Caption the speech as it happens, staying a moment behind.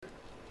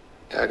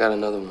I got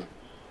another one.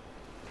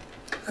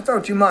 I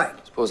thought you might.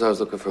 Suppose I was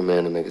looking for a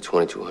man to make a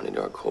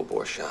 2,200-yard cold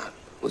bore shot.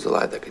 Who's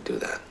alive that could do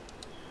that?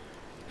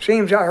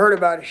 Seems I heard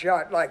about a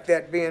shot like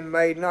that being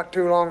made not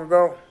too long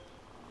ago.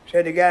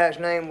 Said the guy's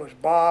name was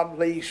Bob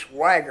Lee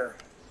Swagger.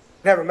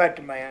 Never met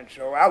the man,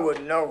 so I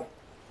wouldn't know.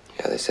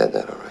 Yeah, they said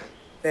that, all right.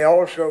 They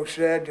also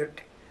said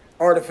that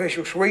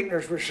artificial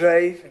sweeteners were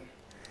safe, and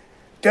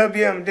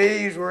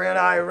WMDs were in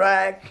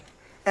Iraq,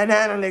 and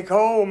Anna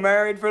Nicole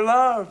married for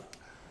love.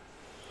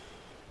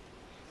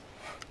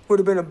 Would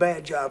have been a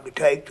bad job to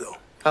take, though.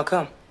 How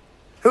come?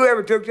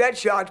 Whoever took that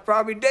shot's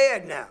probably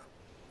dead now.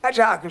 That's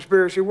how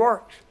conspiracy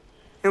works.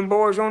 Them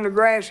boys on the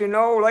grassy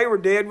knoll, they were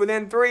dead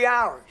within 3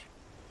 hours.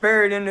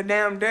 Buried in the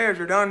damn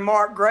desert,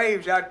 unmarked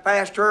graves out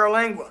past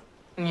Terlingua.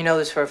 And you know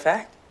this for a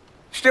fact?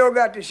 Still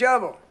got the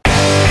shovel. The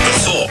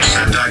thoughts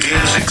and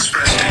ideas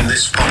expressed in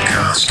this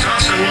podcast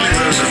are solely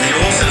those of the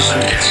authors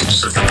and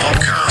guests of the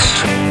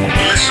podcast.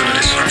 Listener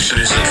discretion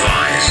is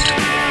advised.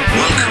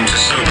 Welcome to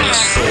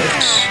Soberless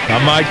Thoughts.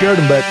 I'm Mike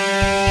Erdenbeck.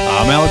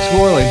 I'm Alex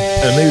Gorley.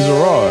 And these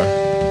are our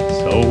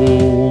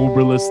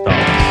Soberless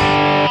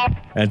Thoughts.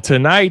 And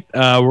tonight,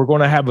 we're going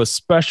to have a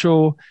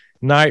special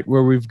night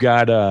where we've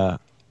got a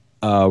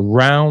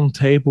round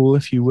table,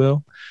 if you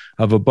will,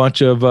 of a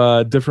bunch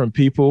of different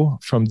people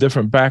from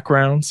different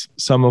backgrounds,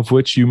 some of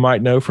which you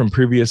might know from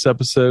previous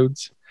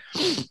episodes.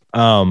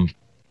 And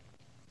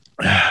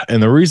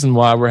the reason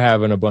why we're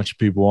having a bunch of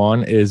people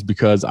on is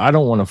because I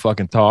don't want to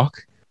fucking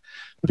talk.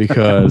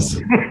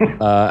 Because,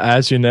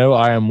 as you know,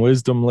 I am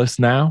wisdomless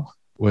now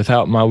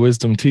without my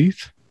wisdom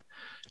teeth.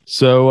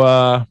 So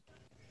I'm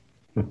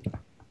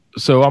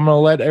going to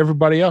let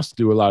everybody else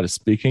do a lot of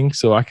speaking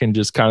so I can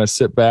just kind of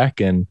sit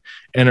back and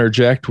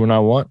interject when I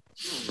want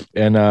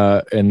and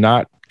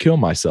not kill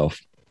myself.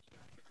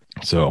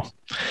 So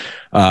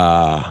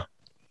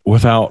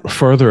without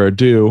further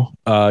ado,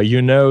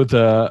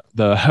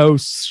 the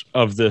hosts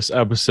of this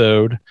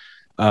episode,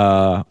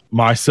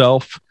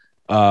 myself,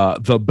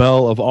 the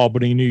Belle of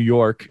Albany, New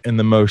York, and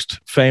the most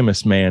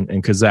famous man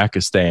in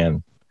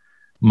Kazakhstan,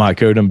 Mike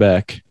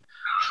Odenbeck,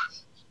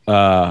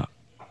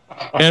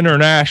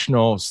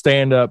 international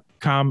stand-up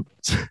comedian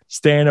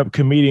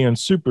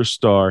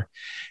superstar,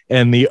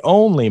 and the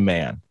only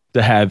man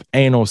to have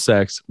anal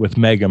sex with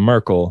Meghan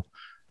Markle,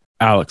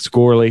 Alex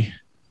Gorley.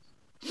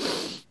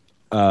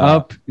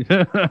 Up,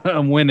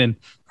 I'm winning.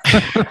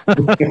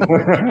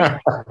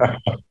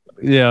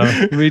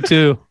 Yeah, me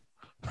too.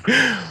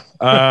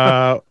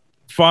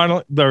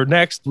 Finally,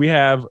 next we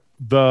have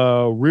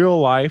the real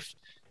life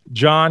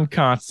John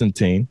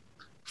Constantine,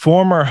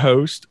 former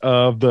host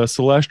of the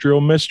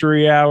Celestial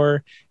Mystery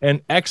Hour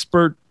and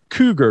expert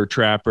cougar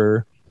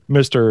trapper,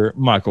 Mr.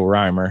 Michael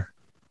Reimer.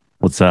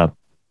 What's up?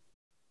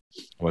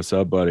 What's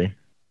up, buddy?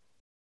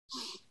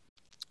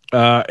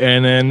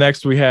 And then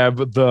next we have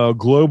the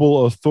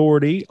global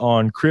authority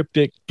on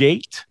Cryptic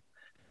Gate,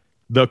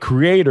 the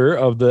creator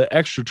of the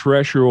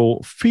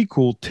extraterrestrial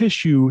fecal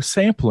tissue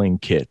sampling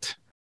kit,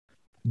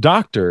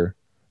 Dr.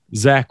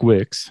 Zach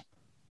Wicks.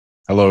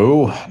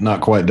 Hello.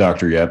 Not quite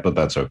doctor yet, but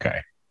that's okay.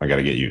 I got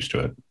to get used to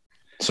it.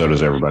 So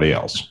does everybody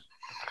else.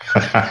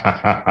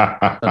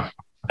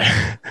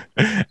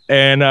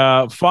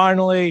 And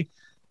finally,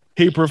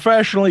 he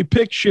professionally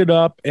picks shit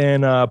up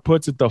and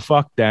puts it the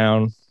fuck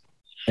down,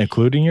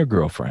 including your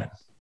girlfriend.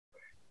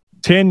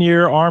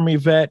 10-year Army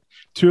vet,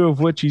 2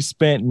 of which he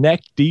spent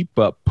neck deep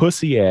up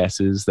pussy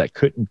asses that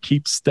couldn't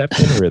keep step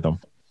in rhythm.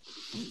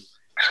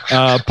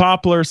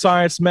 Popular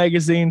Science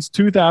Magazine's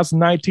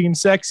 2019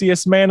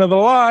 Sexiest Man of the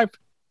Life,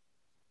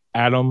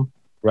 Adam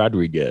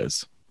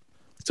Rodriguez.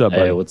 What's up,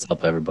 buddy? Hey, what's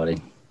up,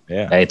 everybody?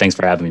 Yeah. Hey, thanks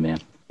for having me, man.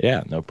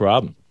 Yeah, no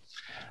problem.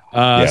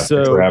 Thanks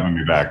for having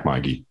me back,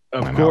 Mikey.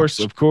 Of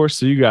course.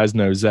 So you guys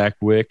know Zach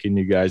Wick, and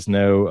you guys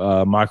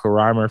know Michael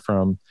Reimer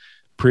from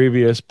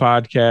previous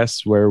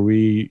podcasts where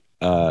we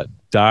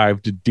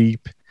dived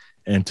deep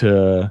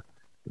into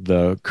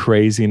the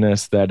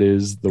craziness that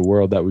is the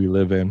world that we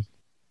live in.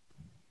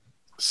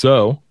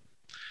 So,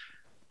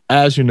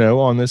 as you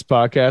know, on this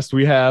podcast,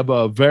 we have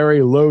a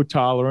very low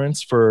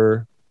tolerance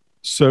for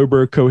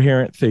sober,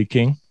 coherent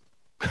thinking.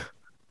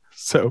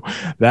 So,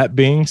 that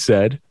being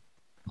said,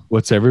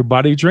 what's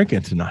everybody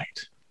drinking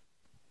tonight?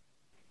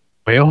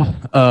 Well,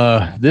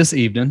 this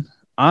evening,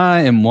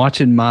 I am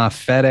watching my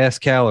fat ass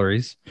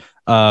calories.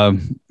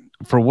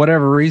 For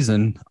whatever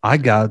reason, I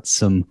got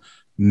some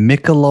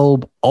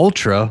Michelob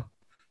Ultra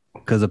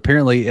because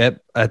apparently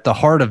at the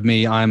heart of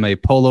me, I'm a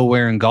polo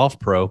wearing golf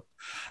pro.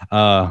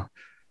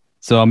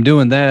 So I'm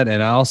doing that,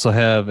 and I also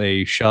have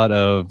a shot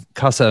of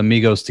Casa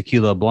Amigos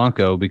Tequila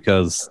Blanco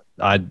because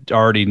I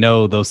already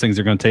know those things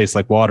are going to taste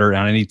like water, and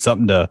I need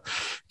something to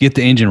get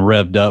the engine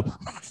revved up.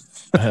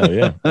 Hell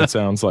yeah, that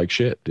sounds like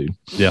shit, dude.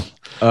 Yeah.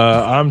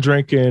 I'm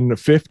drinking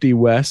 50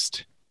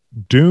 West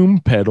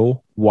Doom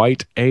Pedal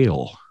White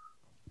Ale.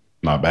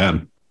 Not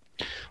bad.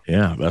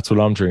 Yeah, that's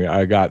what I'm drinking.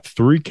 I got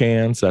 3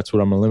 cans. That's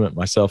what I'm going to limit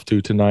myself to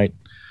tonight.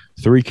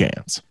 3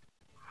 cans.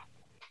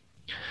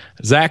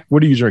 Zach,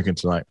 what are you drinking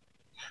tonight?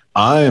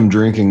 I am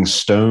drinking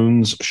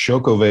Stone's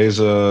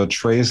Xocoveza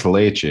Tres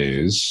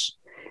Leches.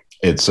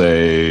 It's I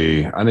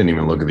didn't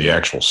even look at the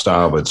actual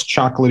style, but it's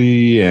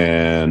chocolatey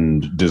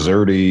and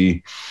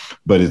desserty,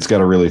 but it's got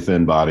a really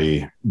thin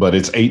body, but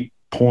it's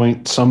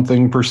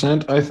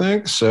 8-point-something%, I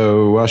think.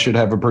 So I should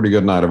have a pretty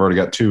good night. I've already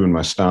got 2 in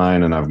my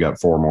Stein and I've got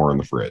 4 more in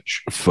the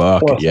fridge.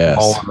 Fuck Plus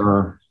yes.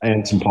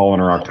 And some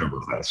Polliner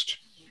Oktoberfest.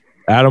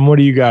 Adam, what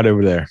do you got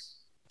over there?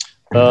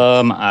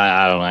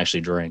 I don't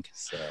actually drink,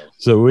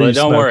 So what are you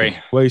don't smoking? worry.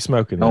 What are you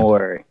smoking? don't then?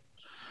 worry.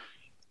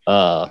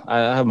 I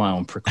have my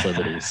own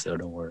proclivities, so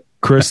don't worry.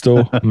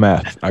 Crystal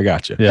meth. I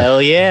got you. Yeah.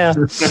 Hell yeah!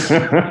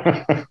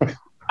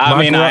 I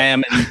mean,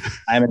 Michael-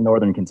 I'm in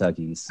northern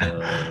Kentucky,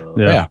 so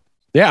Yeah.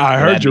 Yeah, I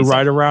heard That'd you're be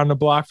right around the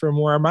block from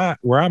where I'm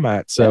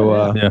at.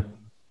 So Yeah.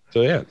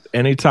 so yeah,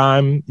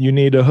 anytime you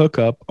need a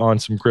hookup on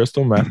some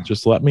crystal meth,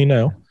 just let me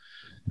know.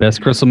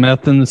 Best crystal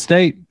meth in the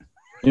state.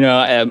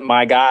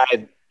 my guy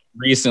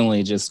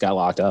recently just got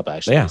locked up.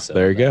 Actually, Yeah, so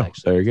there you go.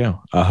 actually- There you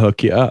go. I'll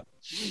hook you up.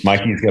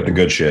 Mikey's got the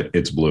good shit.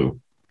 It's blue.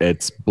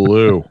 It's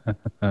blue.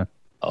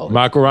 Oh,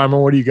 Michael Ryman,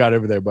 what do you got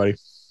over there, buddy?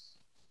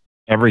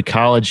 Every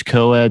college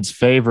co-ed's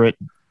favorite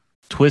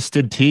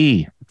twisted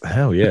tea,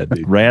 Hell yeah,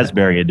 dude.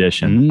 raspberry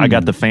edition. I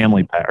got the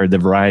family pack or the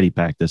variety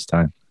pack this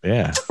time.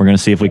 Yeah, We're gonna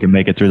see if we can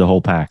make it through the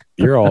whole pack.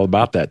 you're all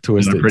about that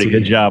Doing twisted a pretty tea.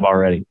 good job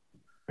already.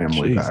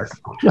 Family Jesus.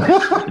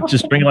 pack.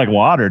 Just drink like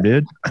water,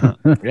 dude.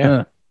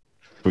 Yeah.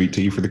 Sweet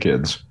tea for the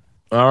kids.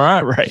 All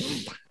right. Right.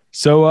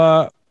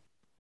 So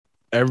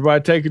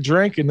everybody take a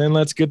drink and then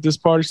let's get this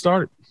party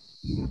started.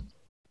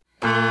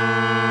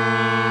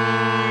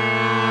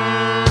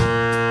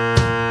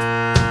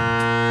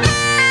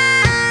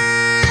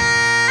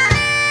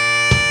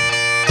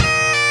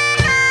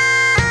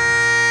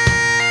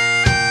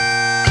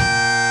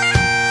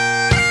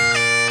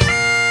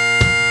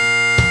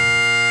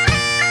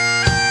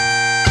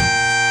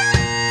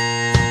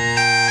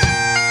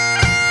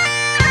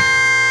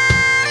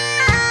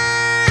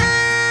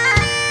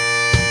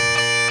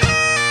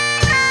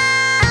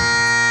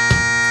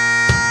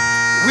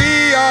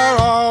 We are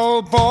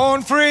all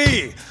born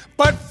free,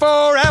 but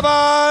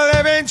forever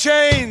live in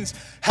chains.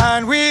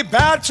 And we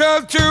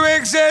battle to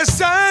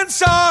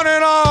existence on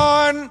and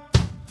on.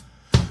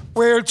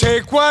 We'll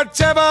take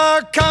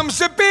whatever comes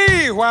to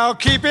be while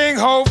keeping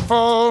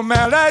hopeful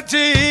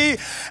melody.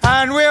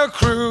 And we'll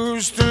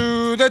cruise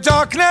through the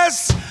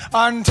darkness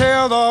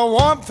until the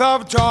warmth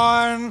of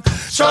dawn.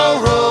 So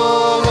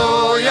roll,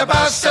 roll your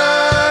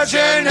bastards,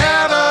 you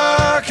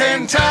never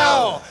can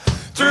tell.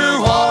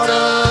 Through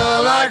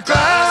water like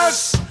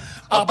glass,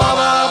 above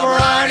a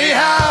briny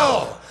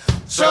hell.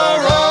 So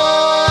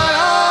roll and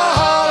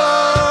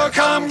holler,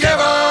 come give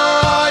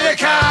her all you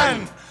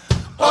can.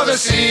 Or the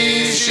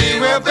sea, she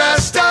will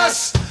best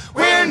us,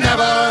 we'll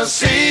never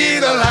see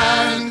the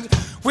land.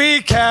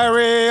 We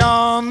carry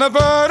on the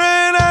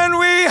burden and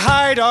we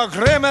hide our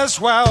grimace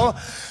well.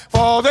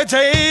 For the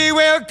day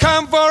will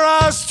come for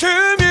us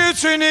to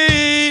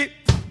mutiny.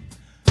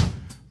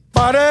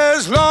 But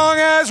as long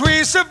as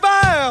we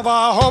survive,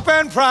 our hope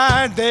and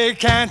pride they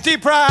can't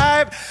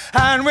deprive.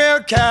 And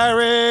we'll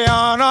carry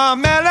on our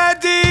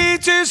melody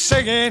to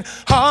sing in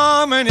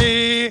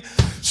harmony.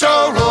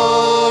 So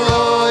roll,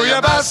 roll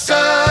your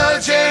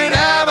bastards, you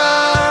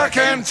never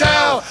can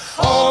tell.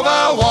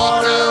 Over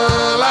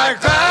water like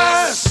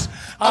glass,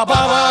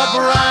 above a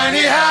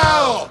briny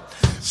hell.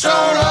 So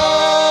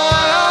roll,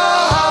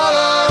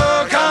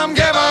 holler, come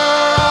give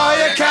her all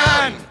you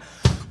can.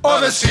 Or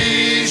the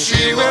sea,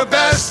 she will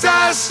best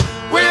us,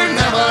 we'll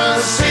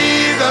never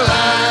see the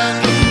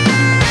land.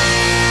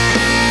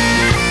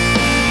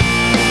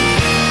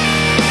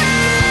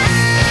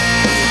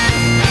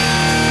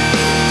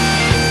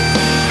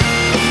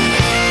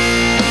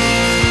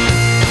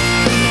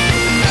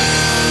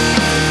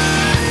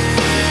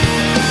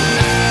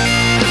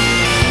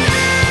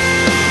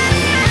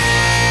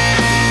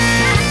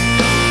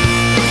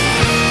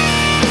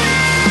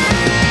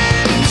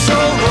 So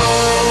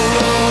roll,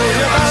 roll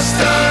your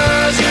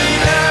bastards, you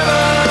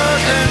never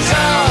can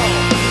tell.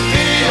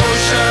 The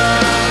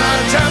ocean, a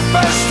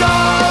tempest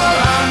all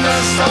around the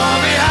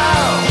stormy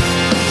howl.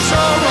 So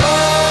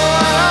roll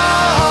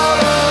and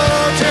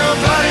holler till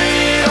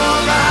bloody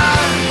on the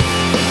hand.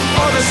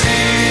 For the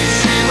sea,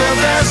 she will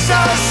bless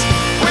us,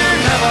 we'll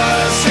never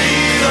see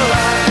the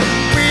land.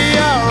 We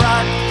are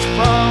racked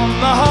from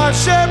the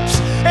hardships,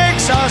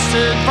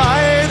 exhausted by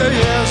the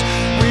years.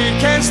 We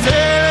can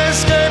still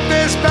escape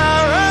this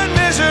barren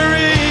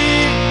misery.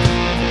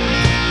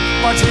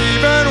 But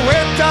even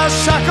with our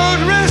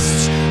shackled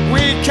wrists,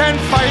 we can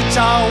fight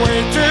our way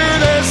through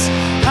this.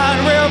 And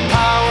we'll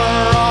power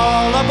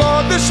all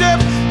aboard the ship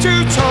to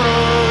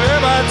total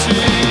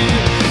liberty.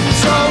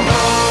 So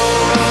roll,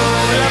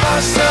 roll your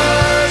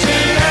bastards,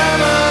 you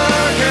never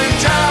can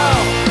tell.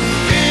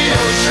 The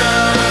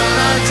ocean,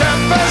 a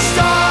tempest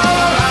all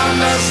around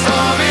the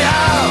stormy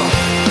howl.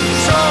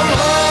 So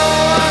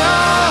roll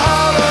and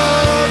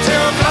holler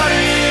till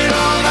bloody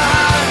on the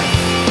hand.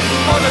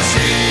 For the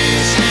sea,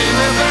 she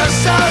will bless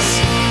us,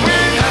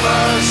 we'll never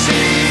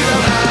see the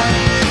land.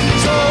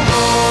 So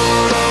roll,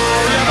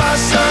 roll your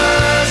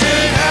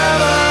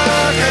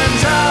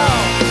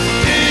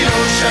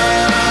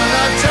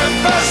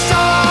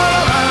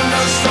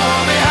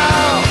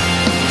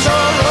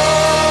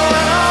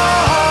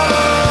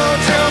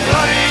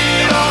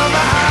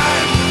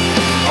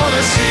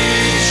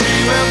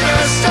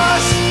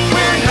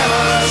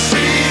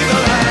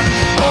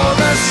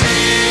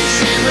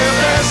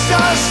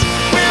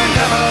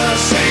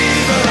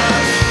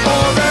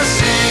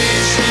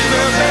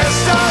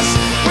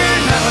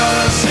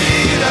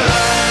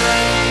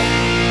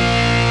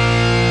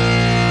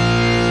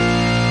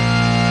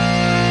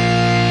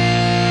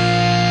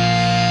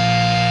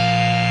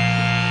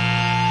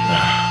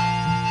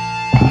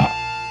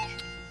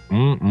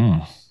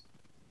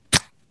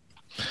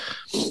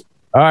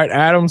All right,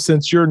 Adam,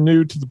 since you're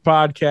new to the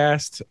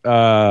podcast,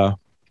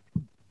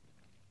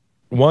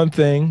 one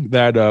thing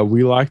that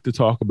we like to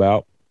talk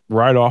about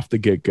right off the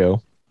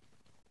get-go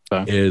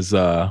is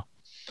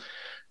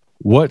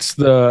what's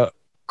the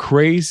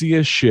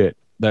craziest shit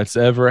that's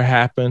ever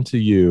happened to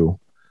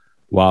you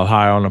while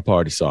high on a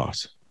party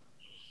sauce?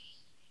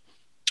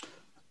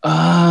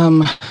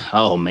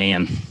 Oh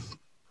man.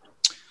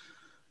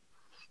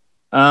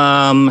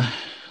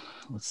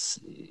 Let's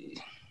see.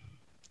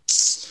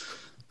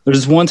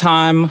 There's one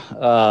time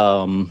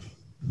I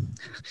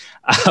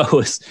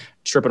was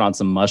tripping on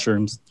some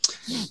mushrooms,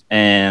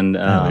 and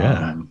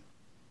yeah.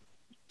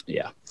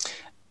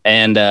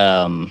 And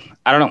I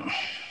don't know.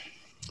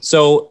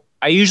 So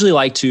I usually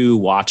like to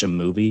watch a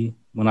movie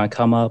when I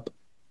come up.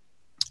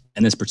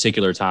 And this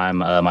particular time,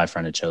 my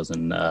friend had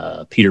chosen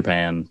Peter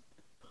Pan.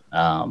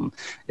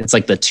 It's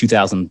like the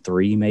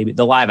 2003, maybe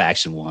the live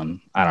action one.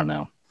 I don't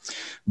know.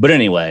 But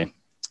anyway,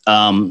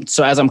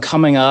 so as I'm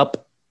coming up,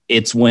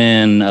 it's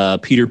when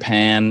Peter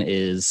Pan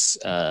is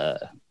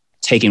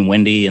taking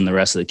Wendy and the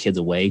rest of the kids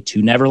away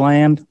to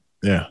Neverland.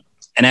 Yeah.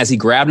 And as he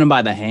grabbed him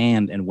by the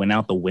hand and went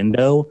out the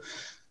window,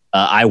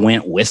 I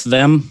went with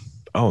them.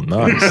 Oh,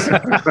 nice.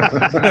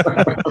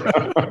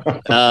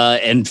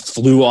 And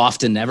flew off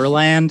to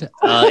Neverland.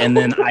 And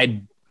then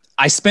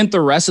I spent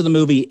the rest of the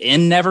movie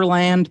in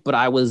Neverland, but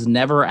I was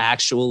never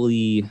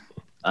actually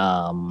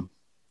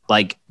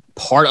like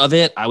part of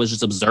it. I was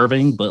just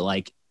observing, but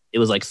like it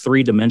was like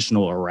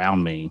 3-dimensional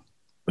around me.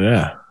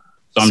 Yeah.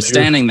 So I'm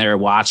standing there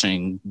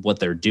watching what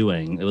they're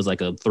doing. It was like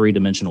a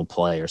 3-dimensional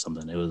play or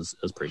something. It was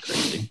pretty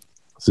crazy.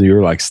 So you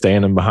were like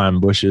standing behind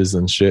bushes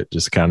and shit,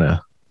 just kind of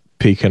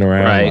peeking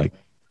around. Right. Like,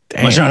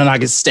 I'm not trying to not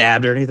get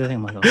stabbed or anything.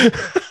 I'm like,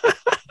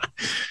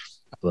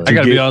 oh. I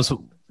gotta be honest.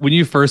 When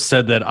you first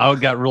said that, I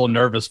got real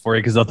nervous for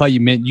you because I thought you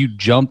meant you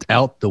jumped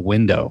out the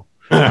window.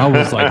 I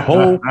was like,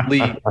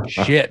 holy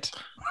shit.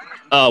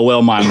 Oh,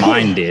 well, my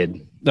mind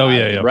did. Oh,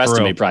 yeah. The rest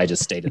of me probably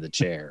just stayed in the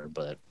chair,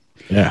 but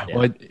yeah.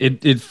 Well,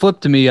 it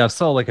flipped to me. I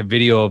saw like a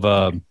video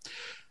of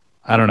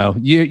I don't know.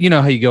 You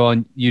know how you go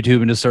on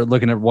YouTube and just start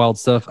looking at wild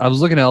stuff. I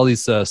was looking at all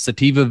these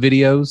sativa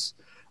videos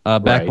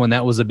back when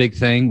that was a big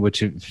thing.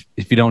 Which,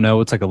 if you don't know,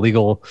 it's like a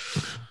legal,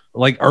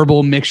 like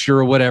herbal mixture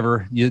or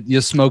whatever.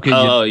 You smoke it.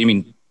 Oh, you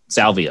mean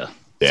salvia?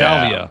 Yeah.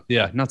 Salvia,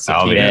 yeah, not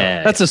sativa.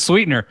 Yeah. That's a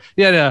sweetener.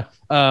 Yeah,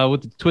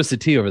 with the twisted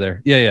tea over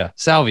there. Yeah,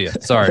 salvia.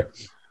 Sorry.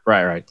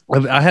 Right.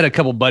 I had a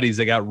couple buddies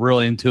that got real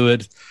into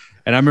it,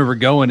 and I remember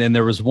going, and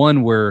there was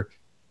one where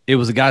it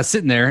was a guy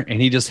sitting there, and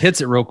he just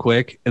hits it real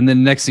quick, and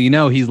then next thing you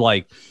know, he's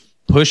like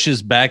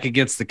pushes back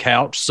against the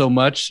couch so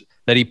much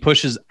that he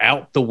pushes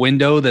out the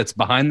window that's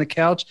behind the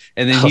couch,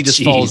 and then he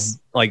just falls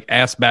like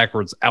ass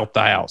backwards out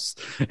the house,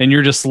 and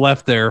you're just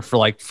left there for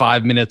like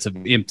 5 minutes of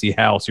empty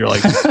house. You're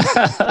like,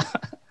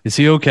 is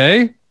he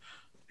okay?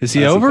 Is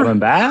he over? Coming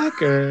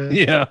back? Or?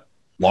 Yeah.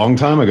 Long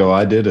time ago,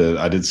 I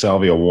did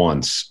salvia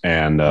once,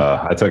 and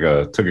I took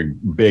a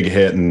big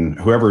hit. And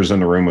whoever's in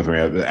the room with me,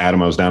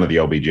 Adam, I was down at the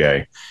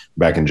LBJ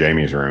back in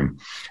Jamie's room,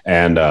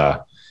 and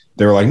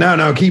they were like,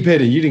 "No, keep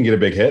hitting. You didn't get a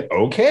big hit."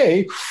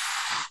 Okay,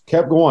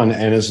 kept going,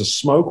 and as the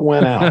smoke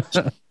went out,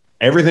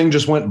 everything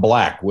just went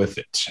black with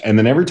it. And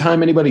then every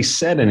time anybody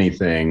said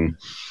anything,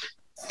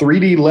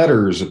 3D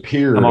letters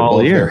appeared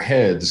above their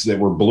heads that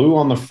were blue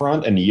on the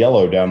front and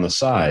yellow down the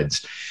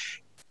sides.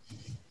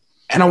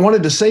 And I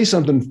wanted to say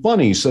something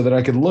funny so that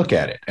I could look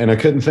at it. And I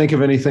couldn't think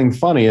of anything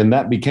funny. And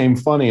that became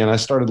funny. And I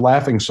started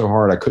laughing so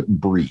hard I couldn't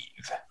breathe.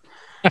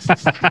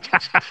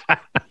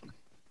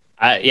 I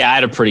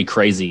had a pretty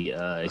crazy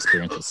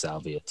experience with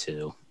salvia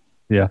too.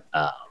 Yeah.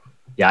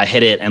 I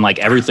hit it and like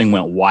everything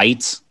went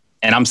white.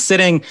 And I'm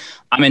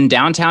in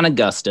downtown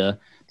Augusta.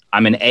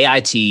 I'm in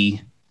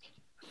AIT.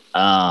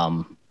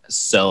 And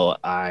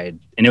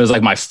it was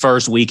like my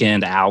first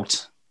weekend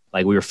out.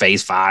 Like we were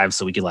phase 5,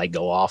 so we could like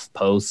go off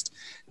post.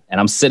 And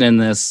I'm sitting in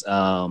this,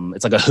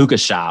 it's like a hookah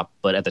shop,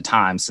 but at the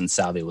time, since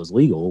salvia was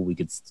legal, we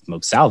could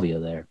smoke salvia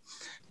there.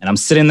 And I'm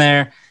sitting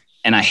there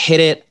and I hit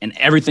it and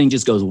everything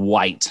just goes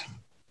white.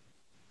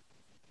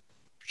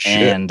 Shit.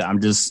 And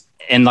I'm just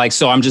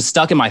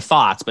stuck in my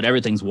thoughts, but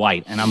everything's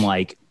white. And I'm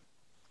like,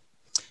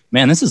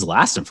 man, this is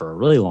lasting for a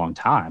really long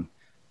time.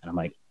 And I'm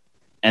like,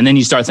 and then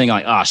you start thinking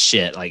like, oh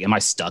shit, like, am I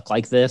stuck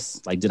like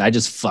this? Like, did I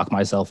just fuck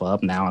myself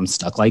up? Now I'm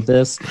stuck like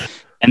this.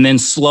 And then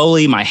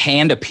slowly my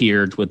hand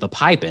appeared with the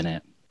pipe in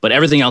it, but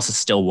everything else is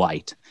still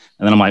white.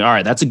 And then I'm like, all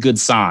right, that's a good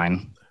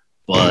sign,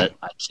 but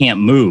I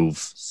can't move.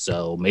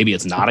 So maybe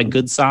it's not a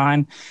good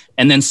sign.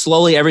 And then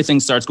slowly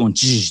everything starts going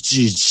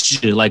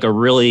like a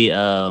really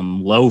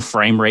low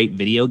frame rate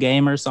video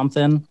game or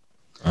something.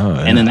 Oh,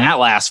 yeah. And then that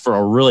lasts for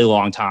a really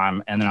long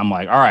time. And then I'm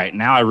like, all right,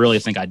 now I really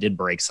think I did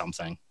break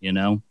something, you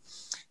know?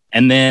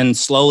 And then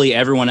slowly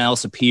everyone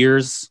else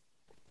appears.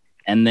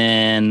 And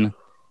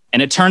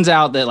it turns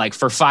out that like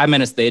for 5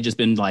 minutes, they had just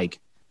been like,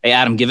 hey,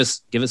 Adam, give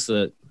us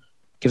the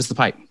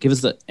pipe,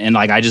 and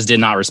like, I just did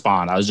not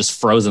respond. I was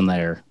just frozen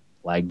there,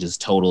 like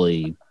just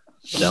totally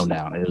zoned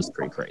out. It was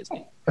pretty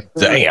crazy.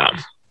 Damn.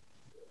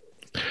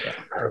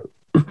 Yeah.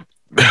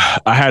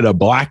 I had a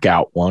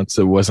blackout once.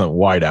 It wasn't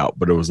whiteout,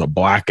 but it was a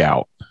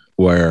blackout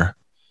where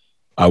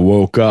I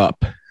woke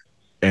up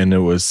and it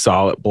was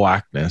solid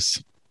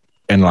blackness.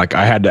 And like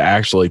I had to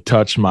actually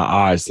touch my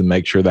eyes to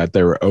make sure that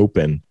they were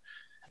open.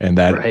 And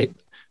that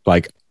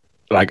like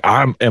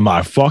am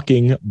I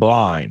fucking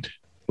blind?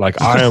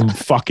 Like I am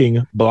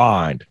fucking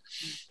blind.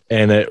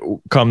 And it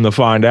come to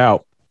find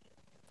out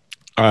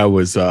I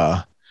was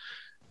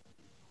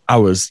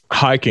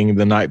hiking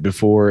the night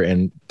before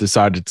and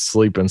decided to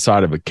sleep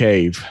inside of a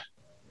cave.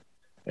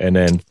 And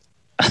then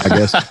I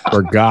guess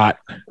forgot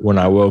when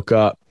I woke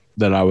up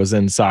that I was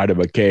inside of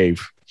a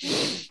cave.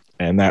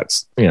 And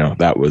that's,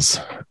 that was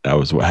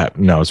what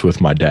happened. I was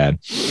with my dad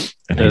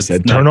and he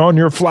said, turn on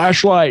your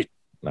flashlight.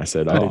 And I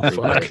said, oh,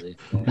 fuck.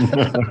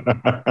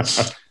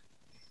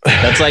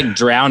 That's like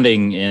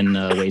drowning in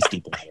waist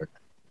deep water.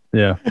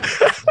 Yeah.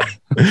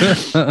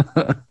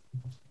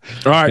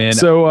 All right. Man.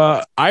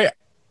 So I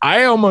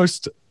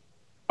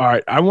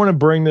want to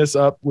bring this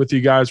up with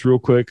you guys real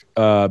quick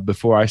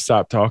before I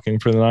stop talking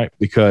for the night,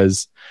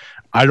 because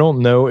I don't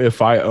know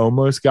if I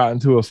almost got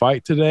into a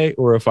fight today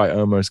or if I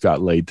almost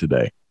got laid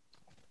today.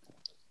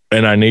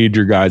 And I need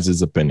your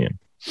guys' opinion.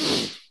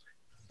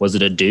 Was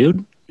it a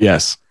dude?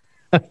 Yes.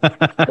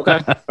 Okay.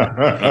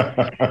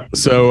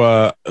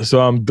 So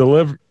I'm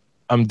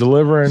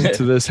delivering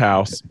to this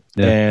house,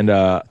 and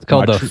It's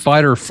called the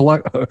fight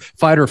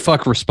or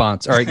fuck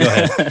response. All right, go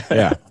ahead.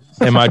 Yeah.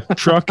 And my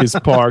truck is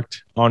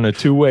parked on a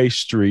two-way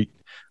street,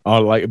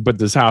 but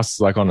this house is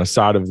like on the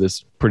side of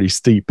this pretty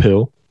steep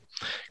hill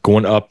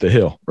going up the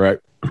hill, right?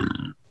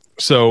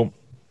 So,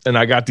 and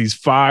I got these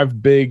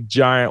 5 big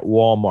giant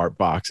Walmart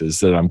boxes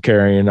that I'm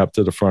carrying up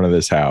to the front of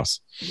this house.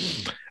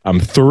 I'm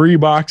 3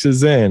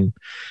 boxes in,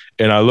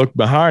 and I look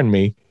behind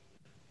me,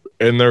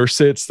 and there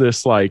sits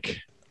this like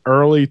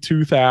early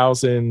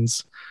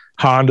 2000s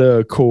Honda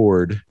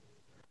Accord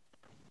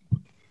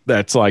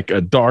that's like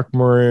a dark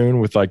maroon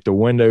with like the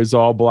windows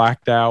all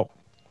blacked out.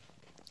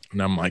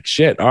 And I'm like,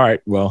 shit, all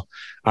right, well,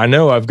 I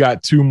know I've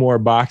got 2 more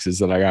boxes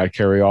that I got to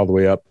carry all the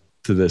way up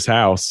to this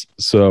house.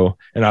 So,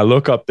 and I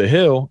look up the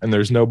hill and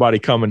there's nobody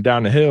coming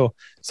down the hill.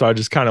 So I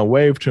just kind of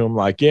wave to him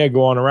like, yeah,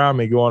 go on around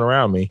me.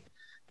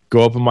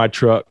 Go up in my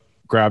truck,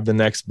 grab the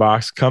next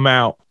box, come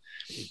out.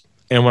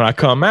 And when I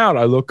come out,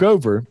 I look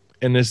over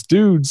and this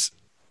dude's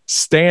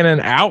standing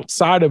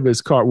outside of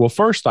his car. Well,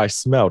 first I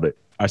smelled it.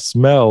 I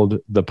smelled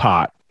the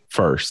pot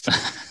first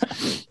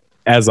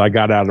as I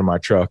got out of my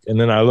truck. And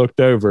then I looked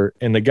over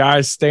and the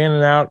guy's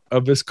standing out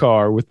of his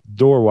car with the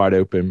door wide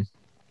open.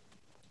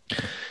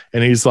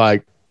 And he's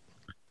like,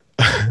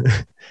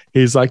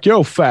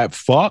 yo, fat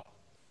fuck,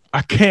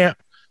 I can't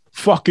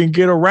fucking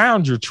get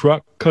around your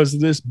truck because of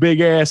this big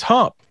ass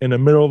hump in the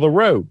middle of the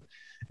road.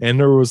 And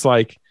there was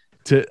like,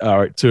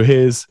 to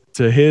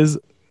his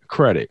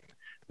credit,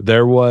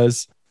 there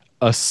was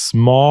a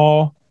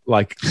small,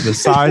 like the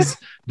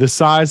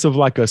size of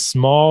like a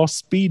small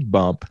speed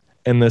bump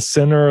in the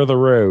center of the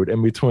road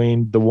in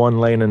between the one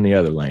lane and the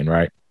other lane,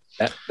 right?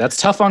 That's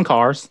tough on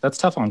cars.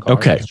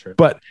 Okay,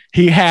 but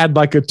he had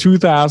like a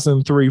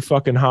 2003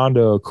 fucking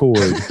Honda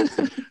Accord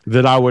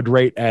that I would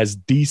rate as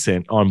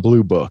decent on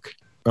Blue Book.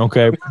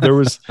 Okay,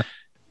 there's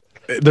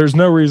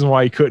no reason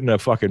why he couldn't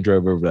have fucking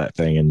drove over that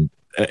thing. And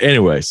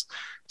anyways,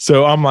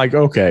 so I'm like,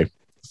 okay.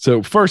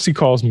 So first he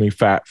calls me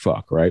fat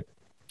fuck, right?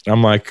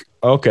 I'm like,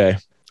 okay.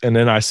 And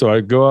then I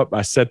go up,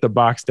 I set the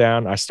box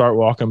down, I start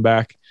walking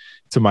back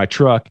to my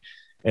truck.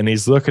 And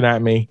he's looking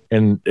at me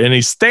and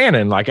he's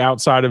standing like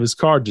outside of his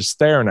car, just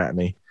staring at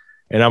me.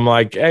 And I'm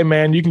like, hey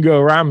man, you can go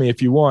around me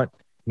if you want.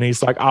 And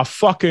he's like, I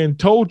fucking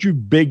told you,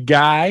 big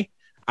guy,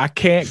 I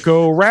can't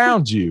go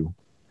around you.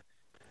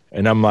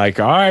 And I'm like,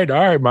 all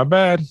right, my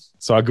bad.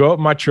 So I go up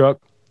my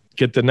truck,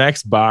 get the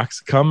next box,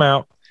 come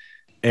out.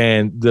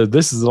 And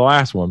this is the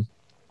last one,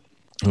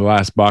 the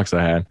last box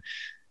I had.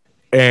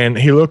 And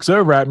he looks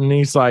over at me and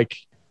he's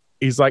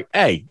like,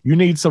 hey, you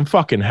need some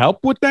fucking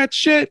help with that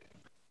shit?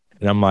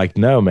 And I'm like,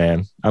 no,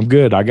 man, I'm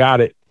good. I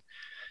got it.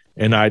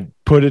 And I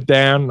put it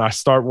down and I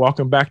start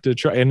walking back to the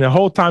truck. And the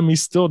whole time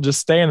he's still just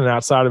standing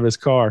outside of his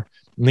car.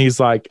 And he's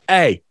like,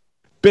 hey,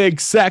 big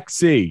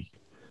sexy,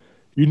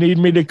 you need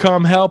me to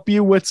come help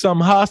you with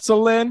some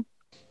hustling?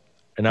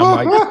 And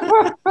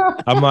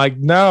I'm like,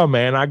 no,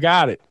 man, I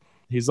got it.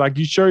 He's like,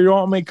 you sure you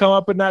want me to come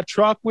up in that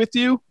truck with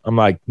you? I'm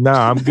like,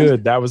 nah, I'm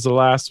good. That was the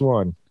last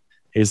one.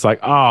 He's like,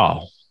 oh,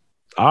 all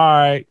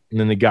right. And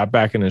then he got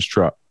back in his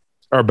truck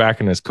or back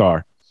in his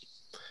car.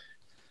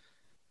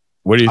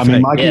 What do you think? I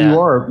mean,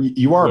 Mikey,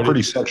 you are a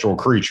pretty sexual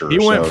creature. He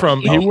went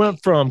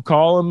from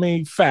calling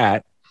me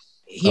fat,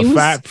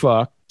 fat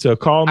fuck, to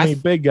calling me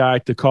big guy,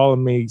 to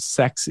calling me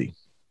sexy.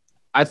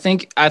 I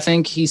think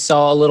he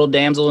saw a little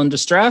damsel in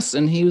distress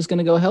and he was going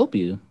to go help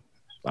you.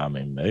 I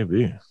mean,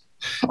 maybe.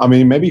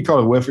 Maybe he caught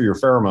a whiff of your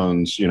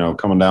pheromones,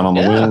 coming down on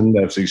the wind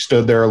as he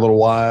stood there a little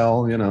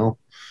while, Yeah.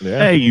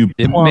 Hey,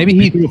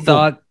 maybe he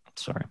thought.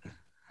 Sorry.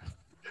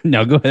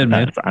 No, go ahead,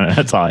 man.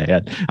 That's all I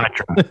had. I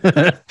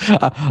tried.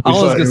 All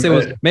I was gonna say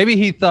was maybe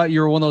he thought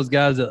you were one of those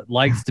guys that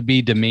likes to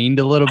be demeaned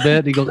a little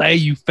bit. He goes, "Hey,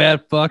 you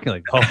fat fuck!" You're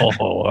like, "Oh,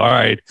 all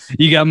right,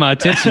 you got my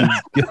attention,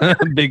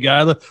 big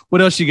guy.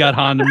 What else you got,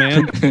 Honda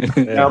man?"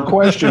 Now,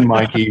 question,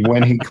 Mikey,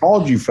 when he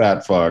called you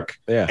fat fuck,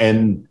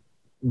 and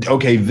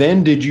okay,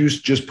 then did you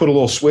just put a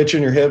little switch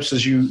in your hips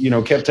as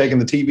you kept taking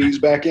the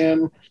TVs back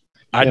in?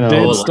 I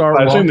did start.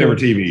 I assume walking, they were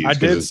TVs. I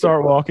did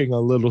start walking a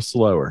little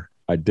slower.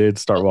 I did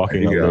start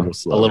walking a little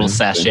slower. A little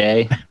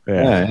sachet.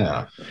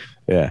 Yeah.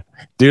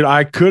 Dude,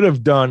 I could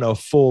have done a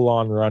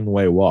full-on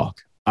runway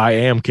walk. I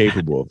am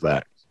capable of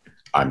that.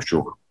 I'm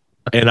sure.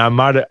 And I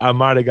might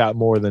have got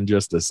more than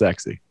just a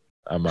sexy.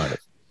 I might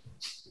have.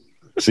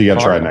 So you got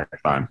to try it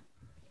next time.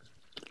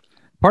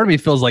 Part of me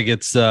feels like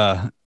it's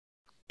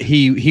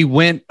he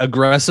went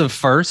aggressive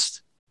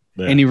first,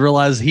 and he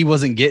realized he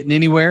wasn't getting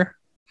anywhere.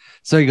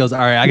 So he goes, "All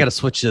right, I got to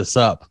switch this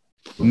up.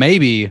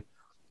 Maybe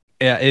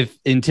if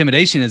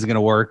intimidation isn't going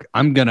to work,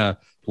 I'm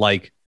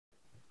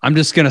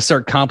just going to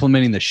start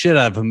complimenting the shit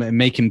out of him and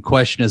make him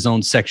question his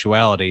own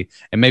sexuality.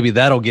 And maybe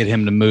that'll get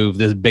him to move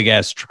this big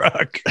ass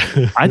truck."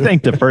 I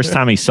think the first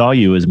time he saw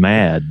you was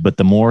mad, but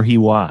the more he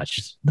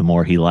watched, the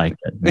more he liked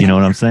it. You know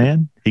what I'm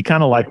saying? He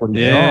kind of liked what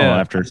he saw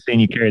after seeing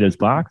you carry those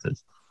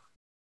boxes.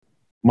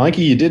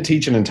 Mikey, you did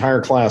teach an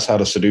entire class how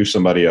to seduce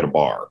somebody at a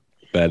bar.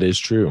 That is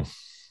true.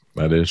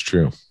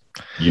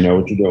 You know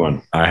what you're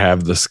doing. I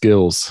have the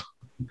skills.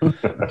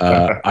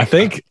 I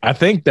think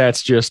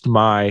that's just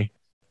my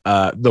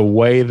the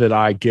way that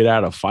I get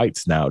out of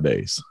fights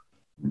nowadays.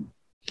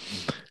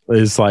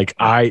 Is like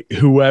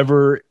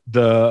whoever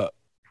the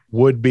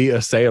would-be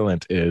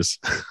assailant is,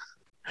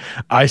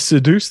 I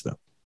seduce them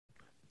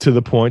to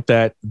the point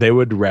that they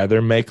would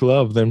rather make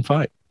love than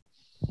fight.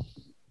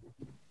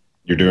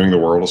 You're doing the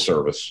world a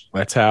service.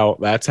 That's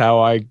how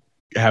I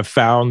have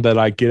found that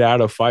I get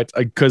out of fights.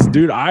 Because,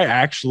 dude,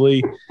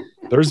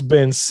 there's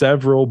been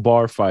several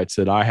bar fights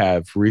that I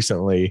have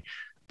recently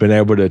been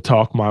able to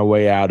talk my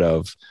way out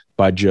of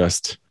by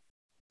just,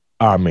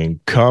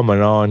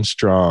 coming on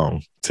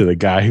strong to the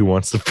guy who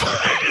wants to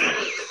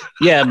fight.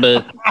 Yeah,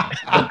 but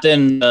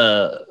then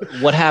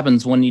what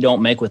happens when you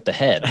don't make with the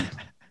head?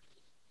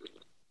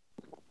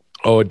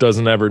 Oh, it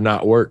doesn't ever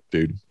not work,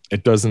 dude.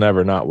 It doesn't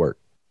ever not work.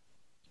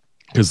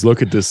 Because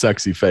look at this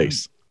sexy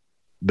face.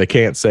 They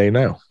can't say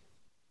no.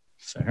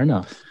 Fair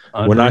enough.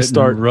 When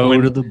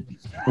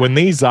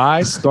these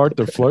eyes start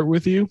to flirt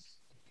with you,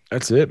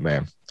 that's it,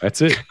 man.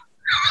 That's it.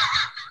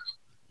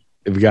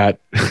 There's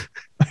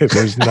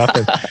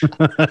nothing.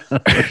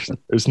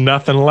 There's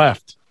nothing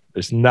left.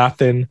 There's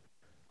nothing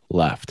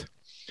left.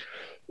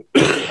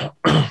 All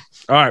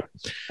right.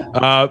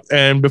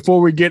 And before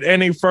we get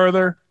any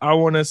further, I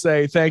want to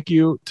say thank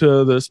you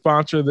to the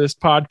sponsor of this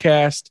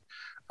podcast.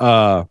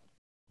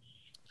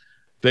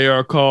 They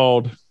are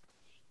called.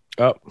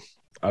 Oh,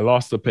 I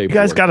lost the paperwork. You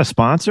guys got a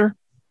sponsor?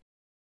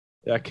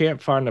 I can't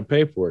find the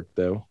paperwork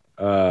though.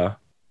 Well,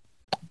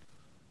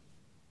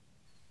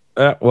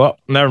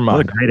 never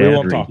mind. We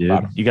won't talk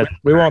about them.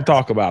 We won't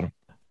talk about them.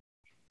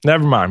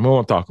 Never mind. We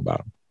won't talk about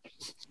them.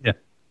 Yeah.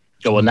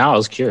 Oh, well, now I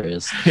was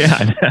curious.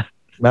 Yeah.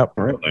 Nope.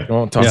 We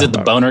won't talk. Is it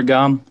the boner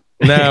gum?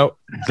 No,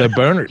 the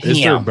boner.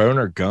 Is there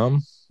boner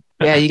gum?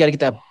 Yeah, you got to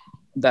get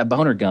that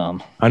boner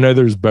gum. I know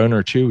there's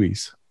boner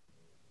chewies.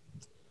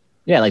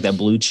 Yeah, like that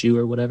Blue Chew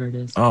or whatever it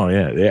is. Oh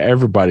yeah,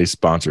 everybody's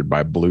sponsored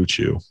by Blue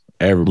Chew.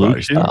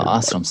 Everybody's. Blue Chew? Oh,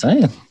 that's what I'm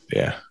saying.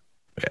 Yeah.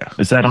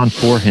 Is that on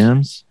Four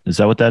Hymns? Is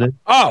that what that is?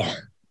 Oh,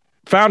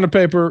 found the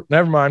paper.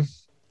 Never mind.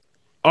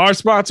 Our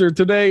sponsor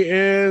today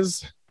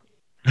is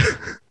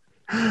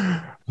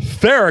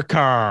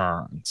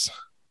Theracons.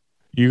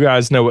 You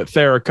guys know what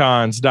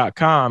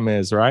Theracons.com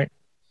is, right?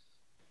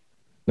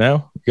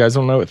 No? You guys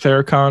don't know what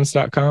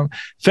Theracons.com?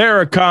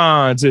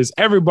 Theracons is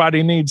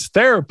everybody needs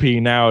therapy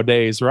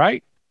nowadays,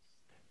 right?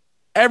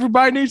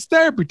 Everybody needs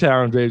therapy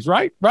nowadays,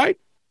 right? Right?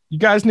 You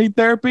guys need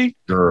therapy?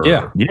 Sure.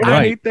 Yeah.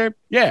 I need therapy.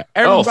 Yeah.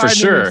 Oh, for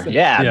sure.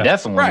 Yeah,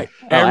 definitely. Right.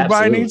 Oh, Everybody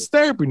absolutely. needs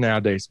therapy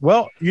nowadays.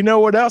 Well, you know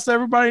what else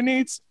everybody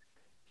needs?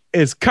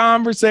 Is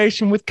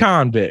conversation with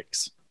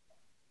convicts.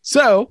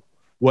 So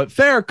what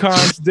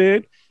Theracons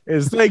did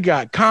is they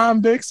got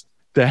convicts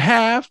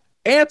to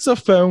answer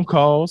phone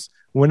calls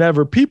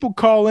whenever people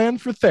call in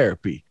for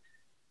therapy.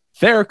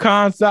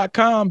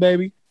 Theracons.com,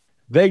 baby.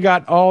 They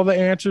got all the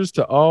answers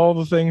to all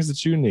the things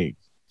that you need.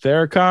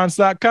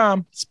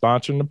 Theracons.com,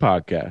 sponsoring the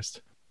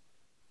podcast.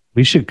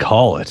 We should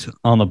call it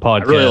on the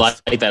podcast. I really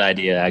like that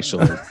idea,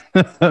 actually.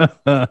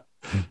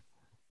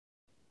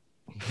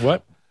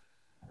 What?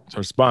 It's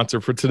our sponsor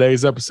for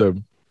today's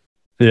episode.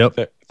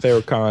 Yep.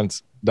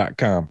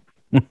 Theracons.com.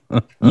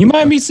 You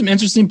might meet some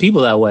interesting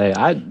people that way.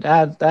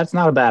 That's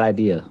not a bad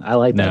idea. I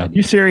like that. idea.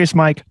 You serious,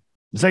 Mike?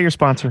 Is that your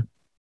sponsor?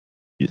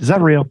 Is that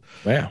real?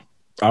 Yeah.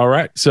 All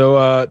right.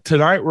 So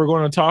tonight we're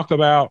going to talk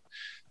about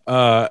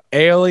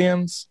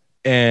aliens,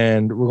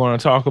 and we're going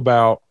to talk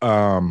about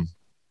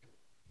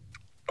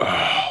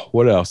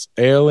what else?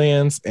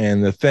 Aliens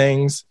and the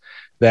things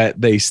that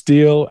they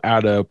steal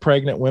out of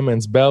pregnant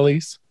women's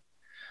bellies.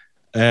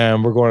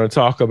 And we're going to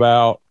talk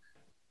about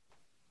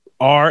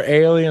are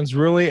aliens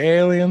really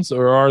aliens,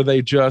 or are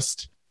they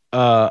just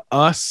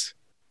us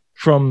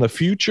from the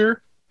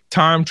future,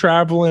 time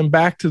traveling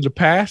back to the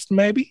past,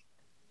 maybe?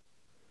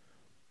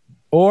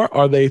 Or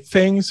are they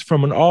things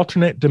from an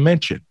alternate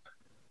dimension?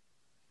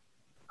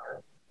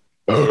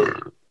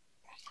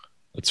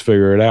 Let's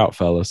figure it out,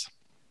 fellas.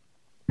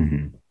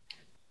 Mhm.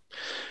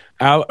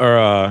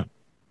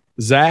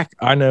 Zach,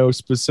 I know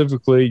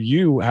specifically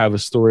you have a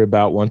story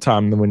about one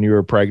time when you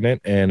were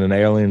pregnant and an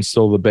alien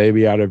stole the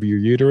baby out of your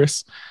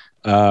uterus.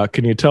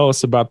 Can you tell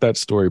us about that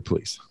story,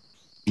 please?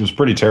 It was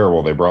pretty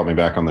terrible. They brought me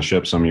back on the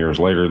ship some years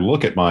later.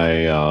 Look at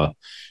my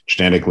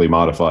genetically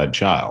modified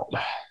child.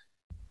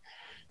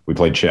 We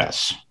played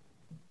chess.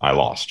 I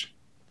lost.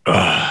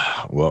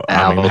 Well,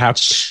 I mean,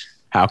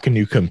 how can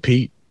you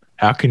compete?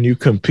 How can you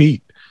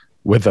compete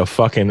with a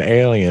fucking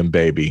alien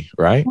baby,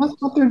 right? That's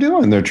what they're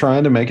doing. They're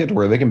trying to make it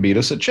where they can beat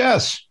us at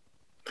chess.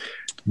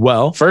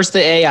 Well, First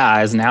the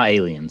AIs, now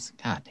aliens.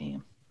 God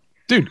damn.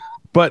 dude,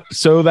 but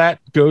so that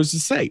goes to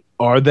say,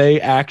 are they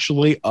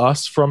actually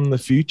us from the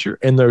future?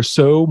 And they're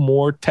so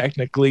more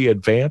technically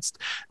advanced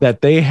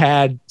that they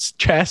had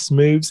chess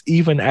moves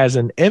even as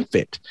an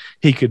infant.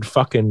 He could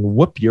fucking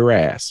whoop your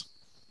ass.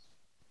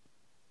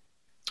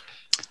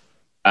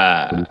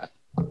 I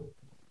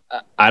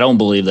don't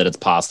believe that it's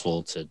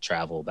possible to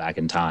travel back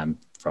in time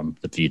from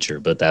the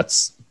future, but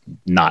that's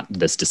not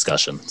this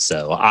discussion.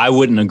 So I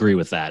wouldn't agree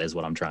with that, is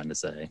what I'm trying to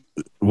say.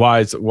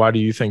 Why do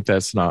you think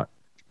that's not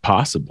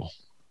possible?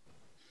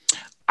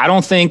 I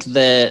don't think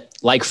that,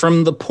 like,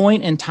 from the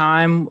point in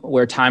time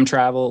where time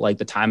travel, like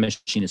the time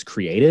machine is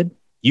created,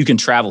 you can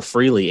travel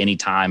freely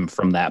anytime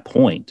from that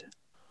point.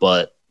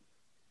 But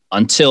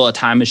until a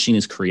time machine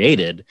is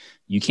created,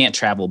 you can't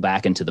travel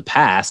back into the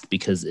past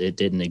because it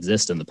didn't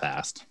exist in the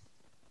past.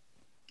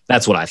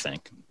 That's what I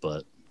think.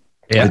 But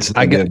Yeah,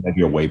 I get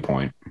maybe a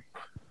waypoint.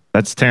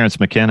 That's Terrence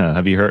McKenna.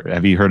 Have you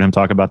heard him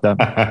talk about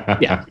that?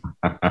 yeah,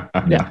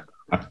 yeah.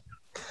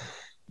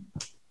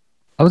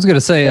 I was going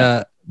to say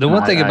the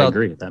one thing I about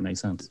agree. That makes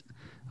sense.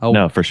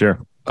 No, for sure.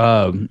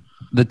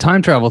 The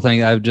time travel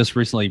thing, I just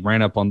recently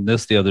ran up on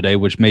this the other day,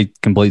 which made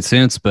complete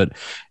sense. But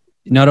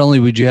not only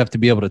would you have to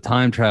be able to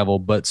time travel,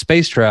 but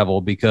space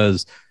travel,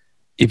 because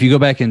if you go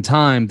back in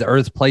time, the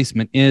Earth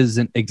placement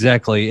isn't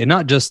exactly, and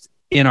not just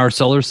in our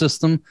solar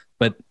system,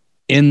 but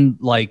in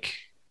like,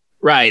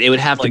 Right. It would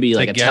have to be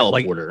like a together,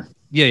 teleporter.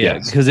 yeah,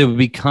 because it would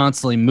be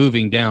constantly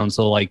moving down.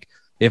 So like,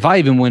 if I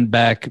even went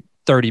back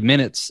 30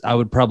 minutes, I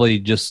would probably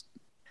just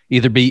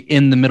either be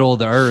in the middle of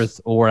the Earth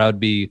or I would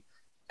be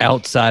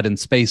outside in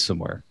space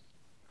somewhere.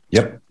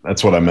 Yep.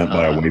 That's what I meant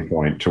by a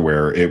waypoint, to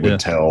where it would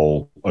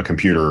tell a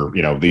computer,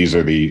 these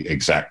are the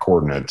exact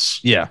coordinates.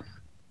 Yeah.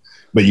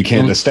 But you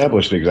can't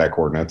establish the exact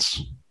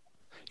coordinates.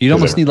 You'd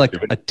almost need like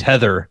a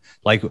tether,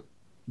 like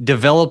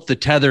develop the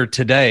tether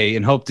today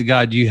and hope to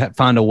God you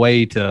find a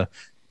way to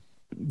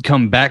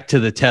come back to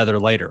the tether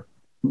later.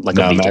 Like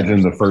now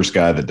imagine the first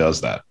guy that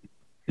does that.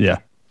 Yeah.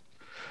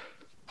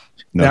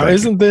 No, now,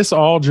 isn't this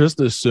all just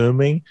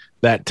assuming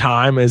that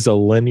time is a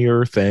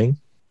linear thing,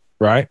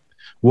 right?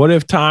 What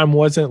if time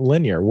wasn't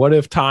linear? What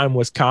if time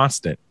was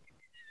constant,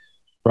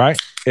 right?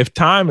 If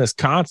time is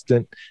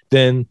constant,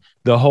 then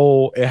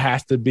it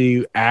has to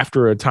be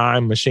after a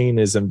time machine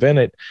is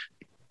invented.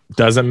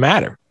 Doesn't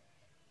matter.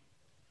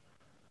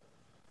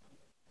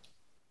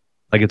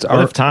 Like it's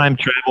What if time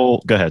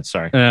travel? Go ahead.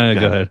 Sorry. Go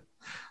ahead.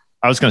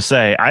 I was going to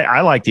say,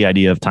 I like the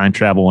idea of time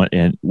travel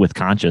with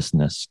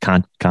consciousness,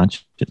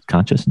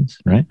 consciousness,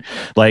 right?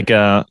 Like,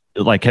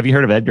 have you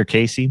heard of Edgar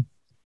Cayce?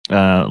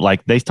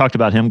 Like they talked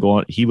about him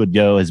he would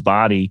go, his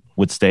body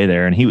would stay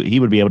there, and he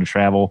would be able to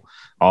travel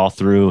all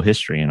through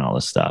history and all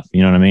this stuff.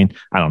 You know what I mean?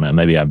 I don't know.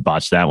 Maybe I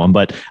botched that one,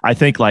 but I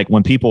think like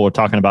when people were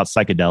talking about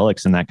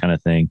psychedelics and that kind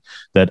of thing,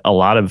 that a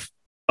lot of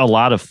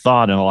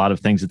thought and a lot of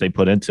things that they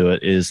put into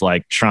it is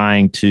like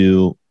trying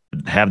to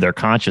have their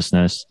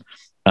consciousness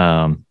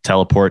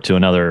teleport to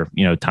another,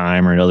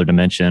 time or another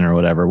dimension or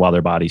whatever while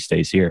their body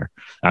stays here.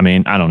 I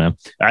mean, I don't know.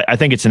 I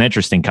think it's an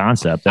interesting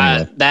concept.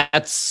 Anyway.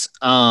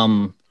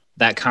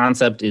 That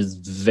concept is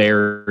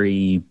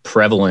very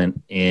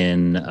prevalent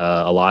in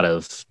a lot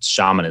of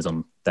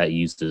shamanism that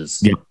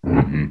uses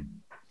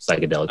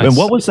psychedelics. And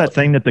what was that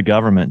thing that the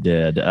government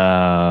did?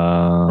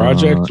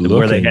 Project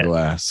Looking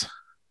Glass.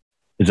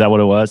 Is that what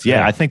it was?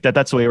 Yeah, I think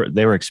that's what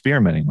they were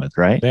experimenting with,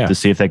 right? Yeah. To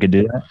see if they could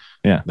do that.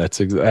 Yeah, that's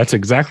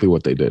exactly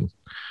what they did.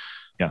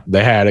 Yeah,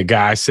 they had a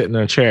guy sitting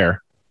in a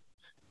chair,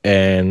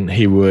 and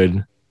he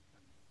would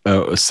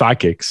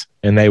psychics,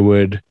 and they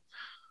would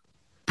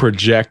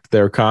project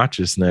their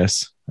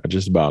consciousness. I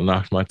just about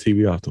knocked my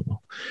TV off the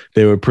wall.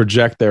 They would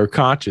project their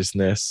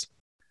consciousness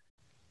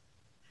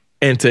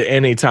into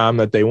any time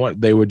that they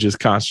want. They would just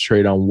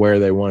concentrate on where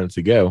they wanted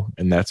to go,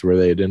 and that's where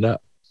they'd end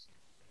up.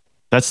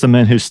 That's the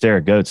Men Who Stare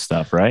at Goats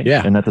stuff, right? Yeah.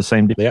 Isn't that the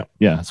same deal? Yeah.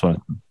 Yeah, that's what.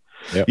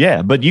 Yep.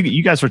 Yeah, but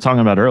you guys were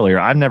talking about earlier.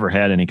 I've never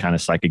had any kind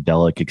of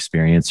psychedelic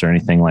experience or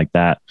anything like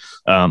that.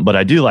 But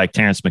I do like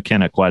Terrence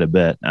McKenna quite a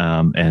bit.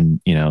 And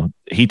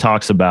he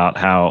talks about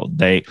how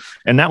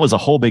and that was a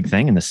whole big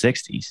thing in the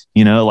 60s,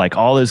 you know, like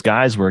all those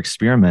guys were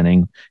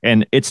experimenting,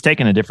 and it's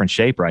taken a different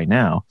shape right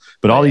now,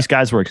 but all these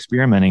guys were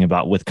experimenting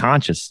about with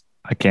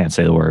I can't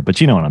say the word, but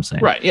you know what I'm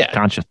saying. Right.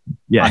 Yeah.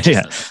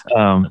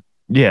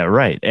 Yeah.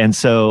 Right. And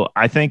so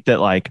I think that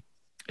like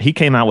he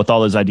came out with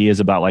all those ideas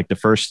about like the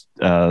first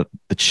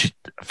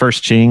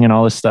Qing and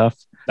all this stuff.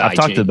 I've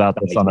talked about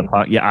this on the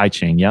podcast. Yeah. I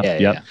Ching.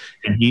 Yep. Yeah.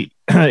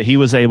 And he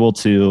was able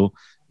to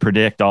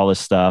predict all this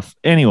stuff.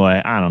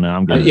 Anyway, I don't know.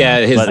 I'm good.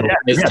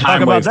 His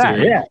time wave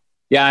theory.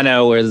 Yeah, I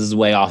know where this is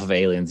way off of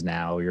aliens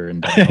now. You're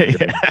in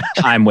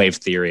time wave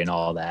theory and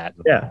all that.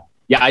 Yeah.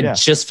 I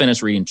just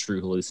finished reading True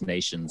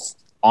Hallucinations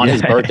on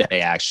his birthday,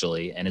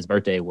 actually. And his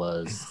birthday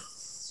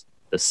was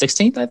the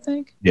 16th, I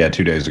think. Yeah,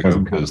 2 days ago,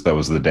 because that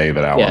was the day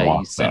that Alan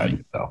Watts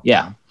died. So.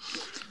 Yeah.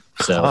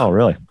 So. Oh,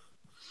 really?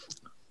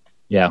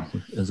 Yeah,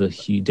 it was a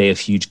day of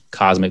huge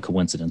cosmic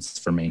coincidence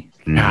for me.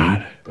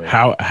 God,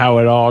 how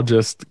it all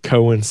just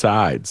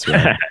coincides.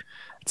 Right?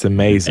 It's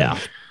amazing. Yeah.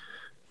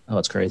 Oh,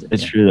 it's crazy.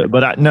 It's true.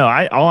 But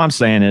all I'm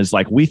saying is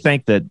like, we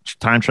think that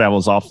time travel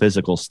is all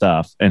physical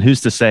stuff. And who's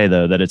to say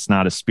though, that it's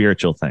not a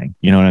spiritual thing?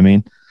 You know what I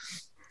mean?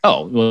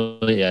 Oh,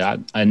 well, yeah.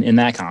 And in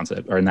that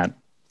concept or in that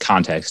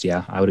context,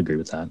 yeah, I would agree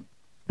with that.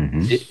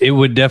 Mm-hmm. It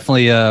would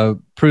definitely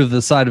prove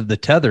the side of the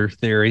tether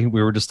theory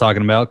we were just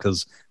talking about,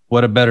 because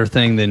what a better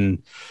thing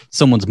than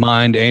someone's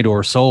mind and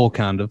or soul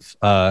kind of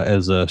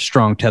as a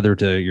strong tether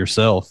to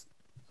yourself.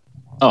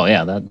 Oh,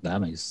 yeah, that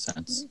makes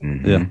sense.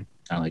 Mm-hmm. Yeah.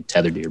 Kind of like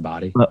tethered to your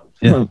body.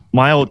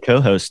 My old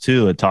co-host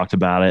too had talked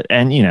about it,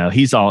 and you know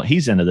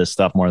he's into this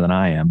stuff more than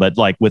I am, but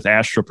like with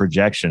astral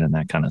projection and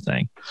that kind of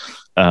thing.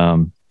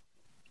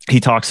 He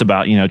talks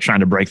about, you know, trying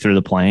to break through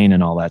the plane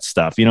and all that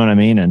stuff. You know what I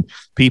mean? And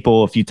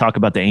people, if you talk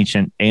about the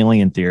ancient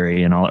alien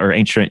theory and all, or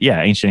ancient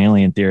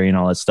alien theory and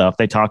all that stuff,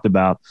 they talked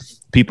about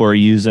people are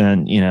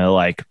using, you know,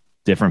 like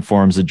different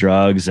forms of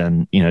drugs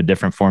and, you know,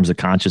 different forms of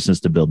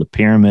consciousness to build the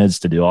pyramids,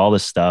 to do all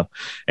this stuff.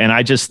 And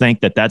I just think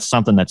that that's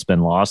something that's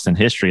been lost in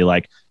history.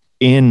 Like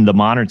in the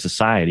modern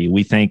society,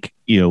 we think,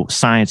 you know,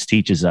 science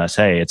teaches us,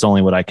 hey, it's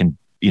only what I can,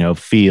 you know,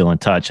 feel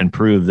and touch and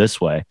prove this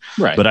way.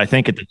 Right. But I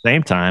think at the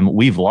same time,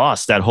 we've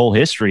lost that whole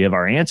history of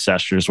our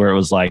ancestors where it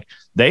was like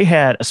they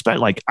had,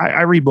 especially like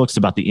I read books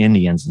about the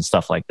Indians and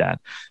stuff like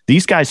that.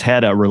 These guys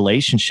had a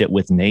relationship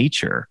with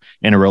nature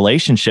and a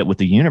relationship with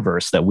the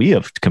universe that we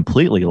have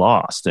completely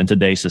lost in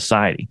today's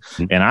society.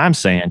 Mm-hmm. And I'm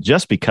saying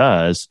just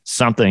because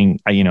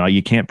something, you know,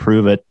 you can't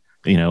prove it,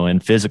 you know,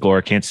 in physical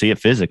or can't see it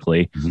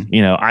physically, mm-hmm.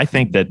 you know, I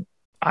think that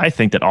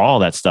all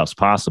that stuff's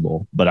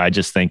possible, but I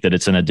just think that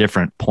it's in a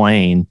different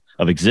plane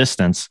of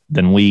existence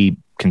than we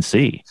can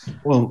see.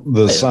 Well,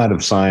 the side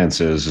of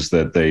science is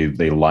that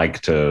they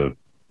like to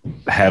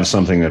have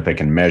something that they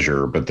can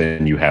measure, but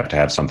then you have to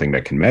have something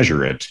that can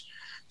measure it.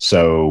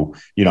 So,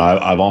 you know,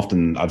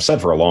 I've said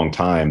for a long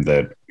time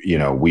that, you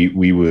know,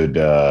 we would,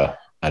 I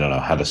don't know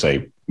how to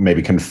say,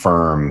 maybe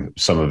confirm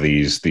some of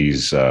these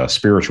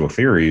spiritual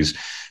theories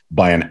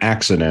by an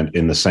accident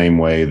in the same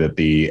way that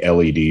the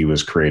LED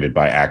was created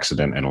by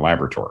accident in a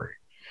laboratory.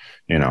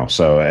 You know,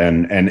 so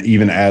and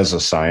even as a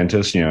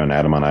scientist, you know, and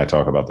Adam and I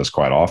talk about this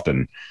quite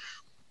often,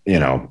 you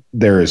know,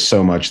 there is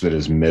so much that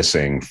is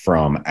missing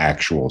from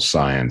actual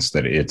science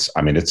that it's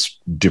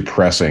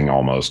depressing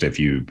almost if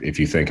you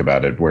think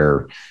about it,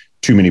 where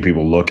too many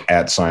people look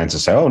at science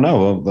and say, oh,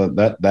 no,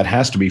 well, that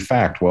has to be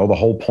fact. Well, the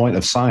whole point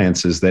of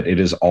science is that it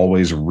is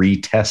always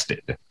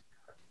retested.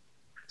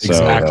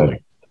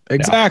 Exactly.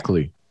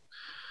 Exactly.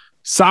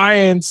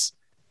 Science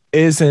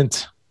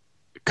isn't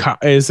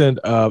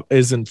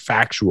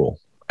factual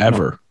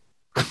ever.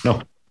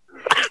 No.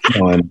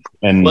 And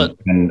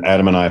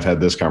Adam and I have had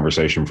this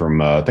conversation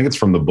from I think it's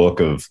from the book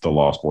of The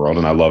Lost World,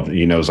 and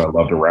he knows I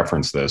love to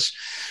reference this.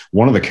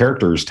 One of the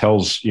characters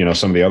tells, you know,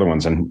 some of the other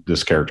ones, and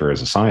this character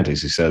is a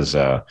scientist, he says,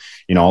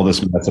 you know, all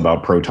this mess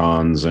about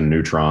protons and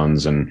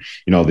neutrons and,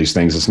 you know, these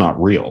things, it's not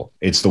real.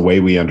 It's the way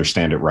we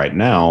understand it right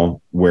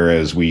now,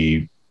 whereas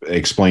we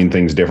explain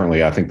things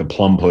differently. I think the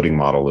plum pudding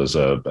model is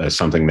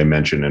something they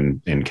mention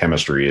in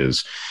chemistry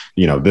is,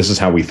 you know, this is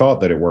how we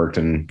thought that it worked.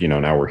 And, you know,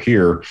 now we're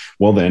here.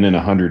 Well, then in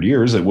 100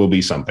 years, it will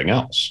be something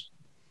else.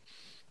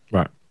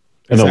 Right.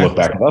 And they'll look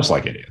back at us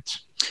like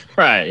idiots.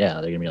 Right.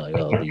 Yeah. They're going to be like,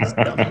 oh, these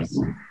dummies.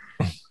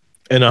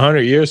 In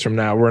 100 years from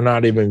now, we're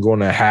not even going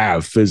to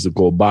have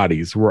physical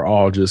bodies. We're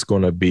all just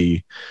going to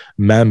be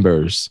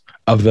members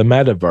of the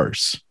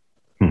metaverse.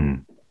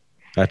 Mm-hmm.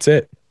 That's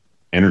it.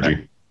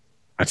 Energy.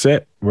 That's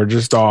it. We're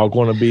just all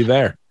going to be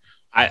there.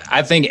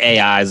 I think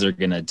AIs are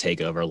going to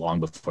take over long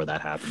before that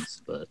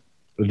happens. But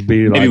it'd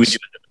be maybe like, we do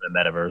it in the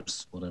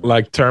metaverse. Whatever.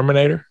 Like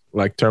Terminator.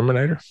 I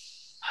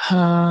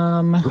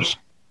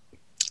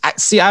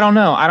don't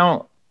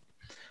know.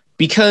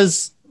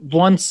 Because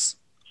once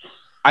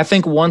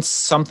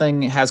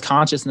something has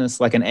consciousness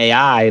like an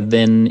AI,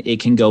 then it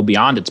can go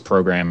beyond its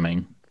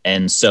programming.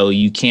 And so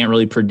you can't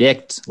really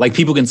predict, like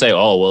people can say,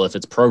 oh, well, if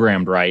it's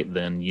programmed right,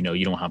 then, you know,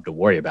 you don't have to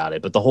worry about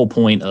it. But the whole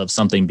point of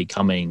something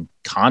becoming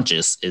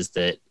conscious is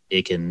that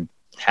it can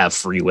have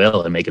free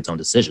will and make its own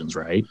decisions,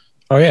 right?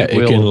 Oh yeah, it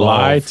will can evolve.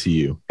 lie to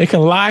you. It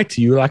can lie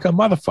to you like a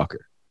motherfucker.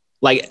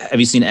 Like, have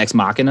you seen Ex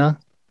Machina?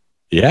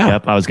 Yeah,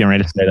 Yep, I was getting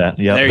ready to say that.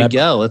 Yep. There you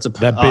go. That's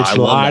that I bitch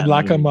love lied that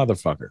like a movie.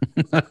 motherfucker.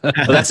 But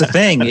that's the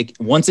thing.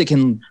 Once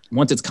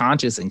it's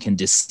conscious and can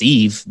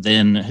deceive,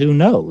 then who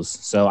knows?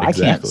 So I can't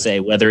Exactly. say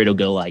whether it'll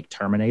go like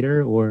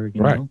Terminator or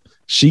you Right. know.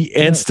 She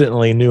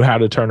instantly knew how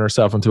to turn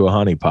herself into a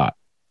honeypot.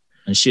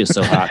 And she is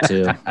so hot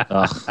too.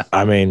 Ugh.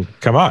 I mean,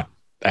 come on.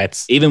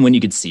 That's Even when you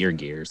could see her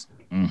gears.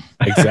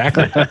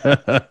 exactly.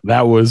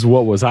 That was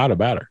what was hot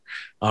about her,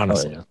 Oh,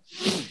 honestly.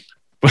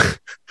 yeah.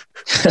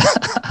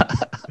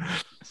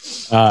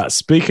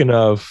 Speaking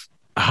of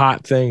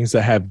hot things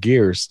that have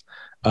gears,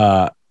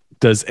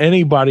 does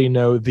anybody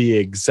know the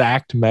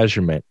exact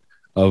measurement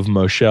of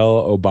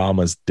Michelle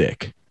Obama's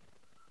dick?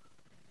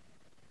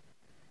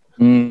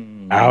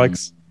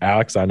 Alex,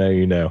 I know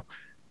you know.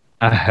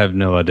 I have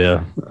no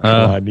idea.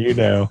 Come on, you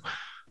know.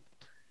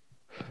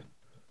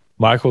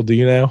 Michael, do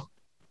you know?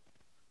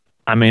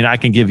 I mean, I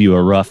can give you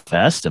a rough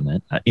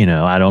estimate. You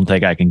know, I don't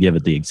think I can give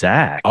it the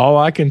exact. All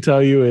I can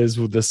tell you is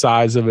the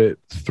size of it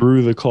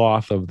through the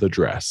cloth of the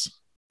dress.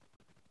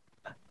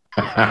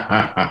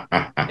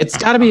 It's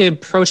got to be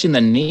approaching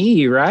the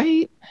knee,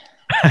 right?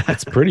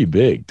 It's pretty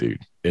big,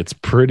 dude. It's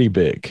pretty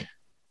big.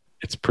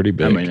 It's pretty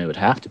big. I mean, it would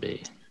have to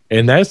be.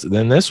 And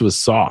this was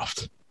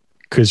soft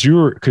because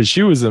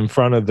she was in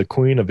front of the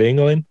Queen of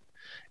England,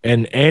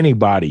 and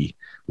anybody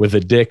with a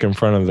dick in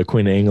front of the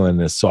Queen of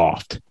England is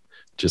soft.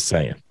 Just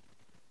saying.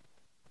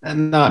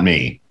 And not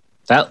me.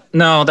 That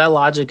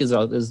logic is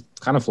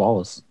kind of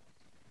flawless.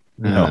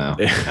 No.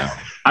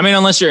 I mean,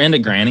 unless you're into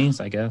grannies,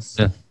 I guess.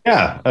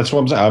 Yeah, that's what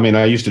I'm saying. I mean,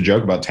 I used to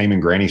joke about taming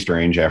Granny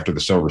Strange after the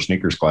silver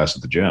sneakers class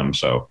at the gym.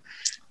 So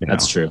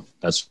That's true.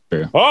 That's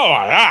true. Oh,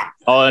 yeah.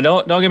 Oh, and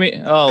don't give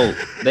me. Oh,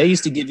 they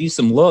used to give you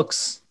some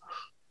looks.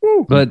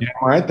 But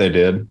all right, they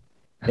did.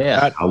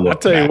 Yeah. I'll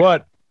tell you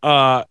what.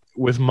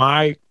 With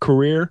my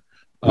career,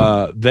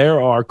 there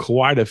are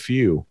quite a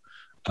few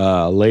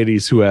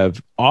ladies who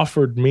have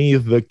offered me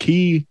the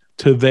key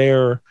to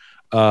their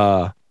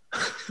To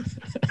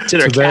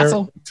their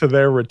castle. to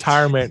their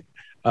retirement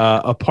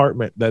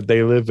apartment that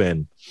they live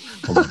in.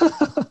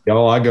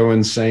 Y'all, I go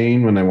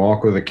insane when they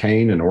walk with a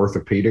cane and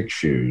orthopedic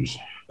shoes.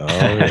 Oh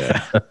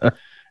yeah.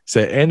 So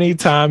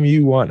anytime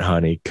you want,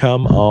 honey,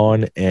 come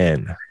on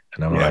in.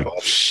 And I'm like,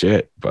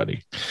 shit,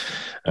 buddy.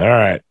 All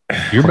right.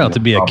 you're about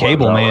to be a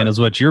cable man, is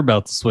what you're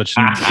about to switch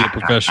into be a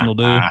professional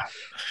dude. I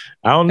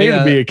don't need Hey,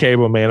 to be a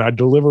cable man. I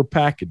deliver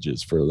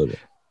packages for a living.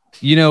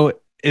 You know,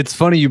 it's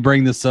funny you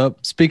bring this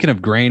up. Speaking of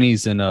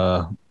grannies and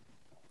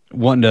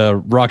wanting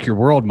to rock your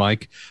world,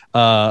 Mike,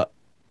 I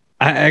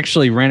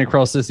actually ran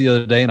across this the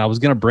other day, and I was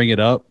going to bring it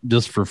up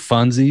just for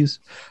funsies,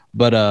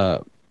 but I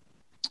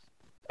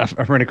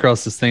ran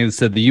across this thing that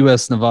said there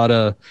was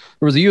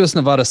a U.S.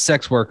 Nevada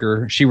sex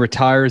worker. She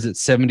retires at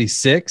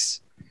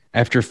 76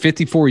 after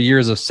 54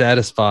 years of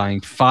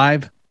satisfying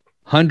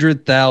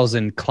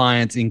 500,000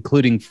 clients,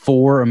 including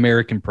 4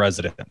 American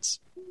presidents.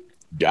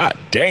 God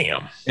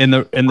damn. And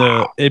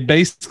it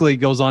basically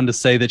goes on to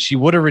say that she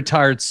would have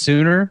retired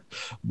sooner,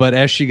 but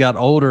as she got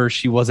older,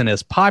 she wasn't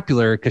as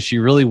popular because she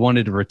really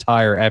wanted to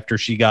retire after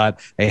she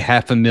got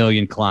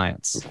 500,000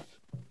 clients.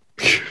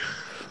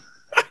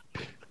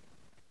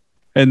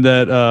 And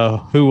that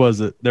who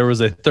was it? There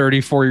was a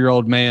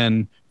 34-year-old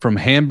man from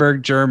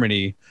Hamburg,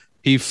 Germany.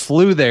 He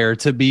flew there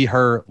to be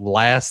her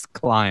last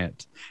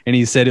client, and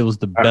he said it was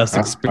the best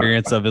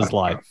experience of his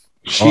life.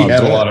 She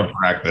had a lot of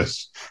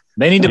practice.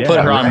 They need to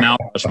put her on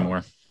Mount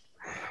Rushmore.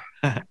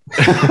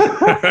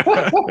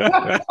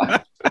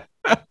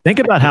 Think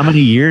about how many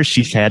years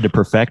she's had to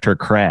perfect her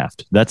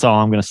craft. That's all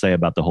I'm going to say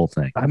about the whole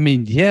thing. I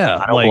mean, yeah,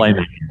 I don't blame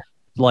her.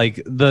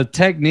 like the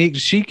technique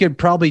she could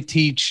probably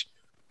teach.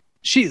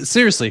 She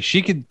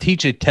could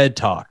teach a TED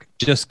talk.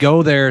 Just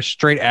go there,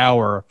 straight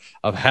hour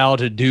of how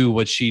to do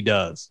what she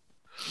does.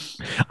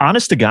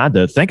 Honest to God,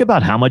 though, think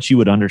about how much you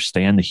would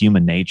understand the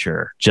human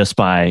nature just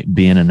by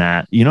being in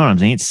that. You know what I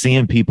mean?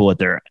 Seeing people at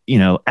their,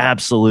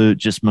 absolute,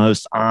 just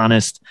most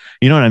honest,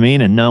 you know what I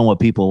mean? And knowing what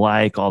people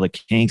like, all the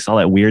kinks, all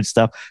that weird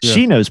stuff. Yeah.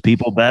 She knows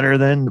people better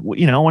than,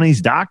 one of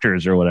these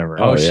doctors or whatever.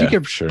 She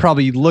could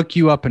probably look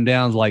you up and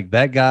down like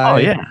that guy. Oh,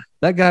 yeah.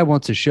 That guy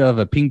wants to shove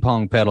a ping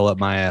pong pedal up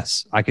my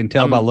ass. I can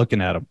tell by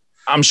looking at him.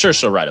 I'm sure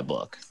she'll write a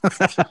book.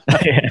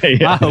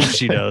 I hope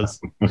she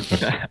does.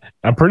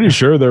 I'm pretty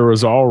sure there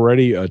was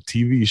already a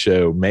TV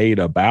show made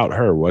about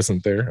her,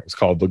 wasn't there? It was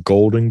called The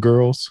Golden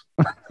Girls.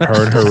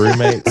 Her and her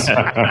roommates.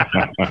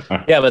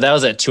 Yeah, but that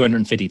was at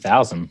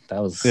 250,000.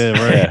 That was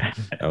right.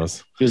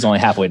 He was only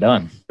halfway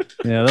done.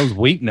 Yeah, those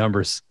weak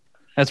numbers.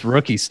 That's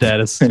rookie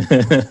status.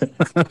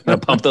 Gotta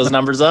pump those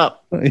numbers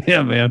up.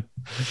 Yeah, man.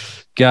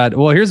 God.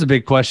 Well, here's a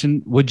big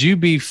question. Would you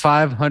be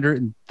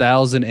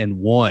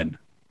 500,001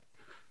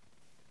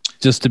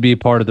 just to be a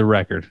part of the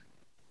record?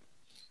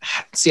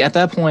 See, at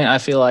that point, I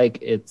feel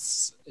like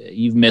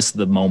you've missed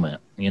the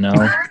moment, I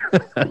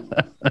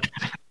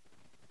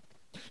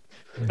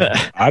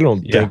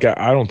don't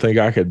think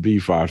I could be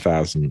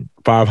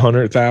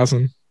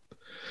 500,000.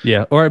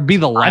 Yeah, or be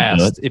the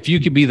last. If you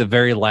could be the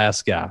very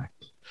last guy.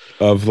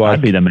 of I'd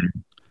like be the man.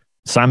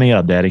 Sign me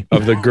up, Daddy.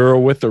 of the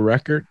girl with the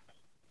record.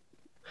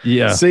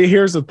 Yeah. See,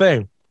 here's the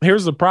thing.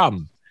 Here's the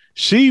problem.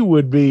 She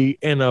would be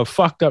in a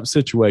fucked up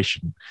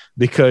situation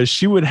because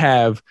she would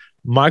have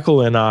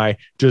Michael and I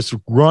just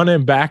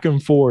running back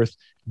and forth,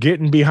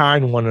 getting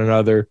behind one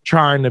another,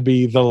 trying to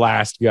be the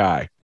last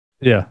guy.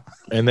 Yeah.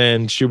 And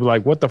then she'd be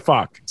like, what the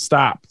fuck?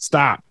 Stop.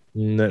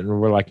 And then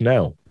we're like,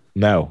 no,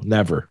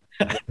 never.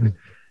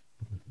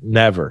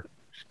 Never.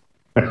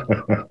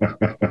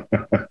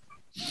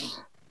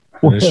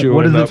 What, she what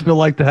would does end it feel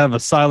like to have a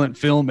silent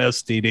film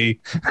STD?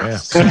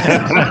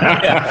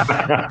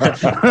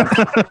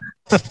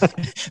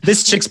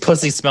 This chick's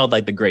pussy smelled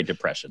like the Great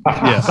Depression.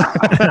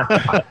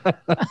 Yeah.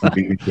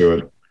 Beat me to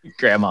it.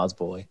 Grandma's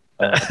boy.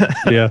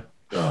 Yeah.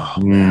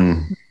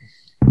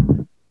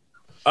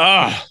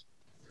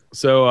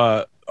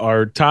 So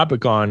our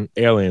topic on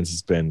aliens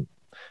has been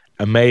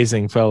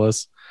amazing,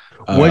 fellas.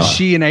 Was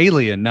she an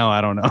alien? No,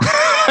 I don't know.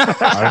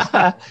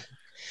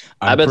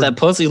 I bet that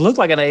pussy looked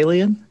like an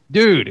alien.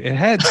 Dude, it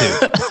had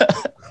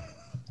to.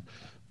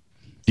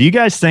 Do you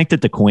guys think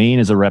that the Queen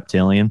is a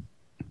reptilian?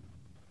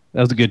 That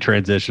was a good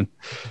transition.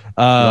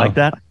 You like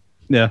that?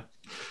 Yeah.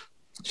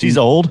 She's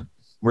old.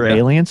 We're Yeah.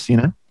 aliens, you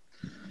know?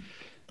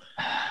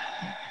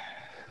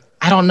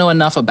 I don't know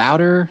enough about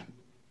her.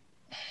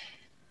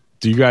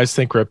 Do you guys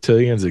think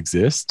reptilians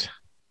exist?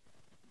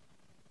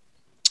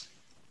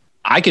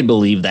 I could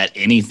believe that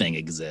anything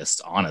exists,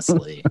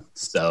 honestly.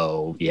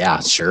 So yeah,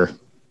 sure.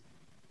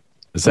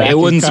 Zach, It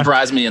wouldn't you ki-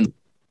 surprise me. And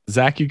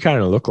Zach, you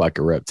kind of look like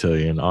a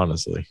reptilian,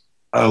 honestly.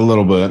 A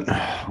little bit.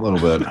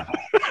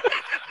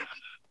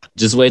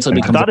 just wait till it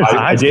becomes. thought his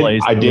I eyes did.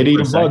 glazed I did over eat for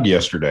a a second. bug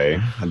yesterday.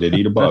 I did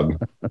eat a bug.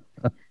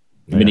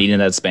 You've been eating at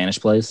that Spanish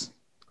place.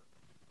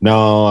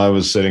 No, I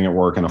was sitting at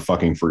work and a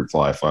fucking fruit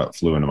fly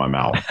flew into my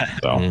mouth.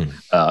 So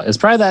It's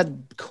probably that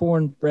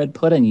cornbread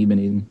pudding you've been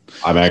eating.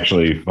 I'm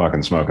actually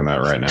fucking smoking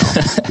that right now.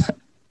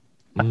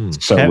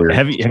 So weird.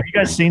 Have you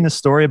guys seen the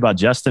story about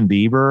Justin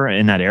Bieber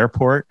in that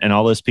airport and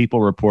all those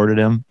people reported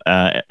him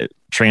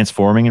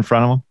transforming in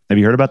front of him? Have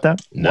you heard about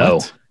that? No.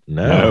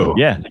 No.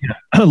 Yeah,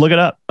 look it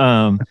up.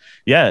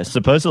 Yeah,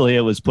 supposedly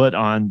it was put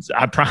on.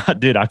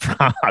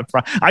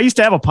 I used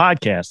to have a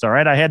podcast. All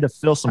right, I had to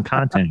fill some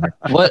content here.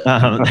 What?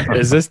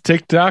 Is this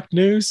TikTok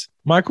news,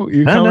 Michael?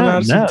 You No, coming no, out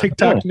of some no,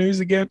 TikTok no. news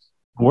again?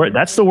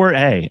 That's the word.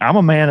 Hey, I'm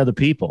a man of the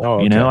people.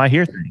 Oh, You know, okay. I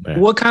hear things. Yeah.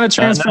 What kind of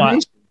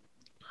transformation?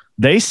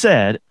 They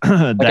said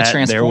that there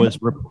transformer? was.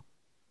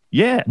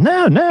 Yeah,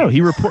 no.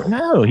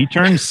 He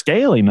turned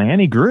scaly, man.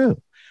 He grew.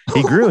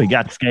 He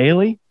got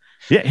scaly.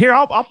 Yeah, here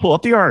I'll pull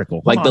up the article.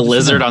 Hold Like on the just a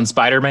lizard minute. on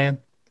Spider-Man?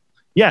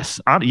 Yes,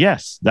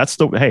 yes. That's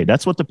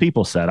what the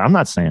people said. I'm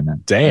not saying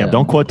that. Damn.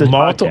 Don't quote this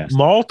podcast.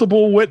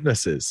 Multiple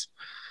witnesses.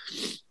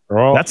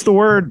 Oh, That's the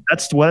word.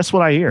 That's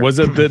what I hear. was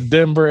it the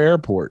Denver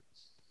airport?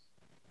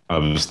 I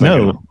was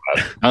thinking. No,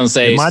 I don't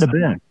say it might have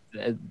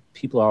been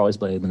people are always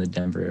blaming the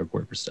Denver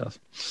airport for stuff.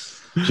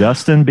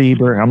 Justin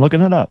Bieber. I'm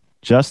looking it up.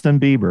 Justin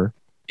Bieber.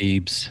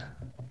 Ebes.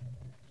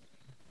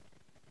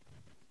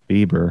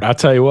 I'll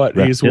tell you what,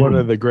 he's Reptilian. one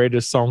of the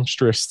greatest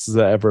songstresses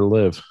that ever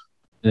live.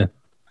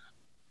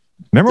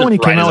 Remember when he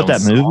came out with that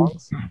Write his own movie?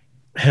 songs?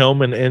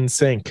 Him and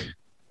NSYNC.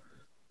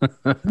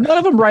 None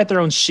of them write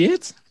their own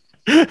shit.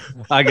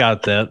 I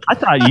got that. I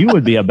thought you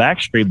would be a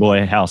Backstreet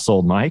Boy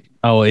household, Mike.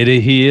 Oh,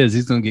 he is.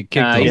 He's going to get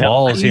kicked in the Yeah.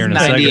 balls He's here in a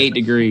 98 second.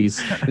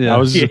 degrees. Yeah. I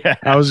was just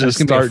That's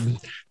gonna be a- starting.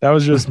 That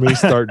was just me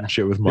starting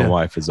shit with my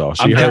wife. Is all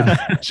she I'm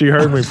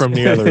heard me from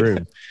the other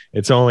room.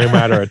 It's only a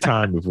matter of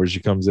time before she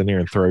comes in here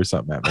and throws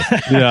something at me.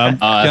 Yeah, I'm that's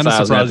kind why I of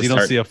was gonna have surprised to you don't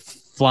start- see a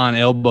flying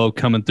elbow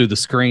coming through the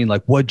screen.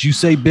 Like, what'd you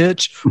say,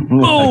 bitch?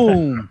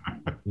 Boom!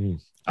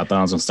 I thought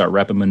I was gonna start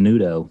rapping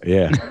Menudo.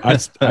 Yeah,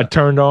 I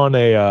turned on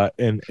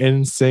an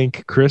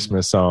NSYNC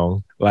Christmas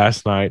song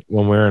last night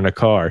when we were in a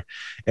car,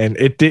 and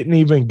it didn't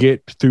even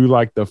get through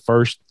like the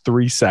first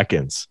 3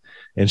 seconds,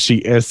 and she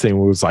instantly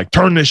was like,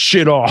 "Turn this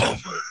shit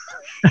off."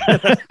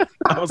 I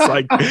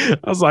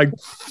was like,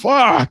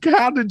 "Fuck!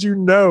 How did you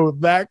know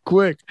that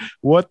quick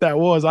what that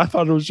was?" I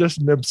thought it was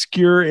just an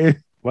obscure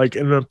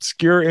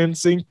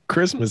NSYNC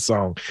Christmas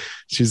song.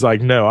 She's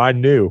like, "No, I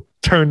knew.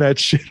 Turn that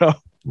shit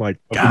off." I'm like,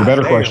 The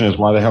better question is,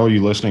 why the hell are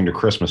you listening to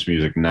Christmas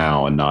music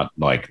now and not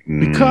like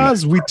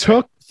because we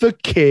took the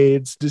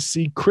kids to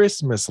see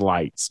Christmas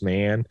lights,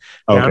 man,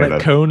 down Okay, at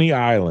that- Coney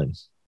Island.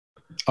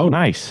 Oh,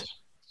 nice.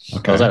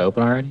 Okay. Was that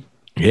open already?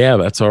 Yeah,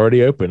 that's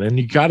already open, and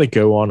you got to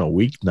go on a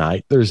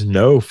weeknight. There's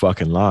no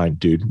fucking line,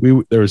 dude.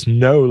 There was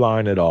no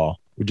line at all.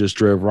 We just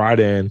drove right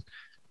in,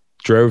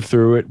 drove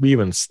through it. We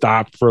even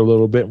stopped for a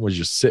little bit and was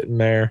just sitting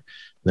there.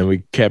 Then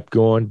we kept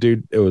going,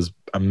 dude. It was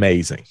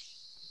amazing.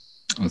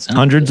 That sounds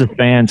Hundreds good. of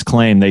fans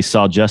claim they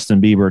saw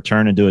Justin Bieber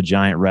turn into a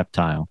giant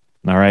reptile.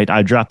 All right,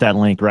 I dropped that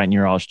link right in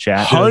your all's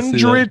chat.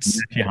 Hundreds.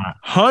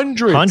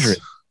 Hundred.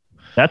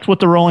 That's what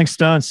the Rolling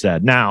Stones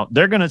said. Now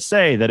they're going to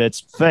say that it's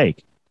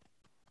fake.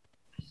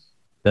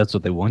 That's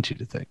what they want you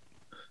to think.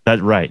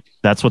 That's right.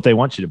 That's what they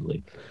want you to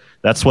believe.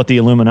 That's what the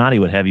Illuminati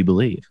would have you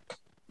believe.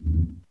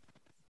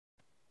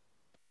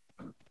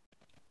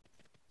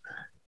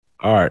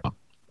 All right.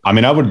 I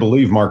mean, I would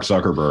believe Mark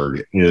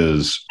Zuckerberg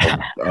is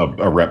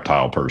a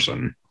reptile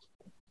person.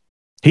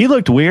 He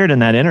looked weird in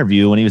that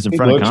interview when he was in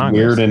front of Looks Congress.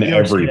 weird in You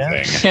ever see that?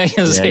 everything. I was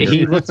gonna say,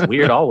 he looks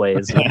weird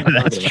always.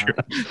 That's true.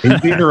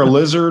 He's either a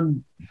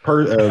lizard.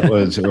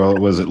 Was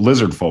it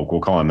lizard folk?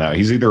 We'll call him that.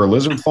 He's either a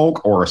lizard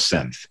folk or a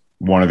synth.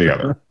 One or the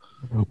other.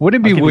 Would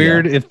it be I'll give you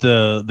weird if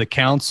the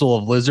council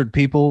of lizard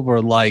people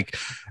were like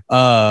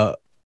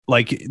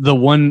the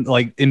one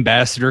like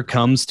ambassador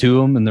comes to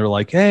them and they're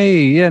like,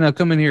 hey, yeah, now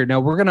come in here. Now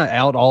we're gonna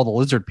out all the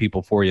lizard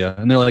people for you.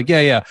 And they're like,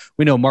 yeah,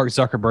 we know Mark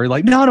Zuckerberg.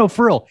 Like, no,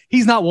 for real,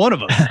 he's not one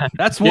of us.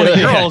 That's one of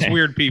y'all's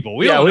weird people.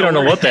 We don't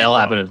know what the hell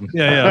happened.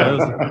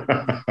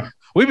 Yeah.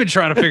 We've been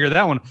trying to figure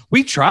that one.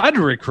 We tried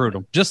to recruit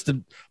him just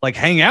to like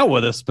hang out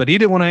with us, but he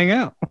didn't want to hang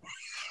out.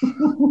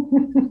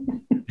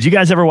 Did you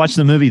guys ever watch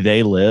the movie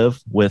They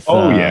Live with?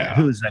 Yeah.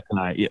 Who was that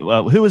guy?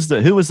 Who was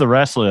the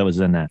wrestler that was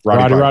in that?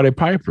 Roddy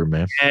Piper,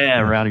 man. Yeah,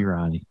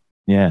 Roddy.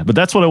 Yeah, but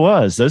that's what it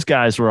was. Those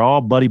guys were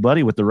all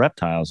buddy with the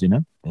reptiles. You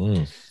know,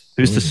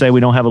 who's to say we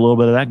don't have a little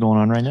bit of that going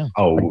on right now?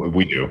 Oh,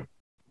 we do.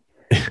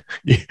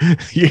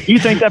 You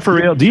think that for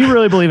real? Do you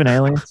really believe in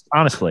aliens?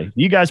 Honestly,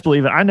 you guys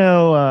believe it? I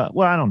know.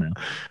 Well, I don't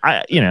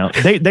know.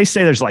 They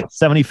say there's like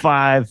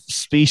 75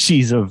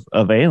 species of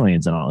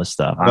aliens and all this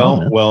stuff.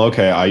 Well,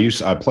 okay.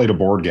 I played a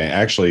board game.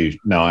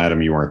 Actually, no,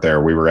 Adam, you weren't there.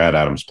 We were at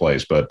Adam's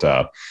place, but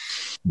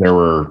there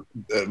were.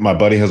 My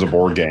buddy has a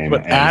board game,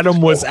 but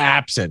Adam was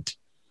absent.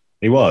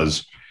 He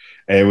was.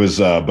 It was,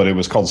 but it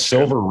was called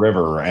Silver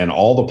River, and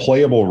all the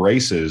playable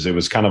races. It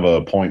was kind of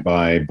a point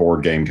by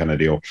board game kind of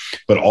deal,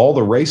 but all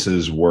the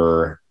races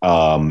were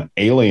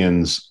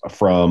aliens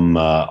from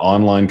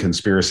online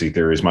conspiracy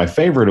theories. My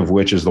favorite of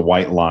which is the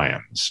White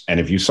Lions. And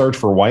if you search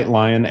for White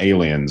Lion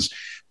aliens,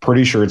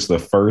 pretty sure it's the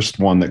first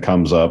one that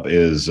comes up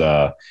is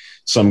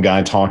some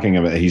guy talking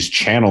about he's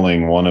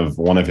channeling one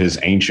of his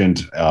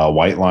ancient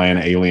White Lion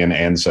alien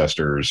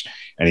ancestors,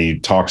 and he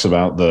talks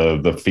about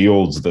the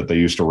fields that they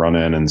used to run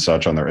in and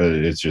such on there.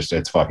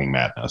 It's fucking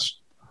madness.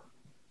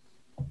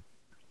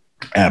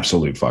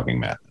 Absolute fucking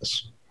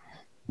madness.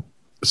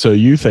 So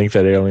you think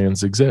that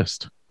aliens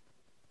exist?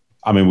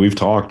 I mean, we've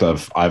talked.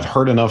 I've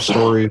heard enough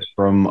stories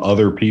from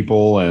other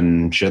people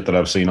and shit that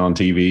I've seen on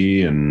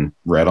TV and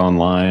read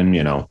online.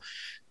 You know,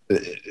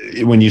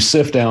 when you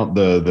sift out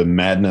the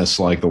madness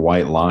like the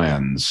White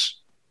Lions,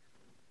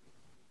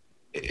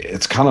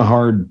 it's kind of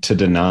hard to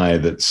deny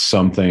that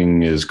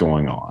something is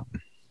going on.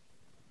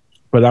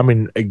 But I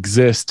mean,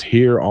 exist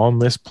here on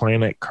this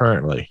planet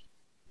currently.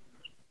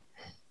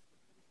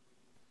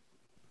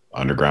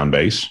 Underground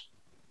base.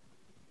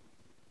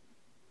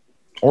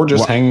 Or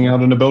just hanging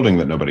out in a building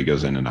that nobody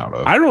goes in and out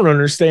of. I don't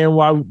understand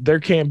why there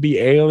can't be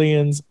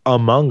aliens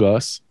among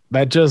us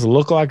that just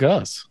look like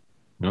us.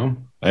 No.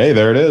 Hey,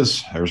 there it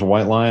is. There's a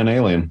White Lion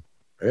alien.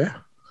 Yeah.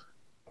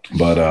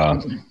 But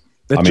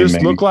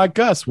that look like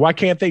us. Why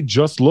can't they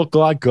just look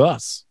like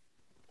us?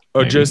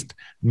 Or just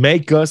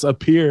make us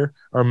appear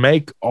or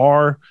make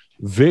our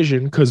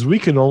vision, because we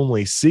can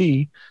only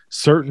see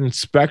certain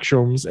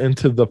spectrums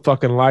into the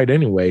fucking light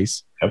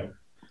anyways. Yep.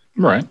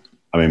 Right.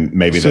 I mean,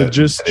 maybe so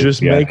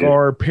just make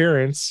our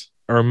appearance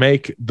or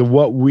make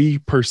what we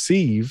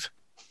perceive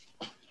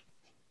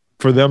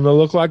for them to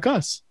look like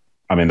us.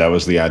 I mean, that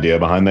was the idea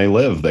behind They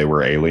Live. They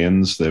were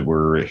aliens that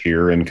were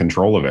here in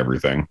control of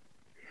everything.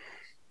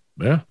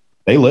 Yeah.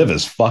 They Live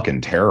is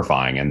fucking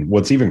terrifying. And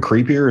what's even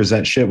creepier is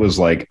that shit was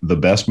like the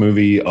best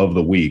movie of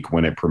the week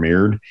when it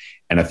premiered.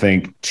 And I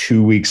think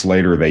 2 weeks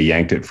later, they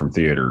yanked it from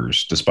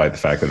theaters, despite the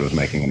fact that it was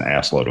making an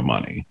assload of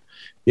money.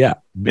 Yeah.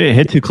 It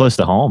hit too close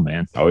to home,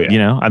 man. Oh, yeah. You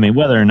know, I mean,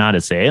 whether or not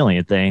it's the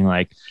alien thing,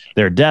 like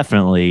they're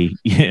definitely,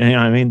 you know,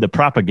 I mean, the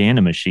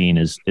propaganda machine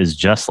is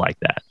just like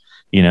that,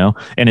 you know?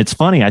 And it's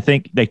funny. I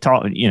think they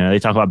talk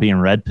about being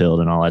red pilled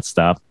and all that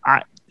stuff.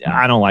 I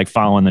don't like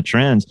following the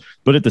trends,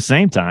 but at the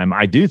same time,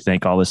 I do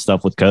think all this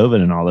stuff with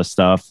COVID and all this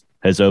stuff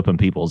has opened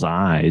people's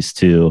eyes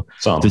to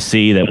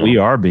see that we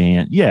are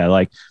being,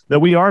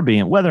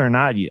 whether or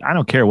not I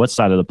don't care what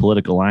side of the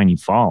political line you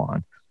fall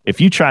on. If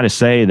you try to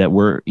say that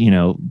we're, you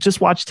know, just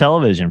watch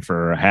television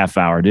for a half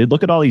hour, dude,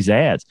 look at all these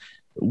ads.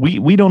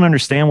 We don't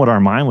understand what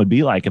our mind would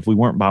be like if we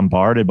weren't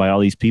bombarded by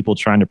all these people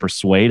trying to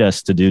persuade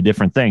us to do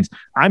different things.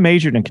 I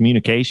majored in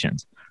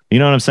communications. You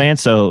know what I'm saying?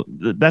 So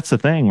that's the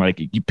thing.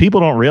 Like people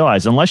don't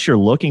realize, unless you're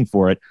looking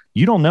for it,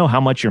 you don't know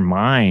how much your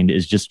mind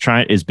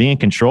is being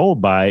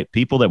controlled by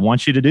people that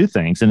want you to do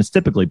things. And it's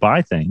typically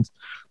buy things,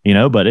 you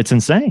know, but it's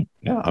insane.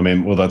 Yeah. I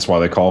mean, well, that's why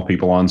they call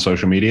people on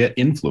social media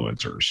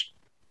influencers.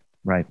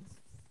 Right.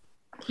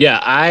 Yeah.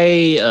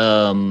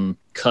 I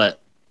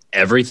cut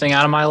everything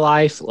out of my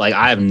life. Like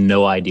I have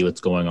no idea what's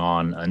going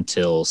on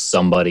until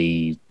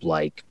somebody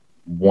like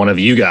one of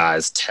you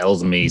guys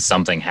tells me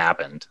something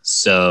happened.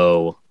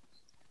 So,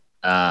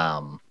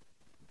 but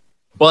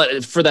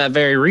for that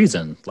very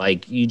reason,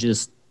 like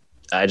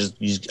I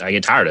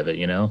get tired of it,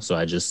 you know? So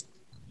I just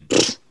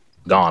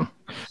gone.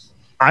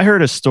 I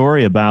heard a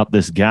story about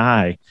this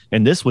guy,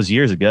 and this was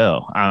years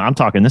ago. I'm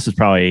talking, this is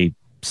probably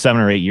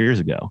 7 or 8 years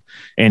ago.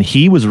 And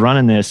he was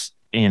running this,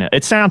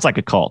 it sounds like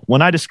a cult.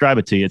 When I describe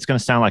it to you, it's going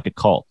to sound like a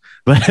cult,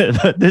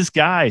 but this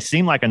guy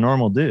seemed like a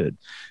normal dude.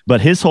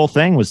 But his whole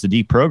thing was to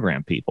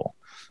deprogram people.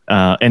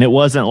 And it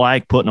wasn't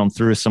like putting them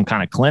through some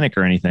kind of clinic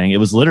or anything. It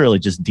was literally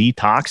just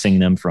detoxing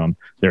them from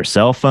their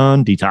cell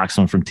phone, detoxing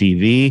them from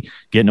TV,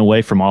 getting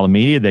away from all the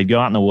media. They'd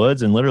go out in the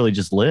woods and literally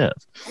just live.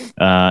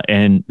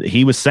 And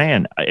he was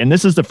saying, and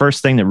this is the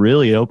first thing that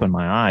really opened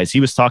my eyes.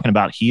 He was talking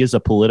about he is a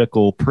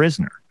political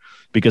prisoner,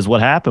 because what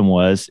happened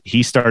was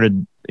he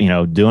started,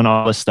 doing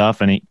all this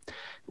stuff, and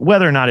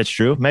whether or not it's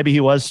true, maybe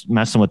he was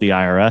messing with the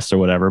IRS or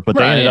whatever, but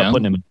they ended up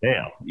putting him in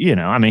jail.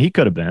 He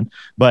could have been,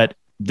 but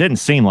didn't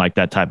seem like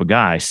that type of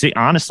guy. See,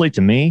 honestly,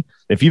 to me,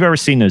 if you've ever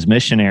seen those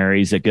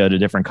missionaries that go to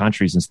different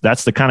countries, and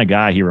that's the kind of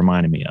guy he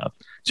reminded me of.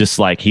 Just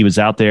like he was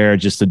out there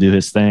just to do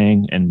his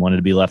thing and wanted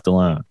to be left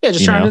alone. Yeah,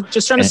 just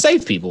trying to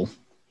save people.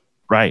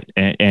 Right.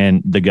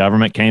 And the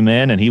government came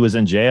in and he was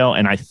in jail.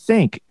 And I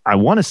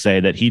want to say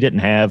that he didn't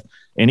have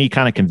any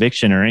kind of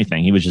conviction or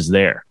anything. He was just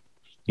there,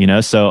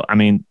 So,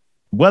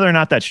 whether or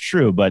not that's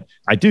true, but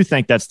I do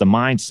think that's the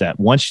mindset.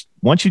 Once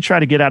you try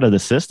to get out of the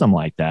system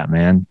like that,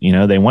 man,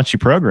 they want you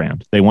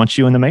programmed. They want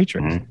you in the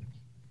matrix. Mm-hmm.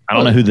 I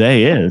don't know who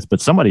they is,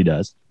 but somebody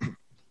does.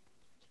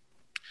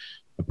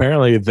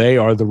 Apparently they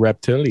are the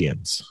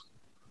reptilians.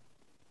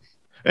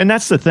 And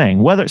that's the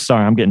thing.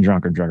 I'm getting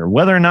drunker and drunker.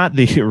 Whether or not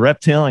the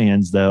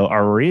reptilians, though,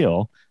 are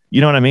real,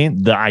 you know what I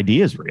mean? The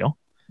idea is real.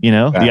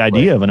 Exactly. The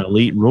idea of an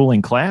elite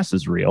ruling class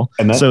is real.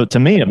 So to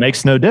me, it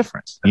makes no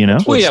difference,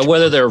 Well, yeah,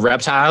 whether they're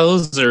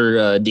reptiles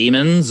or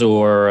demons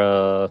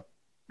or,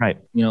 right.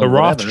 The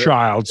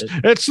Rothschilds.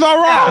 It's the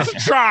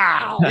Rothschilds.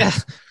 Yeah.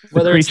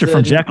 Whether it's the creature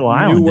from Jekyll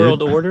Island, New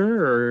World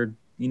Order or,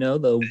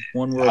 the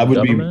one world I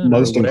would be government.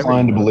 most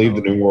inclined to believe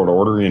the New World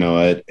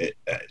Order.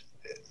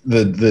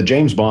 The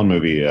James Bond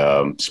movie,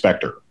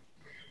 Spectre.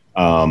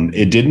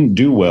 It didn't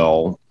do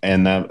well.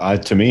 And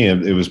that, to me,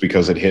 it was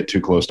because it hit too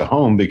close to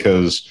home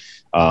because,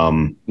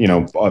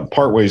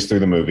 part ways through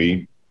the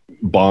movie,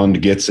 Bond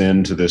gets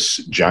into this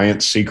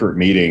giant secret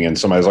meeting and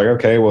somebody's like,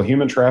 okay, well,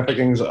 human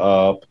trafficking's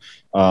up,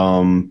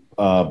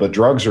 but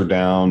drugs are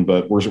down,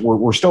 but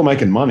we're still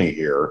making money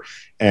here.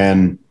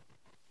 And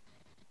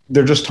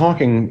they're just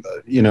talking,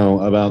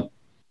 about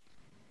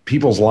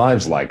people's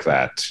lives like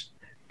that.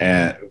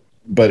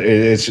 But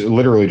it's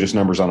literally just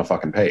numbers on a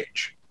fucking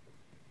page.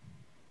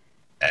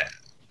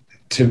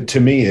 To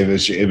me,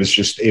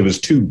 it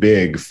was too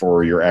big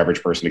for your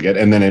average person to get.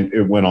 And then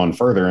it went on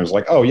further and it was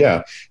like, oh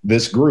yeah,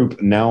 this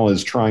group now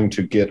is trying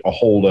to get a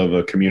hold of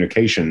a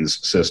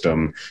communications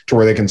system to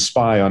where they can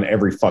spy on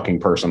every fucking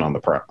person on the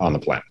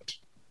planet.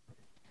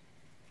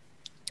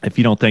 If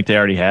you don't think they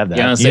already have that,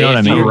 you know what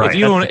I mean?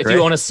 If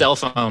you own a cell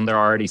phone, they're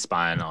already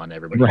spying on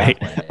everybody.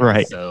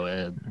 Right.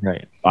 So,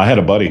 right. I had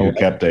a buddy who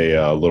kept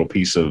a little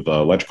piece of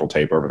electrical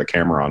tape over the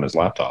camera on his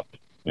laptap.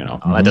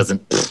 That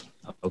doesn't.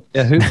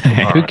 Yeah,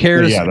 who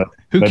cares? Yeah,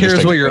 who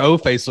cares what your O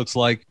face looks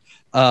like?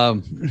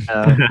 Now,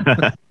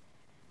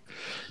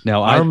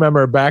 I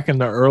remember back in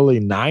the early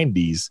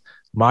 90s,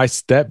 my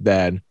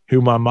stepdad, who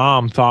my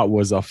mom thought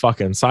was a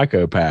fucking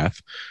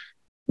psychopath,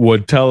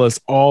 would tell us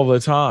all the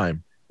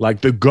time,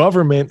 like, the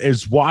government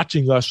is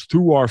watching us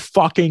through our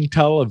fucking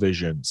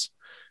televisions.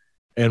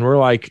 And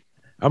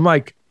I'm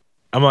like,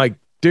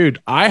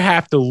 dude, I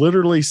have to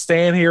literally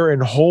stand here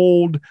and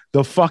hold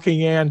the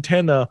fucking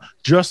antenna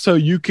just so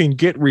you can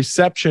get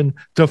reception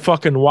to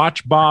fucking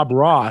watch Bob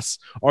Ross.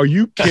 Are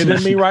you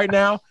kidding me right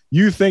now?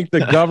 You think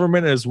the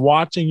government is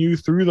watching you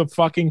through the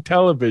fucking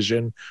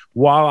television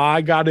while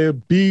I got to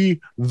be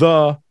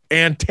the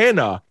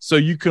antenna so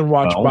you can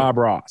watch Bob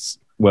Ross?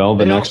 Well,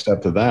 the next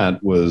step to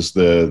that was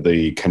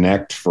the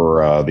Kinect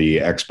for the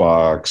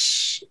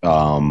Xbox.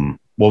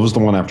 What was the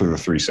one after the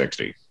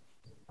 360?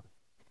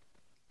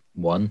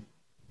 One.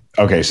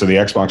 Okay, so the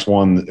Xbox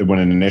One, when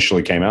it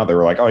initially came out, they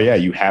were like, "Oh yeah,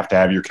 you have to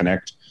have your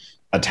Kinect,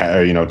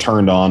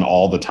 turned on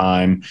all the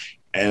time."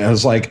 And I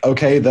was like,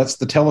 "Okay, that's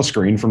the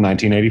telescreen from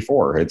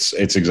 1984. It's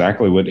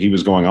exactly what he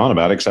was going on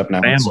about, except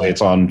now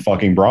it's on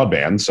fucking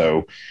broadband.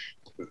 So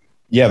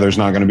yeah, there's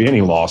not going to be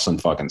any loss in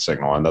fucking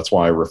signal, and that's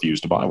why I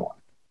refused to buy one."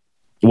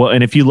 Well,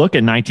 and if you look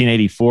at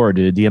 1984,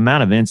 dude, the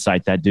amount of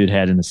insight that dude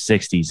had in the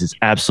 60s is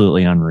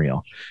absolutely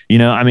unreal. He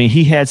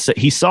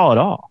saw it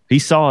all. He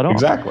saw it all.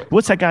 Exactly.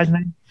 What's that guy's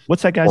name?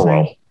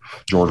 Name?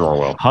 George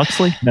Orwell.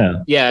 Huxley?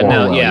 No. Yeah,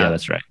 Orwell. yeah,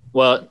 that's right.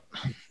 Well,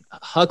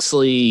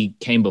 Huxley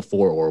came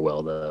before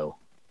Orwell, though,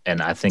 and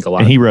I think a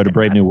lot. And he wrote A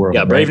Brave New World.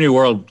 Yeah, Brave New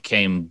World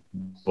came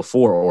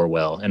before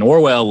Orwell, and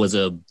Orwell was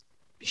a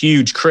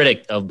huge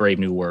critic of Brave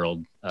New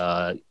World,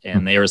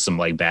 and there was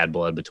some bad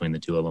blood between the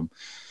two of them.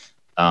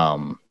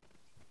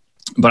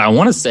 But I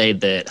want to say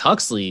that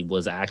Huxley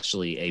was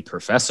actually a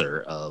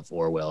professor of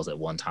Orwell's at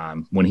one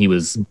time when he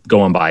was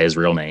going by his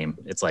real name.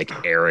 It's like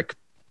Eric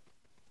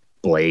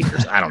Blake, or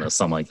I don't know,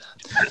 something like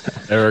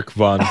that. Eric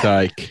Von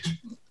Dyke.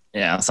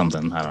 Yeah,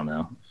 something. I don't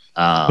know.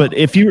 But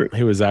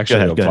he was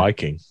actually a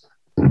Viking.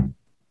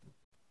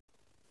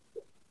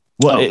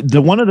 Well,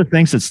 one of the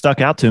things that stuck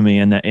out to me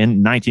in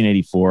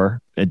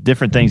 1984,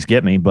 different things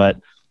get me,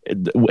 but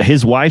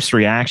his wife's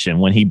reaction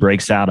when he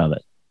breaks out of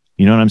it.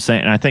 You know what I'm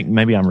saying? And I think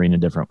maybe I'm reading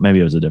maybe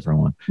it was a different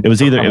one. It was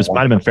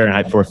might have been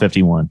Fahrenheit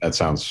 451. That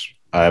sounds,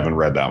 I haven't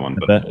read that one.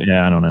 But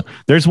yeah, I don't know.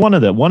 There's one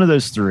of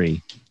those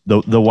three.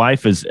 The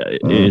wife is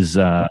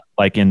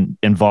like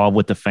involved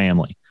with the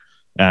family.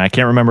 I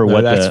can't remember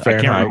what that's the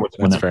Fahrenheit. I can't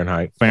remember That's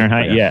Fahrenheit.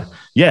 Fahrenheit.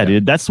 Yeah,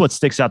 dude. That's what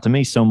sticks out to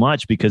me so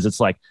much because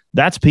it's like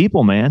that's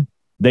people, man.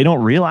 They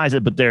don't realize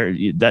it, but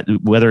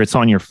whether it's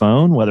on your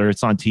phone, whether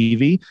it's on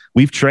TV,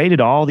 we've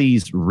traded all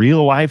these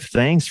real life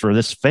things for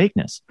this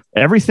fakeness.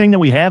 Everything that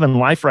we have in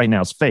life right now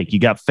is fake. You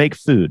got fake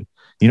food.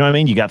 You know what I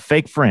mean? You got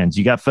fake friends.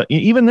 You got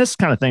even this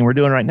kind of thing we're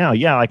doing right now.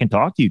 Yeah, I can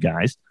talk to you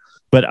guys,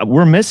 but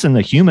we're missing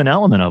the human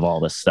element of all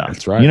this stuff.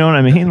 That's right. You know what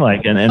I mean?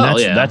 Like, and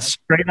that's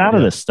straight out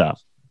of this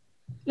stuff.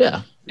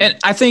 Yeah. And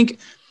I think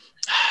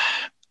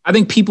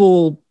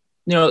people,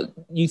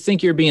 you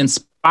think you're being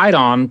spied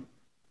on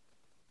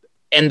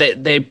and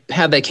they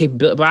have that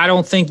capability, but I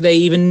don't think they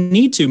even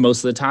need to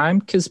most of the time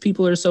because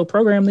people are so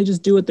programmed. They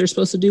just do what they're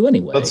supposed to do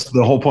anyway. That's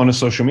the whole point of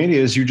social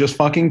media is you just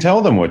fucking tell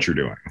them what you're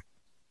doing.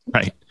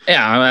 Right.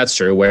 Yeah, that's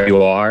true. Where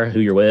you are, who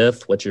you're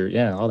with,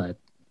 all that.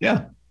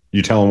 Yeah.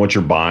 You tell them what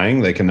you're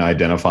buying. They can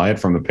identify it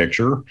from the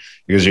picture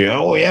because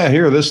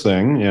here, this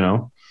thing,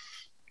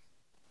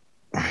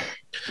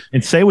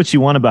 And say what you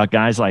want about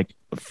guys like,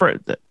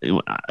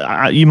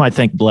 you might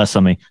think bless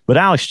on me, but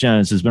Alex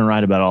Jones has been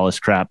right about all this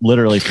crap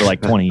literally for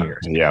like 20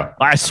 years. Yeah.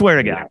 I swear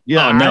to God.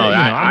 Yeah. Oh, no,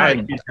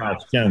 I'm not a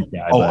Alex Jones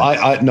guy.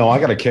 I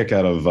got a kick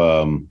out of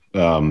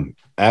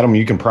Adam.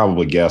 You can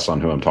probably guess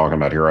on who I'm talking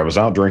about here. I was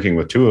out drinking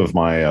with two of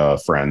my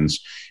friends,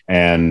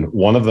 and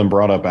one of them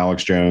brought up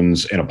Alex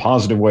Jones in a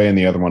positive way, and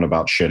the other one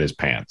about shit his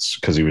pants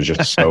because he was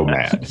just so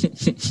mad.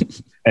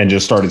 And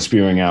just started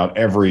spewing out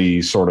every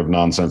sort of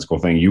nonsensical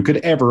thing you could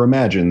ever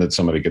imagine that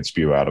somebody could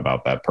spew out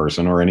about that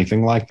person or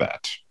anything like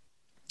that.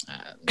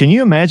 Can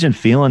you imagine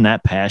feeling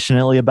that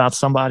passionately about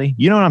somebody?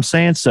 You know what I'm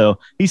saying? So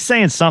he's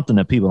saying something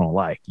that people don't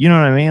like. You know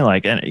what I mean?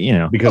 Like,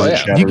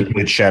 because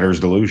it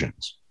shatters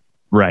delusions.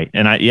 Right.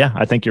 And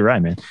I think you're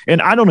right, man.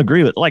 And I don't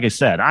agree with, like I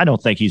said, I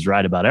don't think he's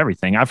right about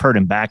everything. I've heard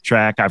him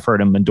backtrack. I've heard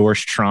him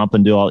endorse Trump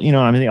and do all,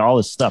 all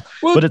this stuff.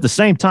 Well, but at the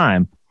same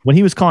time, when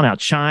he was calling out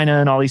China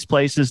and all these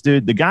places,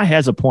 dude, the guy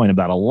has a point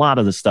about a lot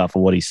of the stuff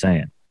of what he's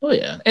saying. Oh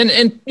yeah.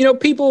 And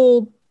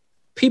people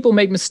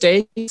make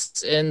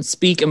mistakes and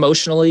speak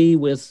emotionally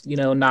with,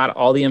 not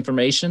all the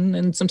information.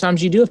 And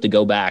sometimes you do have to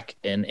go back.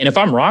 And if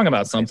I'm wrong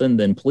about something,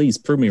 then please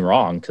prove me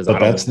wrong. Because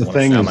that's the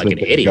thing. Sound like an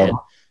idiot.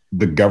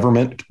 The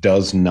government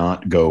does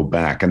not go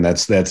back. And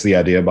that's the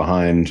idea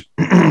behind,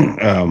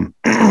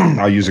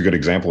 I'll use a good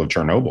example of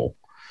Chernobyl.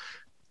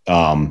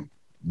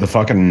 The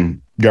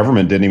fucking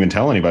government didn't even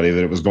tell anybody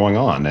that it was going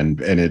on. And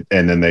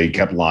then they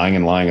kept lying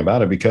and lying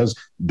about it because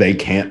they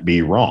can't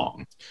be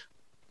wrong.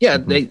 Yeah.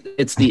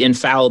 It's the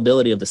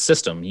infallibility of the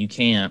system. You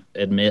can't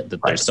admit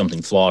that there's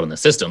something flawed in the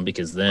system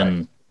because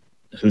then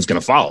who's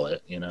going to follow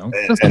it?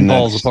 System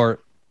falls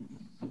apart.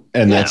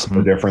 And that's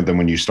no different than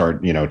when you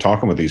start,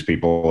 talking with these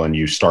people and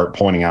you start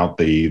pointing out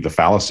the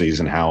fallacies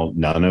and how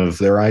none of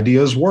their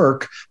ideas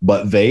work,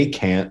 but they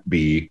can't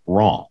be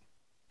wrong.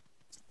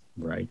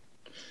 Right.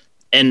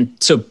 And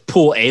to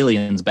pull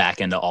aliens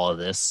back into all of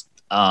this,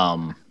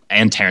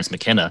 and Terrence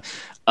McKenna,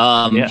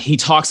 he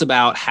talks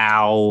about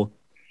how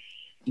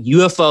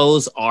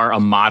UFOs are a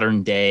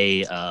modern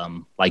day,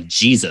 like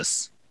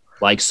Jesus.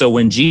 Like, so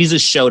when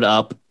Jesus showed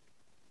up,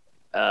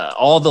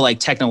 all the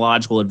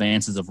technological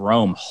advances of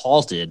Rome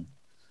halted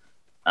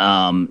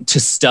to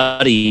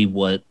study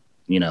what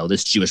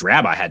this Jewish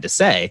rabbi had to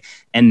say,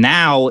 and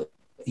now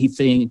he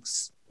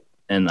thinks,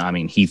 and I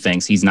mean he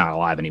thinks he's not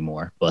alive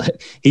anymore,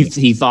 but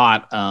he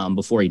thought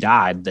before he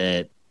died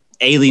that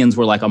aliens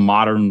were like a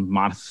modern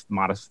modern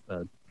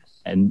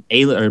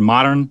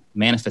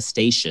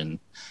manifestation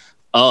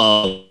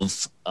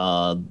of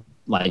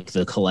like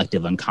the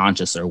collective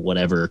unconscious or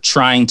whatever,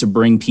 trying to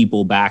bring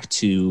people back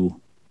to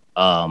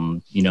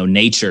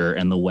nature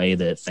and the way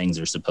that things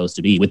are supposed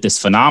to be with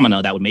this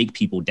phenomena that would make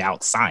people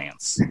doubt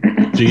science.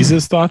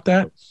 Jesus thought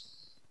that?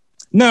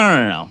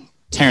 No.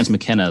 Terrence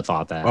McKenna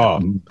thought that. Oh,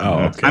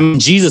 okay. I mean,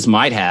 Jesus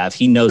might have.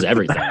 He knows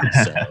everything.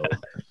 So.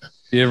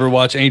 You ever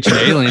watch Ancient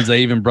Aliens?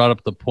 They even brought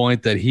up the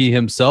point that he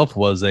himself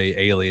was a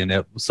alien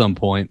at some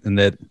point, and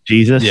that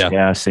Jesus.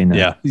 Yeah, I've seen that.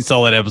 Yeah, you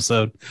saw that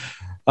episode.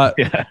 My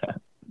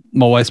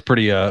wife's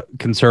pretty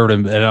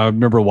conservative, and I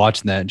remember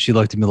watching that, and she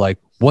looked at me like,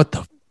 "What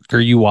the are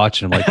you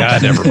watching?" I'm like,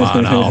 never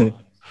mind.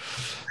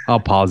 I'll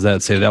pause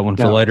that, save that one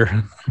for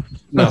later.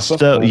 But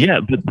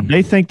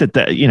they think that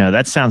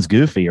that sounds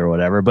goofy or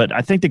whatever. But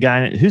I think the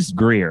guy who's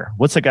Greer,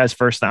 what's the guy's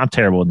first name? I'm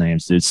terrible with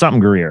names, dude. Something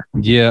Greer.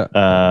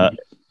 Yeah.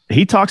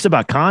 He talks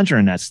about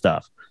conjuring that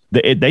stuff.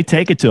 They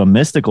take it to a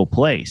mystical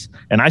place.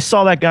 And I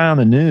saw that guy on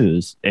the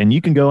news, and you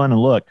can go in and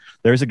look.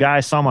 There's a guy I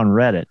saw him on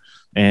Reddit,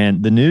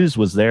 and the news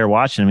was there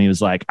watching him. He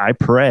was like, I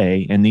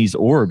pray, and these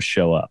orbs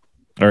show up.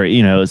 Or,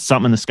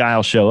 something in the sky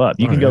will show up.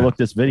 You can go look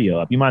this video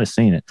up. You might have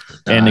seen it.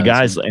 And the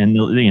guys, and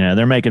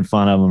they're making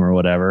fun of him or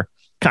whatever.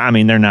 I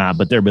mean, they're not,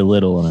 but they're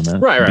belittling him,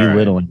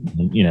 belittling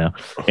him, you know.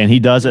 And he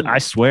does it, I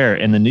swear.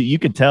 And you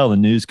could tell the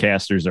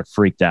newscasters are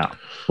freaked out.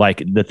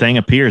 Like the thing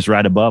appears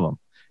right above him,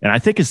 and I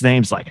think his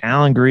name's like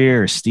Alan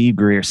Greer or Steve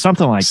Greer,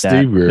 something like that.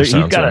 Steve Greer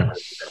sounds right.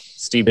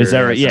 Steve Is that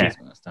Greer, right? Yeah.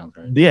 sounds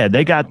right. Yeah,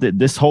 they got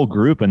this whole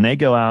group, and they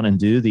go out and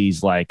do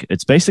these, like,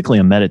 it's basically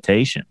a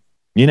meditation,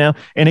 you know,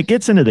 and it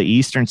gets into the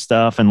Eastern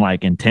stuff and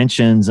like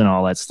intentions and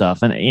all that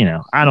stuff. And, you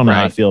know, I don't know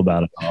how I feel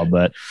about it all,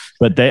 but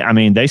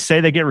they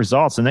say they get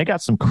results, and they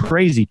got some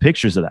crazy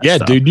pictures of that. Yeah,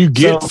 stuff. dude, you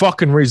get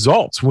fucking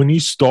results when you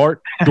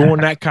start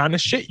doing that kind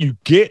of shit. You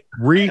get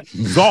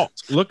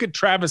results. Look at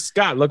Travis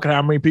Scott. Look at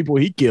how many people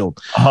he killed.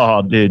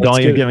 Oh, dude,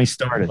 don't even get me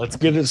started. Let's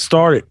get it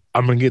started.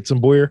 I'm going to get some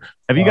beer.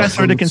 Have you guys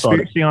heard the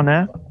conspiracy on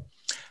that?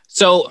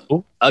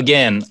 So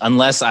again,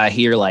 unless I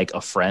hear like a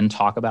friend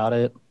talk about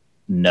it,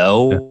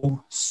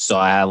 no. So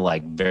I have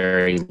like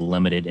very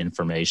limited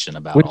information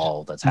about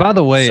all that's happening. By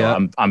the way,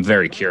 so I'm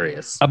very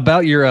curious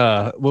about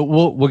your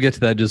we'll get to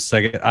that in just a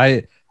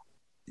second.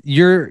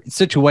 Your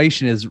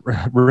situation is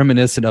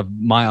reminiscent of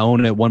my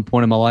own at one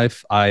point in my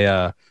life.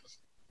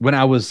 When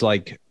I was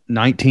like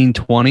 19,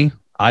 20,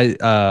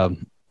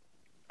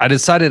 I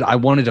decided I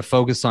wanted to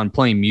focus on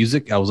playing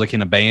music. I was like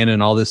in a band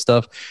and all this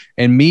stuff.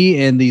 And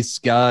me and these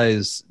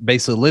guys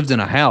basically lived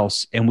in a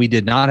house, and we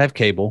did not have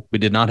cable. We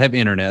did not have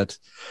internet.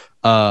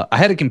 I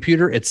had a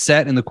computer. It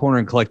sat in the corner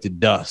and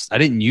collected dust. I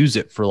didn't use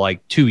it for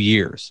like 2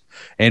 years.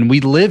 And we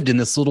lived in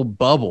this little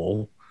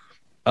bubble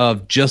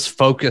of just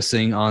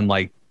focusing on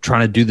like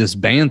trying to do this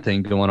band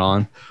thing going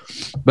on.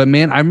 But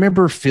man, I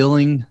remember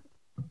feeling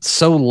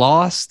so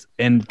lost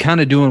and kind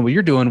of doing what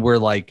you're doing, where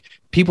like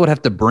people would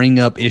have to bring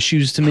up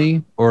issues to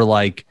me, or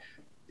like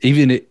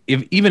even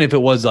if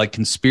it was like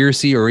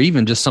conspiracy or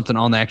even just something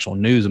on the actual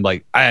news, I'm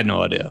like, I had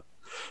no idea.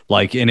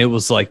 Like, and it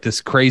was like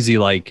this crazy,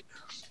 like,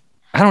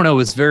 I don't know.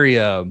 It's very,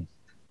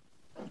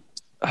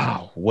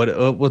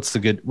 what's a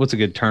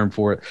good term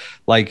for it?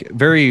 Like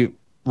very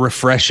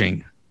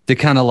refreshing to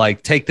kind of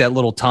like take that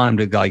little time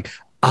to like,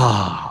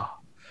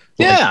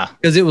 yeah.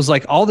 Because it was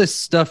like all this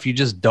stuff you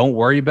just don't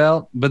worry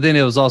about. But then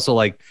it was also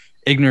like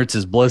ignorance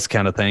is bliss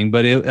kind of thing.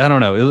 But I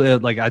don't know.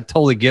 Like I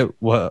totally get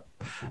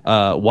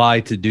why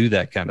to do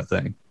that kind of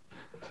thing.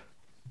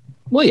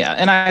 Well, yeah.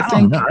 And I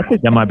think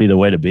that might be the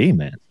way to be,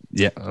 man.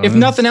 Yeah. If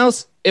nothing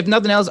else,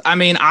 I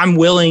mean, I'm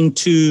willing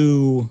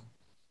to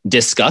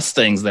discuss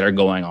things that are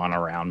going on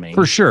around me.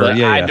 For sure. But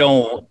Yeah.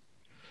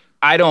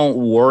 I don't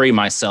worry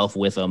myself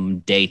with them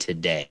day to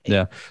day.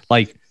 Yeah.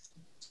 Like,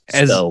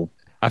 I feel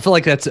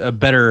like that's a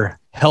better,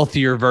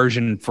 healthier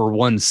version for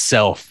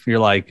oneself. You're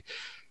like,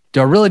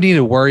 do I really need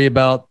to worry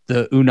about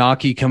the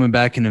Unaki coming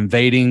back and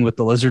invading with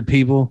the lizard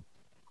people?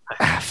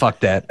 Fuck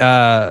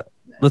that.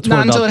 Let's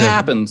not until it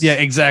happens. Yeah,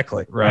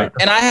 exactly. Right.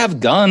 And I have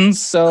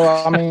guns, so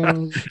I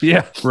mean,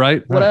 yeah,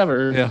 right.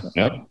 Whatever. Yeah.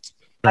 Yep.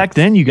 Back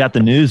then, you got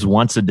the news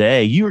once a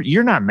day.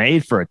 You're not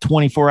made for a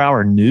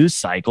 24-hour news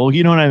cycle.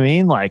 You know what I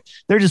mean? Like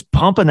they're just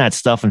pumping that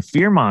stuff and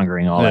fear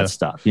mongering all that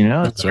stuff. You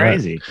know, it's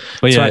crazy.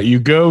 But yeah, you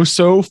go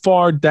so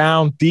far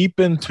down deep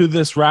into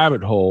this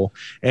rabbit hole,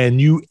 and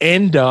you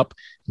end up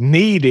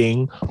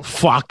needing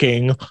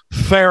fucking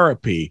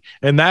therapy.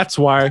 And that's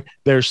why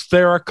there's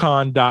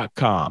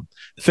Theracon.com.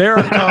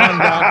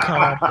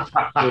 Theracon.com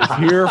is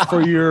here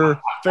for your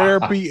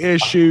therapy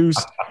issues.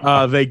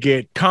 They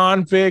get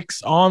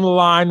convicts on the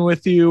line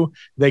with you.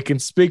 They can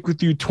speak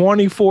with you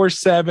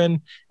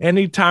 24/7,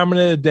 any time of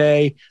the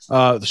day,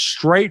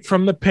 straight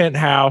from the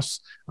penthouse.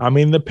 I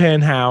mean the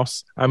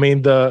penthouse. I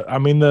mean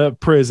the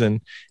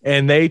prison.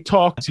 And they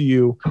talk to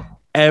you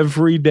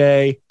every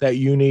day that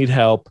you need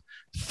help.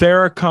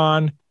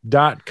 Theracon.com.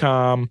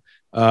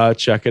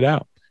 Check it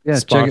out. Yeah,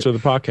 sponsor the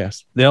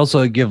podcast. They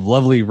also give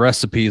lovely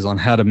recipes on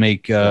how to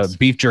make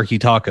beef jerky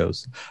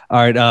tacos.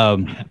 All right.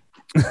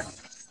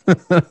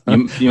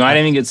 You might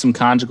even get some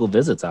conjugal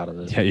visits out of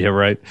it. Yeah,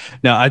 right.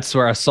 Now, I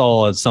swear I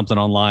saw something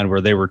online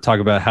where they were talking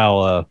about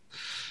how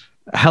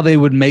they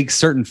would make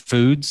certain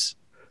foods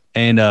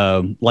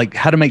and like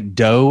how to make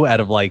dough out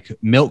of like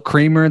milk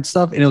creamer and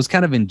stuff. And it was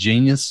kind of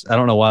ingenious. I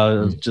don't know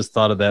why I just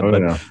thought of that,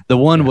 but the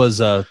one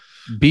was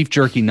beef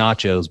jerky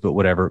nachos, but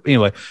whatever.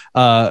 Anyway,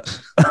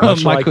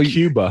 much Michael, like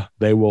Cuba,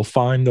 they will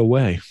find a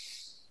way.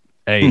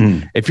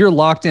 Hey, if you're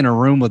locked in a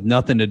room with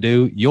nothing to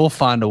do, you'll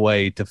find a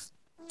way to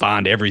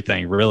find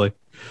everything. Really,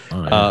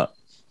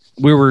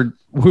 we were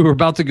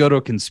about to go to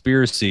a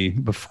conspiracy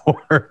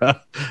before.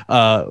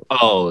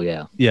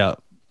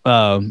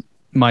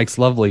 Mike's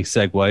lovely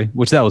segue,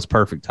 which that was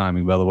perfect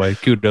timing, by the way.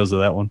 Kudos to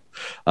that one.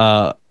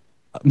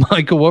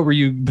 Michael, what were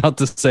you about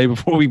to say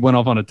before we went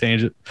off on a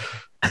tangent?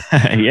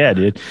 Yeah,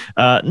 dude.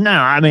 No,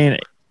 I mean,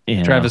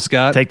 Travis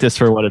Scott. Take this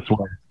for what it's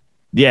worth.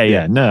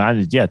 Yeah.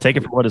 No, take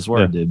it for what it's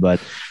worth, dude. But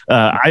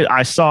I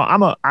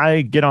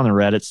get on the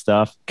Reddit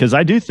stuff because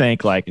I do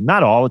think, like,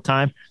 not all the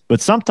time,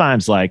 but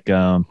sometimes, like,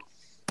 for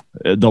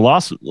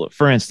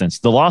instance,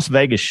 the Las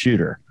Vegas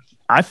shooter.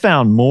 I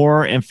found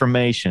more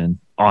information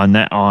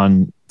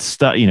on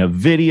stuff,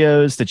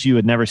 videos that you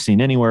had never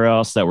seen anywhere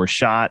else that were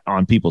shot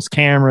on people's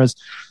cameras,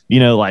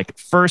 like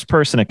first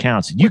person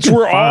accounts. Which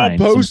were all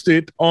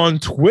posted on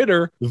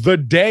Twitter the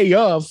day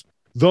of.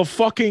 The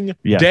fucking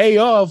day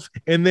of,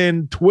 and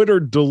then Twitter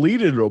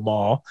deleted them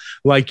all.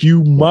 Like,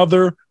 you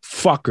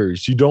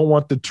motherfuckers, you don't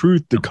want the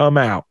truth to come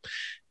out,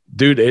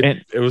 dude.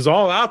 It was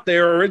all out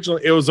there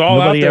originally. It was all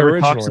out there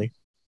originally.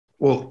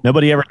 Well,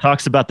 nobody ever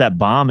talks about that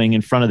bombing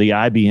in front of the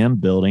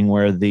IBM building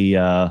where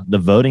the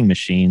voting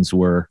machines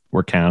were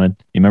counted.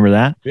 You remember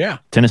that? Yeah,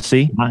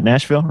 Tennessee, not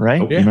Nashville,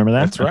 right? Yeah, you remember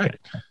that? That's right.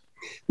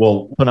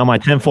 Well, put on my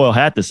tinfoil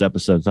hat this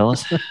episode,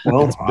 fellas.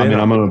 Well, I'm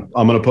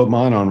gonna put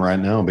mine on right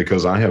now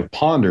because I have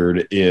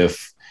pondered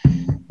if,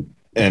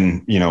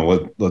 and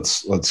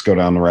let's go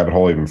down the rabbit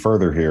hole even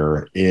further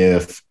here.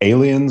 If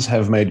aliens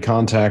have made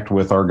contact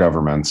with our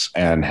governments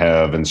and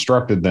have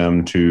instructed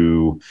them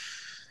to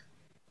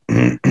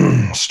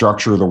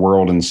structure the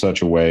world in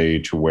such a way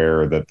to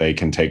where that they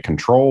can take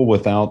control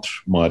without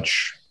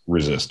much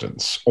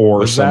resistance, or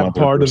was that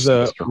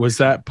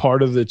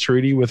part of the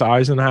treaty with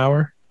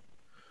Eisenhower?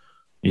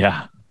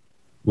 Yeah.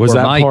 Was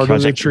that part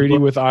of the treaty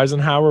with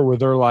Eisenhower where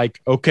they're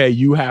like, okay,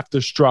 you have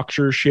to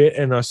structure shit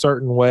in a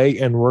certain way,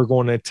 and we're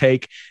going to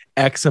take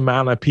X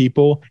amount of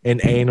people and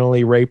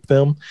anally rape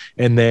them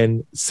and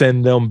then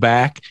send them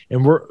back?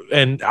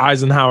 And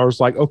Eisenhower's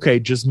like, okay,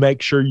 just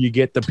make sure you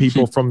get the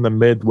people from the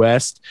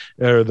Midwest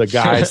or the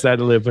guys that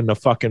live in the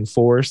fucking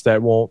forest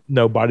that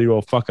nobody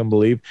will fucking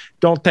believe.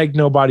 Don't take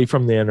nobody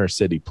from the inner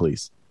city,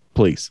 please.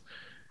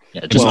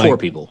 Yeah, just poor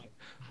people.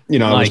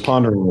 I was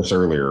pondering this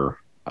earlier.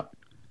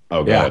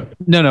 Oh, God.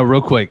 No,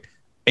 real quick.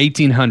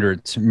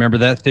 1800s. Remember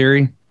that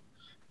theory?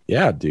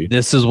 Yeah, dude.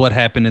 This is what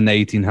happened in the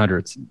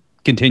 1800s.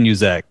 Continue,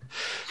 Zach.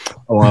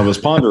 Well, I was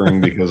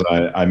pondering because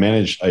I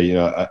managed,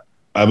 I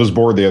was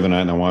bored the other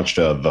night and I watched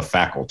The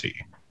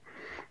Faculty.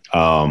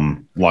 A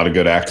lot of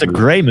good actors. It's a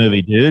great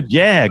movie, dude.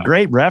 Yeah,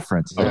 great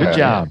reference. Okay. Good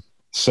job.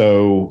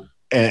 So,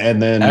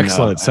 and then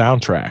excellent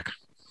soundtrack.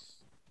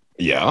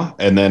 Yeah.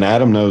 And then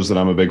Adam knows that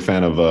I'm a big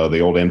fan of the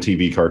old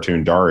MTV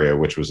cartoon Daria,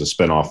 which was a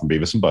spinoff from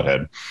Beavis and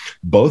Butthead,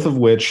 both of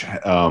which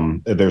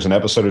there's an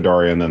episode of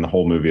Daria and then the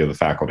whole movie of The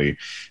Faculty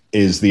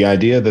is the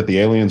idea that the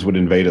aliens would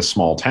invade a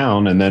small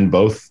town. And then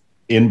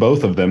in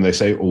both of them, they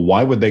say,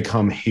 why would they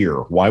come here?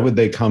 Why would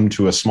they come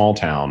to a small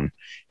town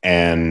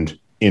and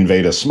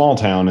invade a small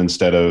town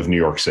instead of New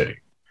York City?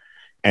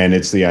 And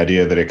it's the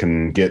idea that it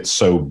can get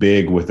so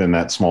big within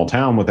that small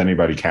town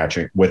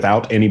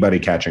without anybody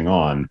catching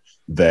on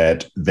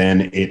that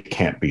then it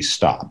can't be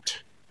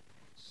stopped.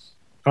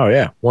 Oh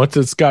yeah. Once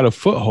it's got a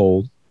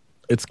foothold,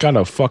 it's got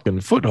a fucking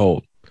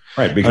foothold.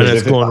 Right. Because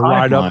it's going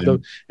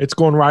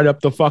right up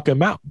the fucking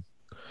mountain.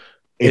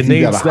 It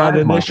needs that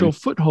initial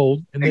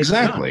foothold. And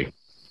exactly.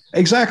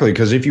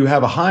 Because if you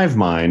have a hive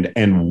mind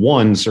and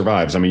one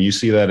survives, I mean, you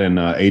see that in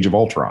Age of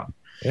Ultron.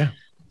 Yeah.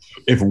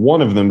 If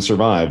one of them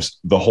survives,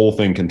 the whole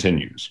thing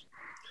continues.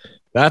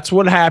 That's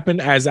what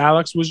happened, as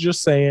Alex was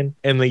just saying,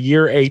 in the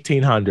year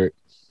 1800.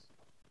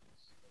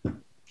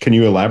 Can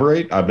you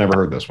elaborate? I've never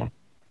heard this one.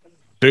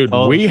 Dude,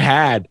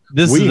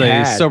 this is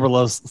a Sober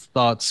Love's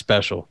Thoughts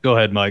special. Go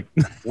ahead, Mike.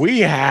 We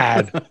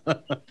had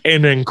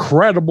an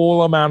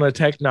incredible amount of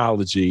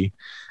technology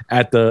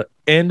at the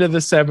end of the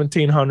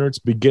 1700s,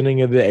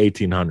 beginning of the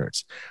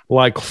 1800s,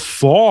 like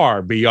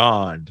far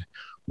beyond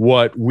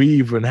what we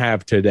even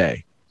have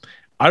today.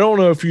 I don't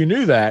know if you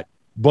knew that,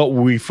 but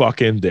we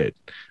fucking did.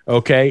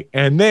 Okay.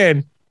 And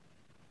then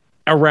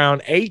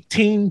around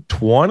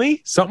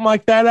 1820, something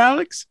like that,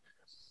 Alex,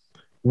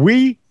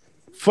 we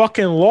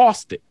fucking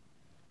lost it.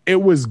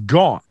 It was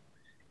gone.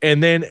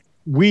 And then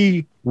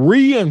we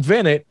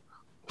reinvented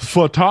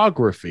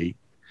photography.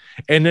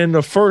 And then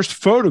the first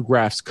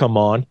photographs come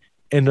on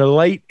in the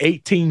late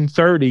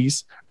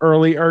 1830s,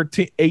 early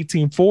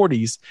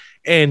 1840s.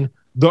 And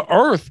the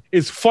earth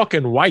is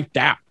fucking wiped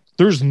out.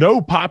 There's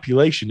no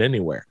population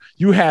anywhere.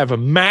 You have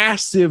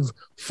massive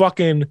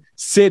fucking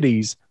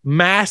cities,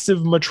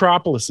 massive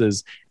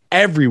metropolises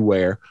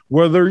everywhere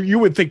where you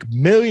would think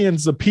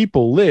millions of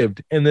people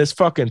lived in this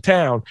fucking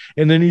town.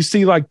 And then you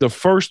see like the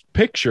first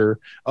picture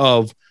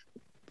of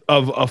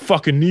a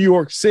fucking New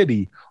York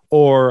City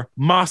or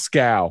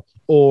Moscow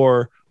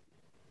or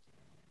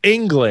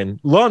England,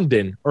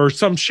 London, or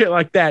some shit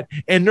like that.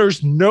 And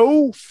there's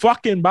no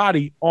fucking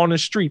body on the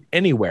street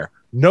anywhere.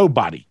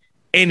 Nobody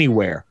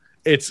anywhere.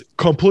 It's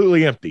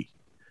completely empty.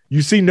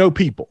 You see no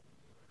people.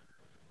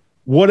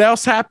 What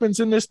else happens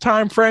in this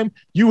time frame?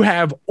 You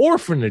have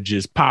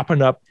orphanages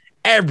popping up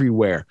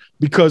everywhere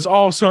because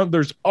all of a sudden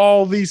there's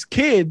all these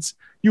kids.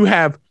 You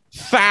have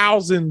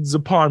thousands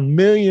upon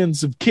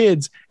millions of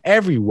kids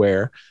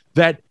everywhere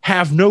that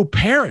have no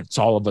parents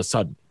all of a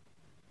sudden.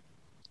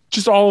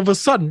 Just all of a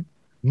sudden,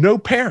 no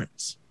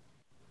parents.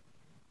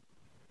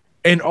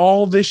 And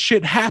all this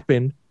shit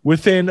happened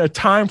within a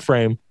time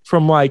frame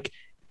from like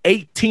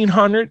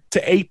 1800 to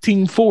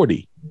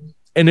 1840.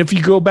 And if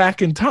you go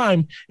back in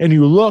time and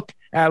you look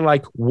at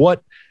like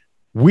what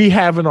we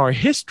have in our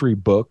history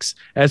books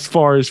as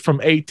far as from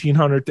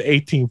 1800 to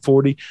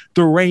 1840,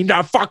 there ain't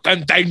a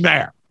fucking thing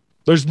there.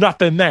 There's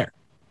nothing there.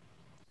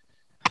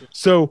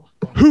 So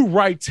who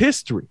writes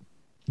history?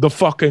 The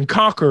fucking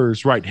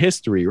conquerors write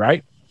history,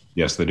 right?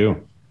 Yes, they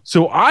do.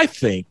 So I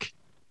think,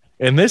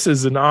 and this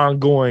is an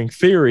ongoing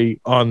theory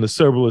on the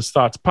Soberless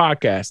Thoughts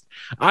podcast,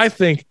 I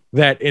think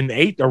that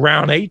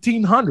around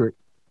 1800,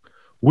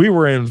 we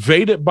were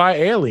invaded by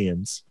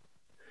aliens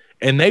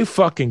and they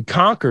fucking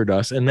conquered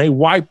us and they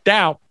wiped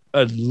out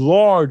a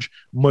large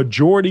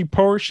majority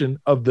portion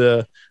of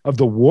the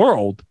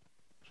world.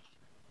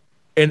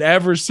 And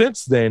ever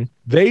since then,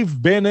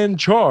 they've been in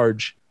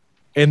charge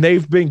and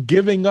they've been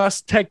giving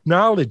us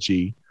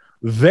technology,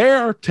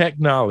 their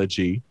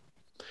technology,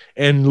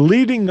 and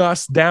leading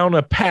us down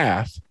a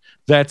path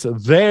that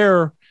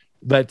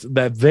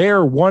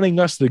they're wanting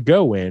us to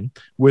go in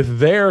with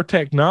their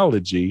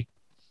technology.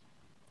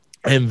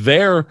 And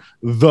they're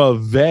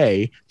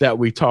they that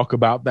we talk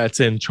about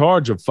that's in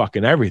charge of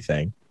fucking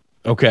everything.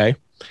 Okay.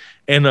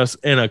 In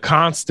a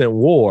constant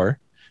war,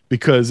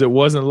 because it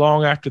wasn't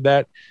long after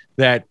that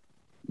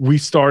we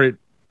started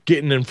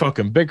getting in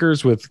fucking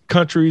bickers with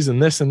countries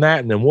and this and that.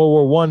 And then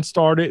World War I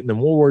started and then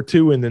World War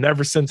II. And then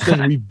ever since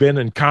then, we've been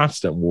in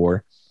constant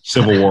war.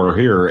 Civil War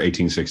here,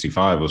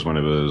 1865 was when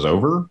it was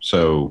over.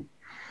 So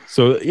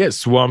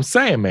yes, well, I'm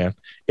saying, man,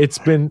 it's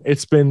been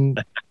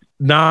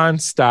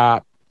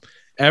nonstop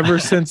ever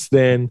since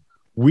then.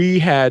 We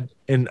had,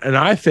 and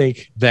I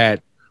think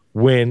that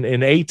when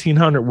in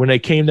 1800, when they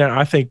came down,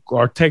 I think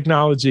our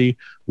technology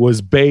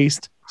was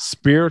based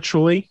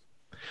spiritually.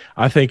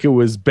 I think it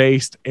was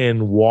based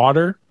in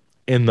water,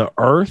 in the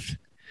earth,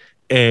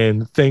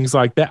 and things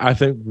like that. I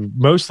think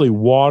mostly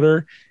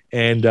water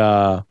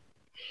and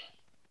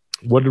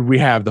what did we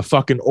have? The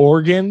fucking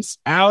organs,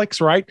 Alex,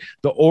 right?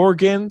 The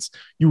organs.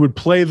 You would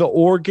play the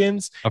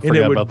organs. I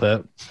forgot about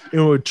that. It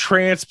would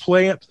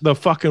transplant the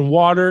fucking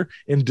water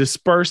and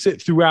disperse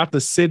it throughout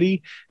the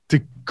city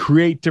to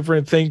create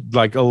different things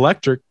like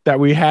electric that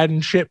we had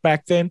and shit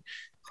back then.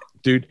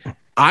 Dude,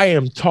 I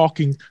am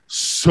talking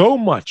so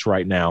much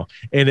right now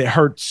and it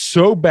hurts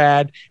so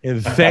bad.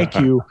 And thank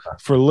you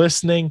for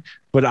listening,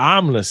 but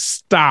I'm going to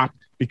stop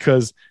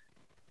because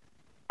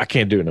I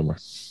can't do it no more.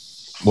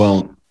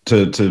 Well,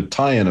 to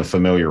tie in a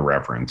familiar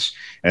reference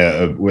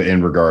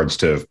in regards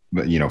to,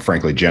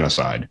 frankly,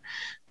 genocide,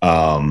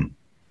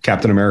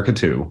 Captain America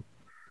 2,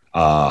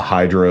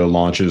 Hydra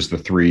launches the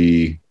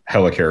 3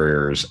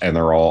 helicarriers and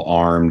they're all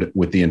armed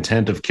with the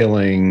intent of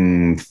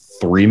killing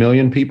 3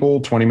 million people,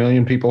 20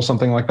 million people,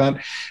 something like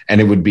that. And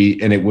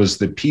it was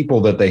the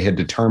people that they had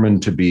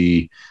determined to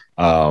be,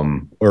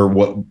 or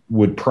what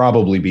would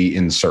probably be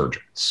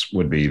insurgents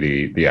would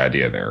be the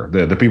idea there.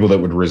 The people that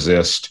would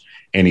resist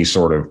any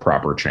sort of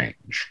proper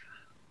change.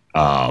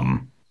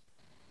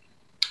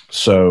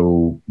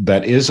 So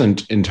that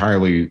isn't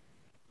entirely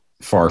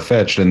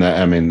far-fetched, and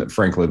that, I mean,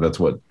 frankly, that's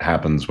what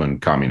happens when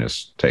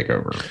communists take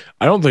over.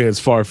 I don't think it's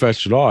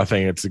far-fetched at all. I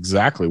think it's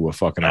exactly what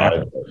fucking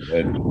happened.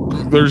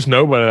 There's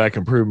nobody that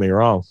can prove me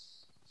wrong.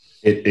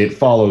 It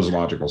follows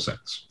logical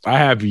sense. I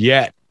have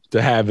yet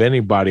to have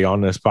anybody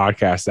on this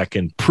podcast that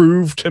can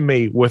prove to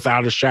me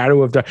without a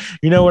shadow of doubt.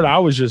 You know what? I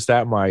was just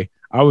at my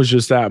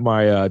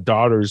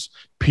daughter's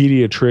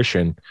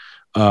pediatrician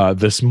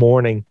this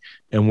morning,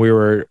 and we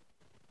were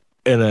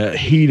in a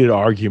heated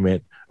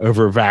argument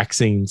over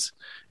vaccines,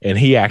 and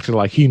he acted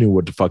like he knew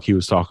what the fuck he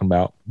was talking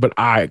about. But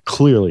I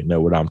clearly know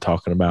what I'm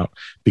talking about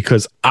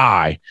because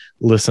I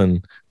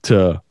listen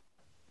to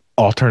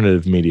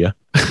alternative media.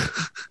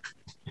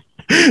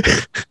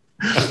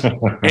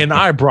 And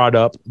I brought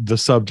up the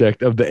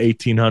subject of the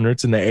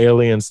 1800s and the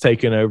aliens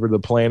taking over the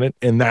planet,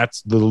 and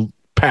that's the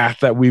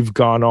path that we've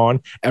gone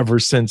on ever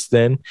since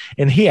then.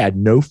 And he had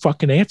no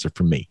fucking answer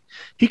for me.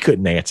 He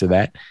couldn't answer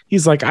that.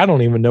 He's like, I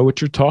don't even know what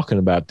you're talking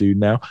about, dude.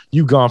 Now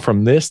you've gone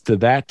from this to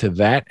that,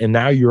 and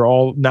now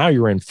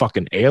you're in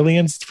fucking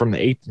aliens from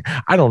the 18.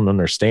 I don't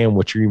understand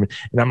what you're even.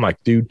 And I'm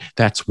like, dude,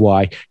 that's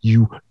why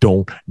you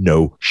don't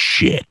know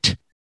shit.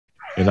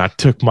 And I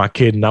took my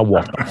kid and I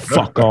walked the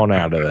fuck on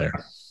out of there.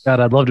 God,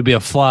 I'd love to be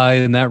a fly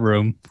in that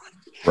room.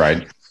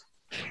 Right.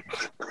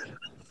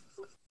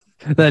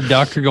 That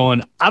doctor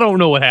going, I don't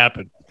know what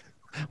happened.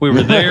 We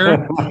were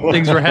there.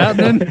 Things were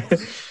happening.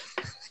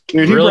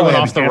 Dude, he really went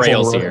off the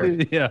rails here.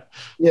 Yeah.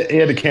 He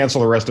had to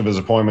cancel the rest of his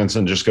appointments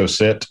and just go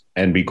sit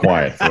and be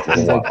quiet for a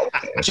little while.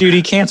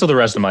 Judy, cancel the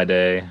rest of my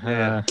day.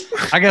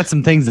 I got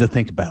some things to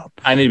think about.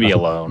 I need to be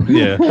alone.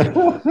 Yeah.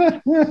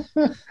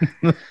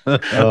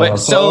 But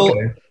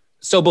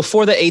so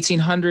before the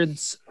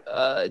 1800s,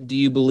 do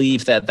you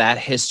believe that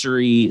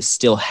history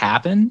still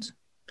happened?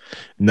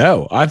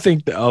 No, I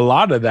think a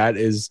lot of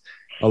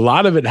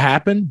it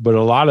happened, but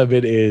a lot of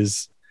it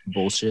is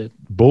bullshit.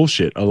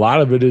 A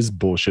lot of it is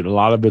bullshit. A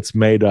lot of it's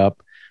made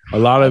up. A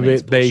lot of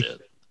it they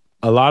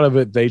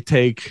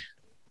take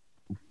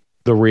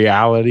the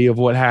reality of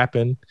what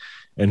happened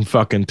and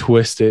fucking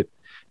twist it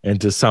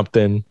into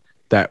something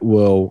that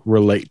will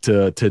relate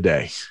to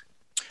today.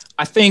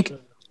 I think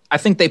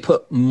they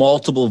put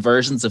multiple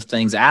versions of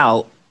things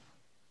out,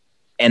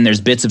 and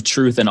there's bits of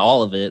truth in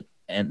all of it,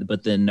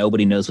 but then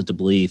nobody knows what to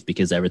believe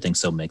because everything's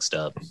so mixed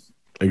up.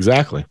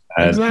 Exactly.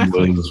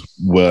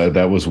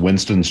 That was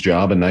Winston's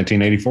job in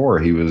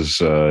 1984. It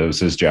was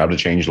his job to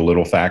change the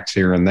little facts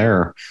here and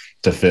there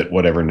to fit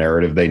whatever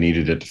narrative they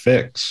needed it to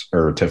fix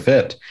or to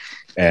fit.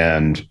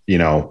 And,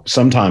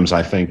 sometimes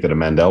I think that a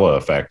Mandela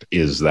effect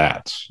is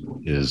that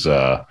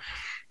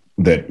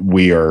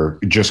we are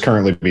just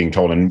currently being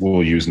told, and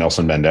we'll use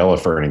Nelson Mandela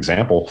for an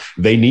example.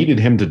 They needed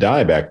him to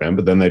die back then,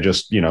 but then they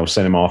just,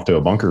 sent him off to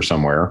a bunker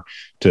somewhere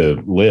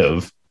to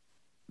live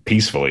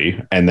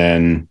peacefully. And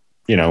then,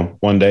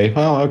 one day,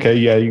 oh, okay,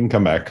 yeah, you can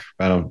come back.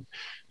 I don't.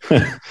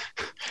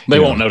 They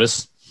won't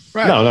notice.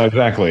 Right. No,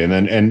 exactly. And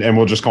then and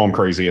we'll just call them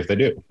crazy if they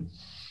do.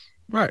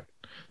 Right.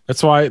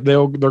 That's why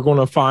they're going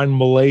to find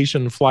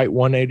Malaysian Flight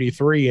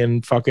 183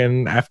 in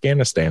fucking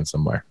Afghanistan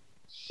somewhere.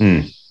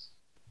 A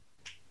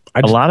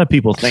lot of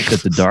people think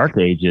that the Dark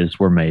Ages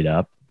were made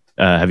up.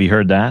 Have you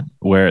heard that?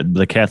 Where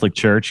the Catholic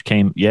Church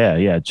came?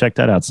 Yeah. Check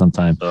that out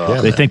sometime.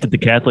 They think that the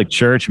Catholic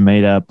Church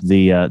made up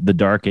the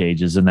Dark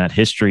Ages, and that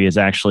history is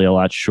actually a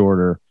lot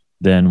shorter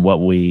than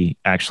what we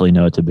actually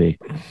know it to be.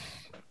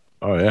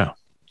 Oh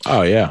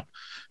yeah.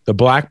 The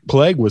Black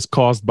Plague was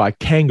caused by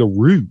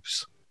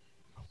kangaroos.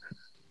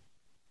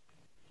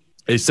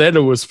 They said it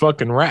was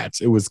fucking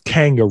rats. It was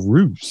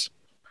kangaroos.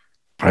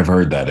 I've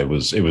heard that they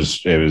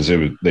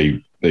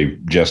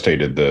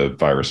gestated the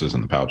viruses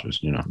in the pouches,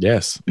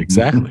 Yes,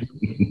 exactly.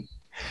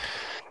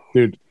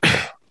 Dude.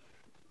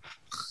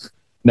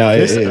 No,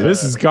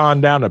 this has gone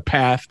down a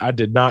path I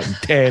did not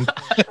intend.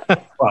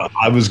 Well,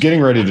 I was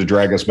getting ready to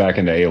drag us back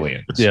into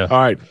aliens. Yeah. All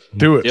right,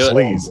 do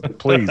it,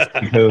 please.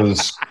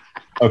 Because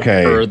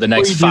okay, For the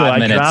next 5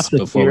 minutes I dropped the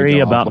before theory we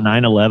go about on.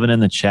 9/11 in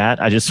the chat.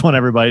 I just want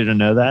everybody to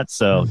know that,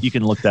 so you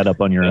can look that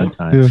up on your own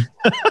time.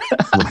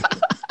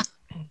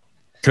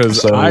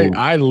 Because So-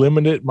 I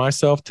limited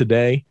myself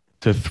today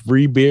to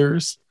 3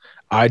 beers.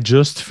 I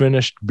just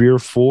finished beer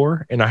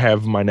 4, and I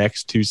have my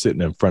next 2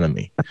 sitting in front of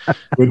me.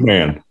 good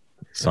man.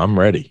 So I'm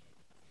ready.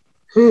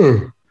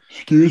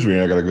 Excuse me,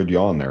 I got a good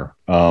yawn there.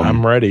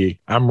 I'm ready.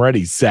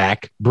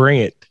 Zach, bring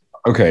it.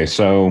 Okay,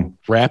 so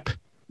Rep.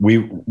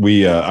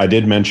 I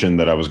did mention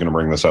that I was going to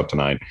bring this up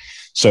tonight.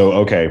 So,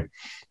 okay,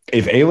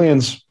 if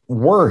aliens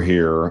were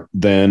here,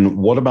 then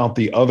what about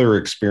the other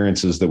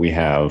experiences that we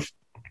have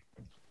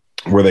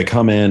where they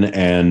come in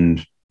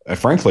and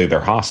frankly, they're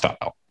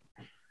hostile?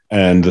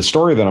 And the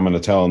story that I'm going to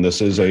tell, and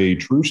this is a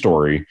true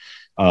story,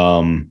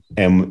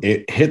 and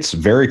it hits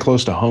very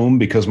close to home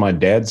because my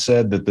dad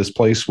said that this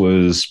place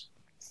was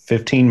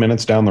 15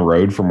 minutes down the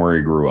road from where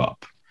he grew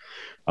up.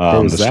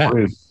 Where was that?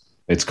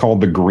 It's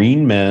called the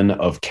Green Men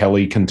of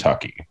Kelly,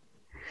 Kentucky.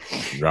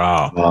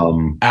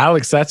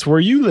 Alex, that's where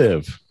you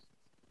live.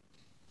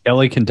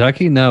 Kelly,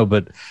 Kentucky? No,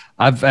 but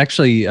I've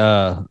actually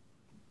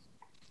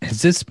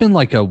has this been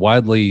like a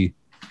widely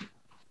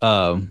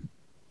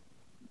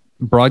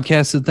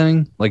broadcasted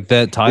thing, like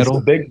that title?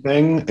 It's a big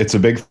thing. It's a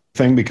big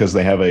thing because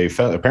they have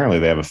apparently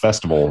they have a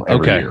festival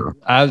every year.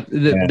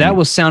 That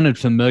was sounded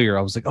familiar.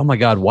 I was like, oh my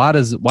God, why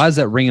is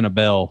that ringing a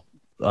bell?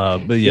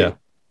 But yeah.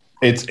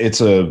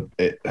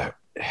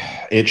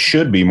 It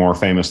should be more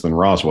famous than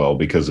Roswell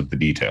because of the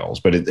details,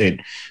 but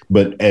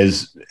but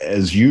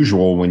as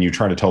usual, when you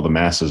try to tell the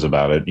masses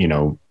about it,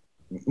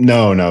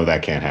 no,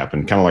 that can't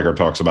happen. Kind of like our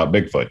talks about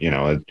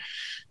Bigfoot,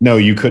 no,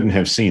 you couldn't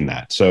have seen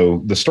that.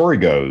 So the story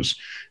goes,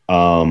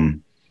 a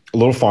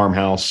little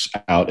farmhouse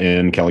out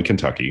in Kelly,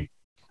 Kentucky.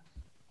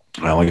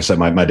 Like I said,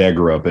 my dad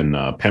grew up in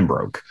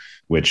Pembroke,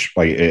 which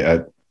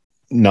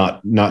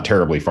not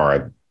terribly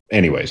far.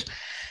 Anyways,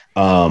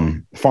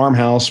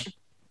 farmhouse,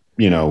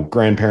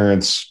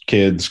 grandparents,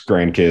 kids,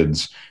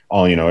 grandkids,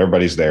 all,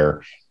 everybody's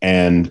there.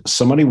 And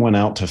somebody went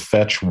out to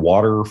fetch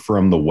water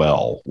from the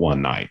well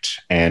one night,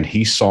 and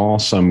he saw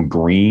some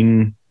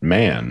green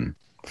man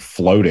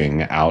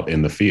floating out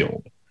in the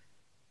field.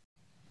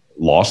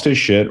 Lost his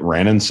shit,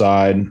 ran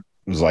inside,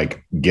 was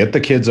like, get the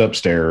kids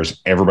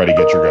upstairs. Everybody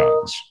get your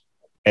guns.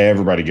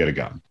 Everybody get a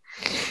gun.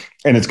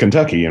 And it's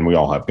Kentucky, and we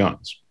all have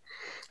guns.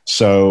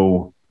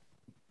 So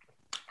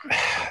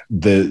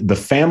the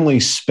family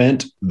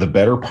spent the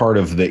better part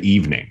of the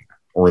evening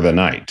or the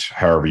night,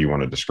 however you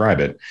want to describe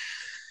it,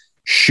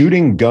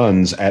 shooting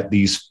guns at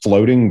these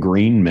floating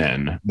green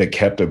men that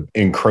kept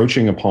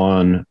encroaching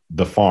upon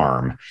the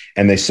farm.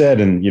 And they said,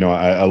 and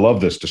I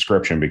love this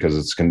description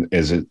because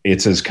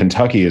it's as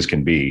Kentucky as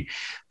can be.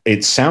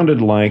 It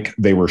sounded like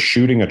they were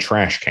shooting a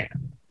trash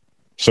can.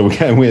 So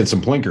we had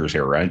some blinkers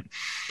here, right?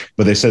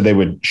 But they said they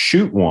would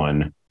shoot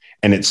one,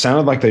 and it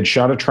sounded like they'd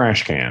shot a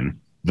trash can.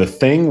 The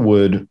thing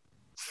would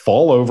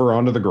fall over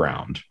onto the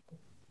ground,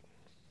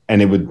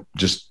 and it would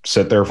just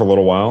sit there for a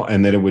little while,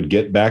 and then it would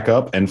get back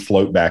up and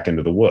float back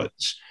into the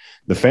woods.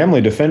 The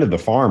family defended the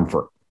farm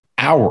for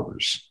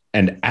hours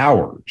and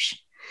hours.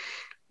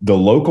 The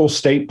local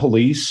state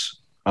police,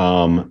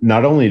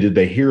 not only did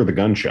they hear the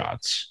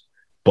gunshots,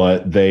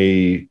 but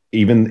they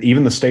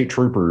even the state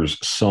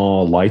troopers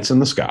saw lights in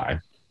the sky.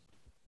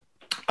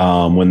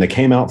 When they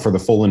came out for the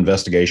full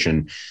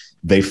investigation,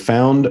 they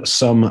found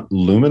some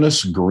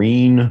luminous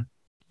green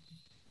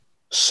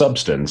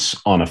substance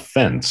on a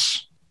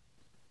fence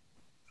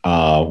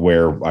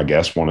where I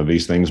guess one of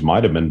these things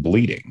might have been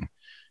bleeding.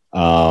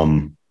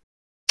 You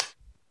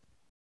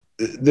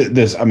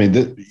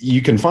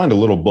can find a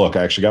little book.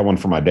 I actually got one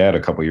for my dad a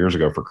couple of years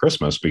ago for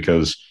Christmas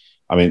because,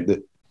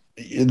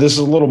 this is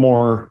a little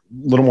more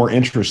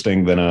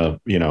interesting than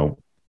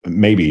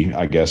maybe,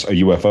 I guess, a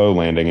UFO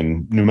landing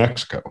in New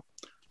Mexico.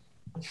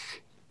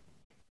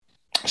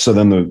 So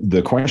then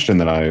the question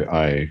that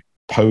I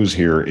pose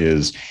here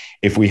is,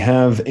 if we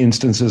have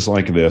instances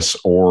like this,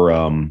 or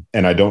and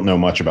I don't know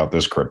much about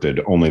this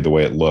cryptid, only the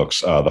way it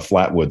looks, the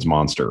Flatwoods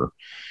Monster,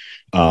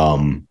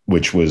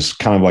 which was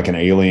kind of like an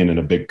alien in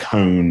a big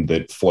cone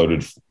that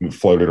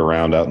floated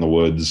around out in the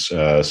woods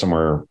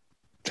somewhere,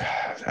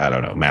 I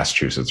don't know,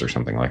 Massachusetts or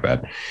something like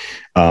that.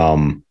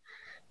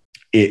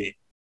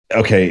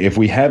 If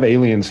we have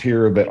aliens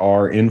here that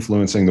are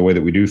influencing the way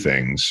that we do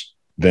things,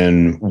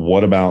 then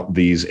what about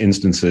these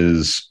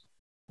instances,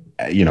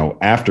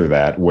 after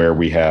that, where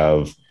we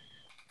have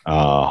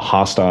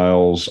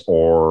hostiles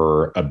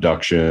or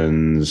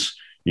abductions?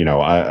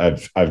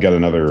 I've got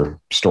another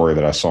story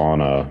that I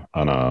saw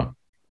on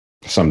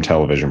some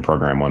television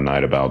program one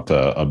night about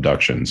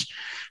abductions.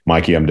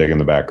 Mikey, I'm digging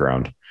the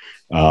background.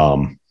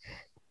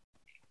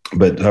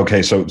 But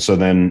okay, so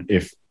then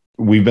if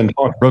we've been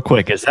talking real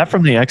quick, is that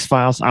from the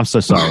X-Files? I'm so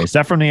sorry. Is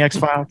that from the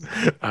X-Files?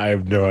 I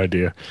have no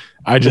idea.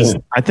 I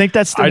think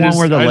that's the one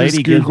where the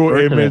lady gives Google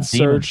birth to image that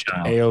search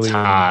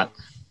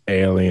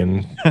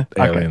alien.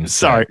 Okay.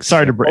 Sorry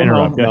to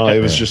interrupt. No, it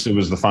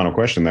was the final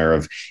question there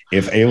of,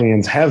 if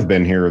aliens have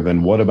been here,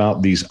 then what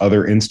about these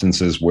other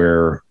instances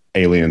where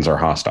aliens are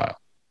hostile?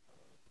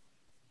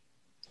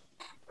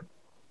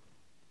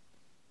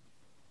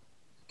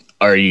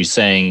 Are you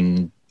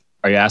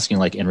asking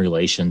like in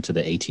relation to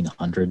the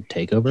 1800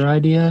 takeover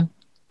idea?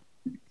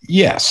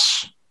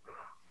 Yes.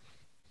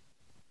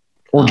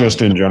 Or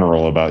just in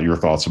general about your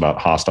thoughts about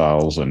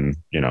hostiles and,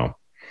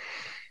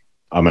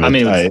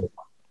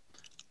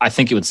 I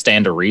think it would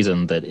stand to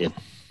reason that if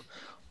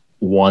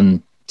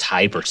one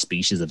type or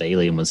species of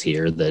alien was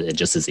here, that it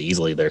just as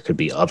easily there could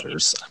be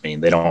others. They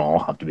don't all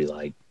have to be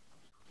like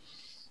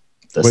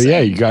the same. Yeah,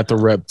 you got the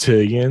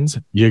reptilians,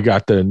 you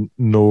got the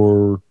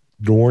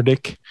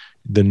Nordic,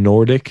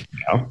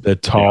 the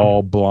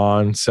tall,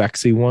 blonde,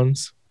 sexy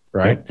ones,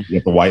 right? You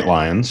get the white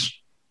lions,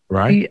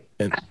 right?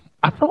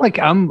 I feel like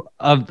I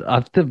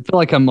feel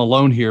like I'm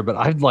alone here, but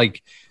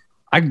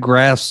I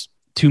grasp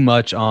too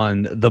much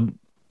on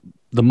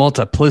the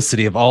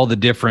multiplicity of all the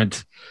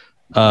different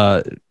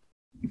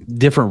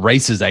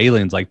races,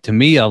 aliens. Like, to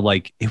me,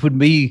 it would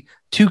be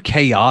too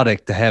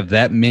chaotic to have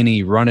that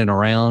many running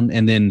around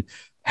and then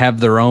have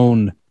their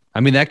own.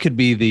 That could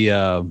be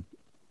the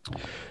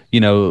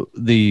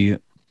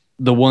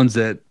the ones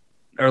that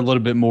are a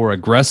little bit more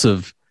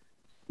aggressive.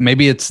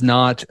 Maybe it's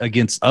not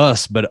against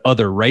us, but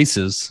other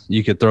races.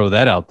 You could throw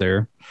that out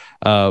there.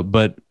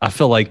 But I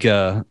feel like,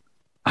 I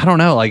don't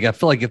know. I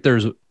feel like if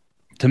there's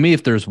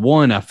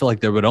one, I feel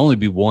like there would only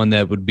be one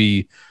that would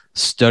be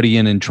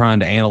studying and trying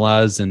to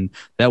analyze. And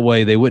that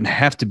way they wouldn't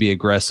have to be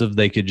aggressive.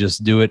 They could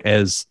just do it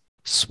as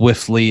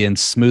swiftly and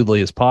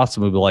smoothly as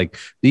possible. But like,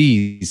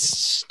 these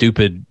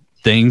stupid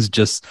things,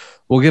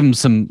 we'll give them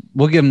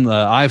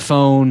the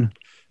iPhone.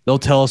 They'll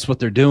tell us what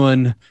they're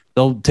doing.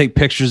 They'll take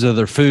pictures of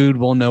their food.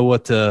 We'll know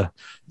what to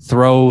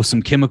throw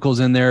some chemicals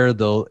in there.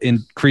 They'll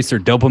increase their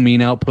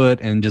dopamine output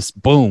and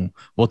just boom,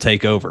 we'll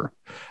take over.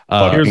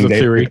 Here's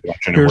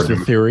the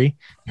theory.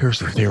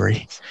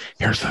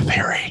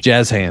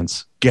 Jazz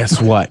hands. Guess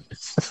what?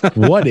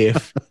 What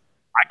if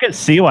I could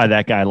see why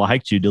that guy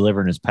liked you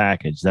delivering his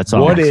package? That's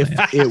all. What if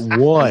it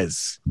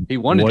was? He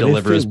wanted to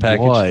deliver his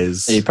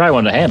package. He probably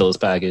wanted to handle his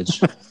package.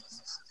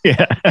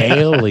 Yeah.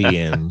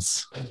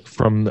 Aliens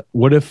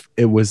what if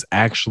it was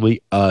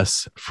actually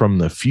us from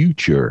the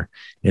future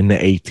in the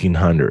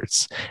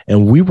 1800s,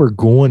 and we were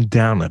going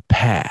down a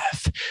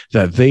path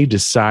that they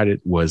decided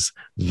was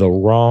the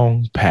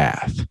wrong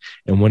path,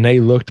 and when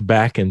they looked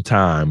back in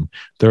time,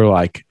 they're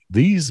like,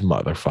 these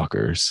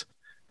motherfuckers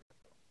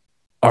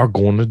are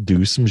going to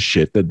do some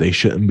shit that they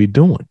shouldn't be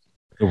doing,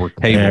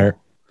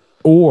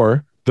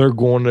 or they're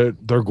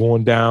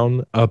going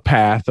down a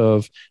path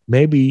of,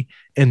 maybe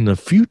in the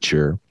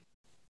future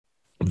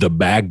the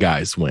bad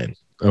guys win,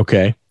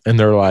 okay? And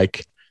they're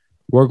like,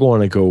 we're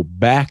going to go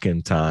back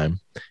in time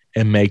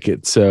and make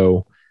it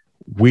so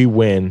we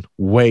win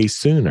way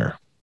sooner.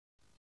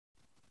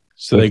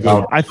 So they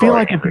go. I feel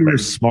like if you were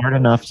smart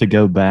enough to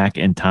go back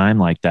in time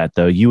like that,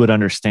 though, you would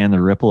understand the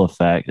ripple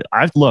effect.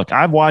 I've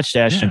watched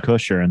Ashton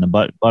Kutcher and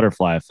the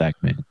Butterfly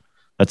Effect, man.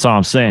 That's all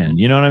I'm saying.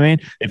 You know what I mean?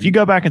 If you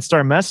go back and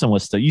start messing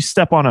with stuff, you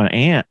step on an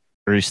ant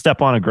or you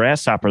step on a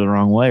grasshopper the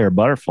wrong way, or a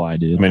butterfly,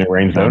 dude. It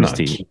rains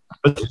donuts.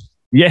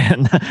 Yeah,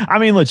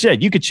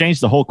 legit. You could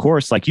change the whole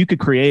course. Like, you could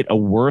create a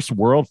worse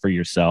world for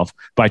yourself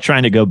by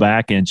trying to go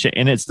back and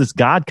it's this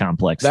God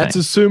complex. That's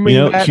thing. assuming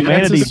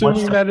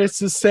that it's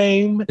the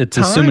same. It's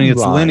assuming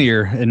it's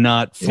linear and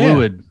not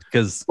fluid.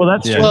 Because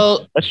that's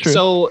true.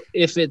 So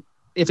if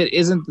if it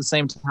isn't the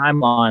same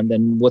timeline,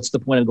 then what's the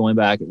point of going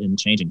back and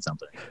changing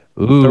something?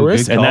 Ooh, There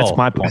is- good And that's call.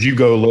 my point. Because you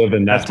go live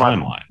in that That's my-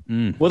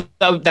 timeline. Well,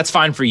 that's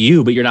fine for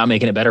you, but you're not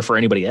making it better for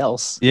anybody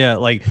else. Yeah,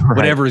 like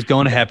whatever is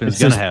going to happen is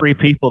It's going to just happen. three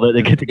people that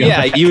they get together.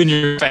 Yeah, you and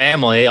your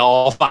family,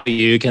 all 5 of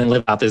you, can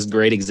live out this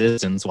great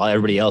existence while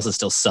everybody else is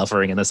still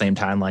suffering in the same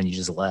timeline you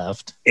just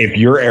left. If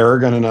you're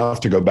arrogant enough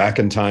to go back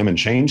in time and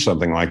change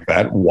something like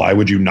that, why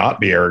would you not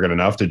be arrogant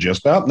enough to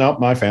just, oh, no,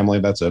 my family,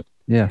 that's it.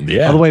 Yeah.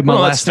 Yeah. By the way, my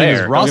Well, last that's name is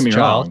fair. Don't get me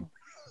Rothschild.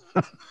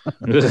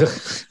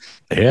 wrong.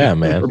 Yeah,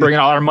 man. We're bringing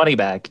all our money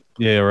back.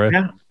 Yeah, right.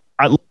 Yeah.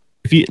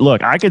 If you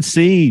look, I could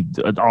see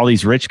all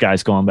these rich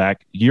guys going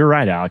back. You're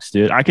right, Alex,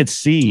 dude. I could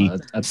see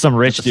That's- some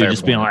rich that's a dude fair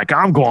just being point. like,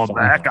 I'm going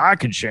back. I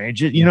can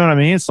change it. You know what I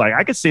mean? It's like,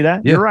 I could see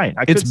that. Yeah. You're right.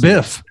 I could It's see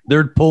Biff.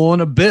 They're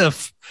pulling a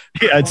Biff.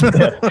 that. Yeah,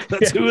 it's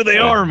That's who they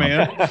are,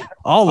 man.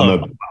 All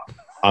of them.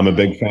 I'm a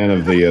big fan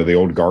of the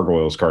old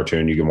Gargoyles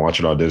cartoon. You can watch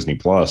it on Disney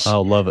Plus.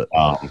 Oh, love it.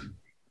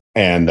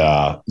 And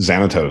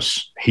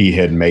Xanatos, he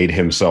had made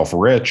himself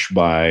rich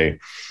by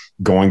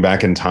going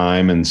back in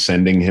time and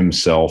sending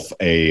himself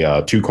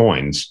 2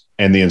 coins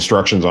and the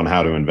instructions on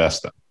how to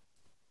invest them.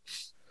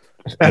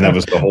 And that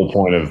was the whole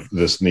point of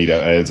this neat.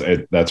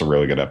 That's a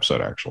really good episode,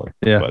 actually.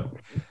 Yeah. But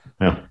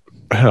yeah,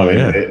 Oh, I mean,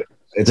 yeah.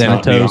 it's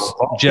not beyond Xanatos,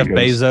 thought Jeff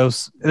because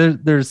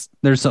Bezos.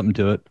 There's something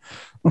to it.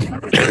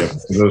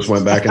 Bezos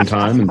went back in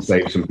time and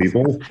saved some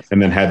people, and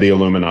then had the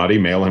Illuminati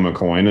mail him a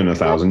coin in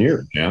 1,000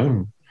 years.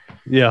 Yeah.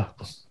 Yeah.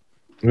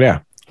 Yeah.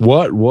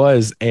 What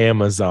was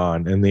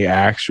Amazon in the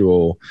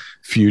actual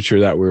future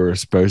that we were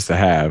supposed to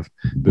have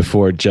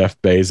before Jeff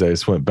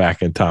Bezos went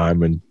back in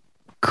time and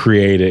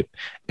created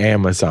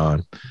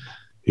Amazon?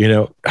 You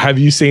know, have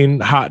you seen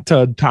Hot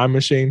Tub Time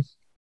Machine?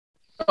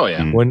 Oh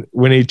yeah.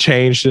 When he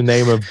changed the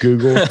name of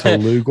Google to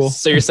Lugal?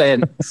 So you're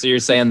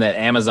saying that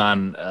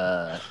Amazon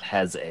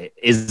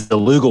is the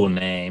legal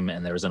name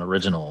and there was an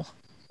original.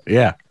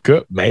 Yeah,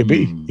 good.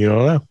 Maybe. You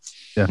don't know.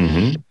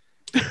 Mhm.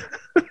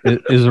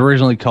 It is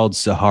originally called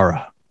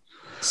Sahara.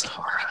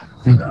 Sahara.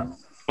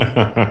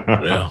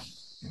 Yeah.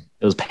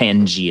 It was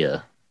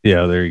Pangea.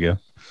 Yeah, there you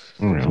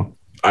Yeah.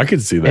 I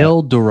could see go. that.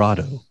 El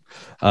Dorado.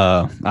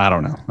 I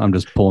don't know. I'm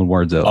just pulling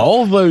words out.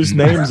 All of those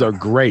names are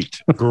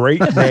great.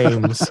 Great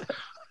names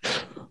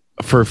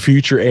for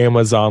future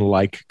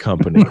Amazon-like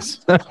companies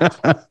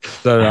that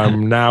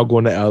I'm now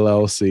going to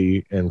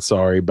LLC, and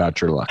sorry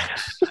about your luck.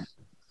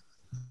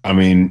 I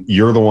mean,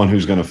 you're the one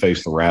who's going to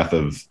face the wrath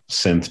of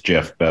synth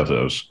Jeff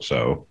Bezos.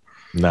 So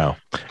No.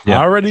 Yeah.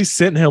 I already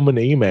sent him an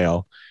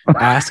email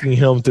asking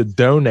him to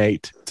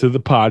donate to the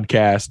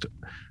podcast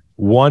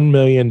 $1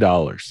 million.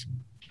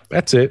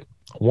 That's it.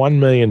 $1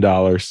 million.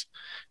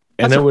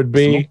 And it would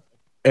be,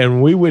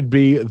 and we would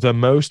be the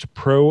most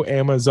pro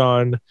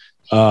Amazon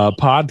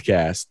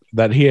podcast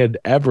that he had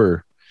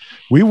ever.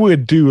 We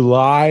would do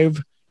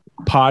live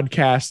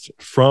podcast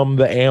from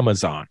the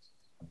Amazon.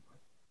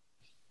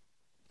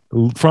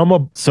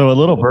 So a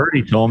little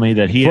birdie told me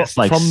that he has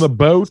like from the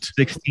boat.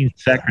 16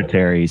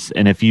 secretaries,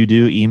 and if you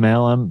do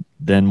email him,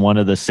 then one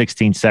of the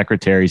 16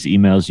 secretaries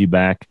emails you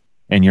back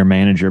and your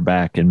manager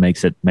back and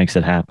makes it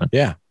happen.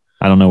 Yeah.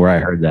 I don't know where I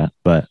heard that,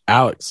 but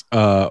Alex,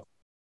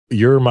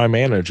 you're my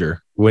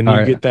manager. When you All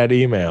right. get that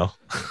email,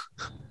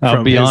 I'll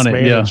from be his on it.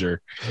 Yeah.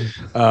 manager,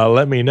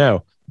 let me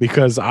know,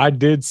 because I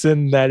did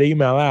send that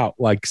email out.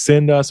 Like,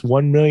 send us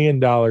 $1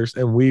 million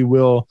and we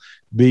will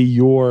be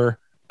your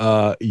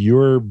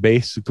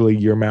basically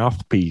your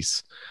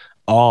mouthpiece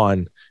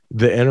on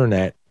the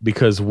internet,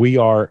 because we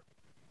are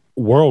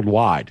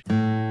worldwide.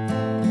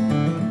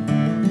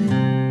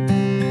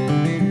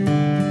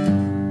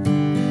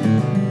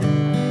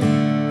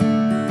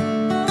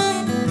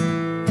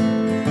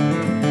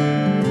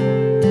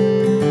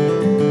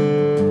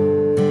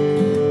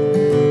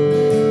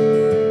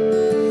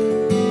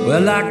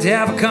 Well, I like to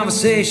have a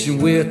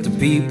conversation with the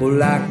people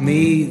like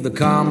me, the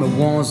common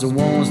ones, the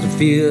ones that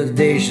feel that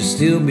they should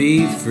still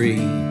be free.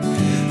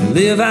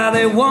 Live how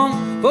they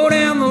want, vote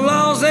in the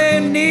laws they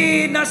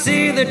need, not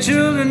see their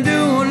children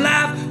doing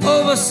life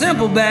over a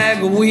simple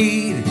bag of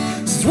weed.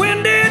 Since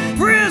when did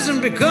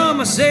prison become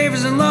a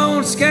savings and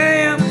loan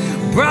scam?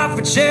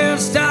 Profit sharing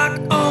stock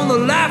on the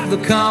life of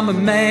the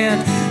common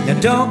man. Now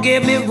don't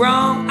get me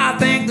wrong, I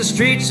think the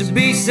streets should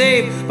be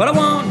safe, but I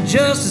want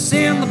justice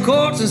in the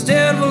courts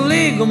instead of a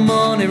legal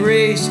money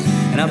race.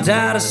 And I'm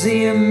tired of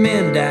seeing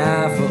men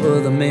die for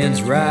other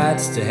men's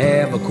rights, to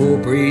have a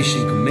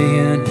corporation come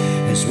in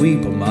and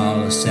sweep them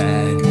all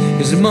aside.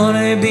 Cause the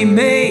money be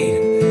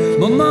made,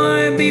 my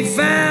money be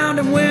found,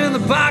 and when the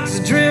box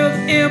is drilled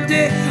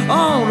empty,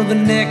 on to the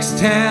next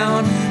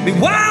town.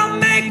 Meanwhile,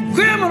 make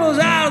criminals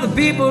out of the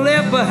people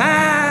left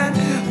behind,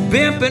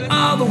 pimping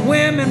all the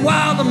women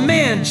while the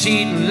men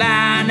cheat and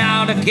lie.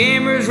 Now the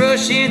cameras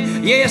rush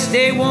in, yes,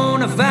 they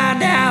wanna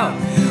find out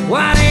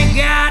why they ain't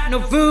got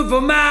no food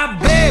for my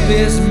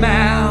baby's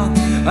mouth.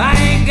 I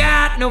ain't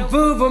got no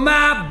food for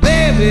my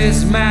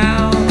baby's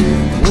mouth.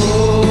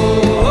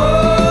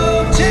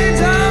 Whoa, chains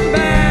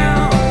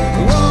unbound.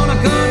 We want a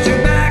country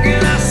back,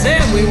 and I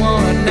said we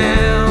want it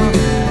now.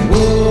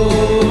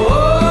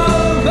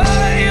 Whoa,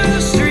 murder in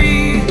the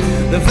street,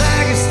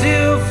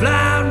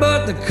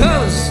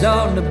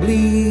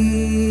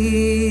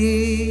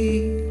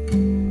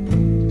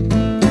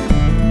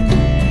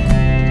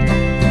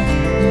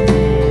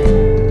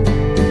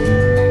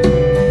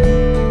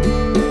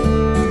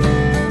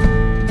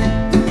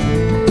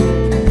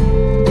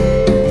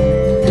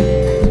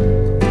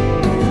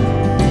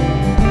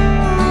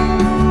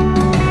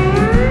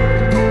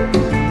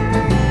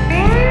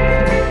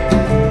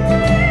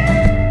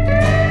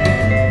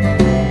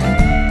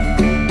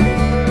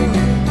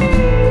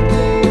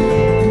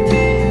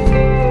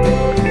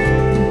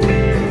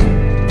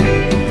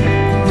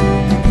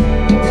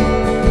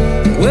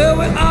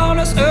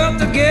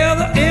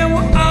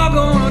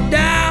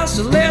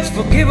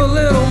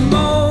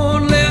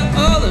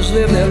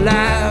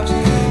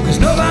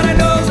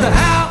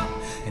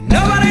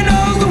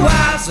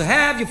 So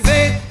have your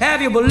faith,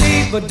 have your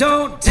belief, but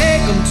don't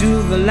take them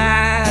to the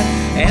light.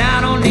 And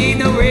I don't need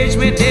no rich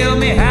man tell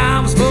me how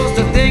I'm supposed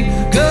to think,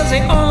 cause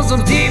they own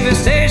some TV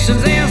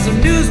stations and some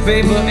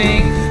newspaper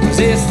ink. Cause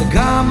it's the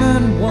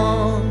common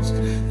ones,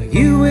 like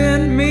you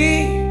and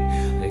me,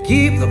 that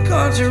keep the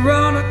country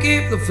running,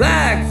 keep the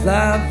flag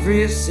flying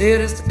free. Said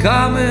it's the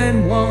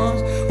common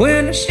ones.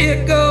 When the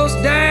shit goes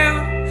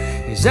down,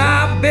 it's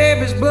our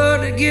baby's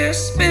blood that gets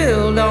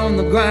spilled on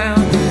the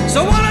ground.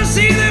 So I wanna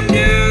see them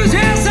news,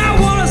 yes, I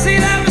wanna see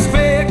that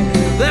respect.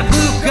 That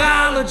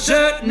blue-collar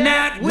shirt and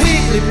that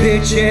weekly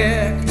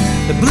paycheck.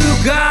 The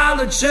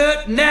blue-collar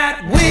shirt and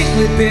that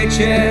weekly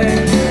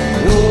paycheck.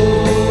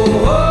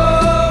 Whoa,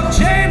 whoa,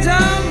 chains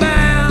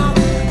unbound.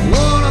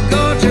 Wanna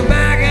country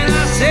back and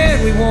I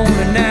said we want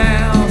it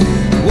now.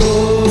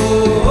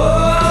 Whoa,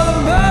 whoa, the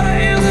murder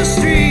in the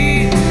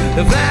street.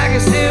 The flag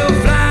is still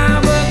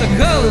flying, but the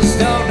colors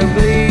start to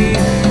bleed.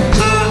 Oh,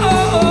 oh,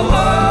 oh,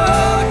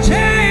 oh,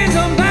 chains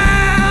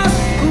unbound.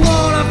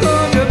 Wanna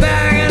country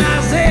back and I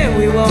said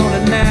we want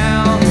it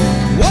now.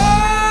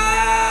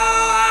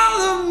 Whoa,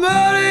 the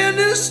murder in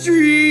the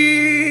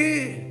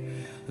street.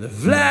 The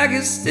flag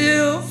is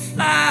still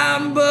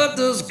flying, but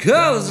those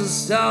colors are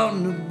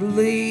starting to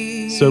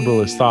bleed.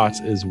 Soberless Thoughts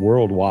is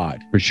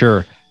worldwide. For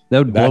sure. That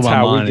would blow That's my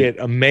how mind. we get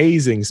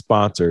amazing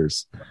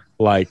sponsors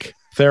like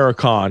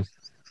Theracon.com.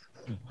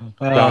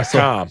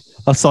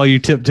 I saw you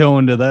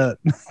tiptoeing to that.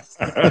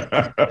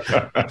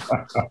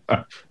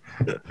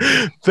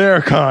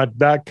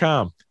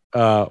 Theracon.com,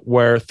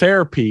 where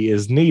therapy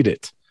is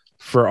needed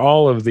for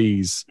all of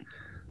these,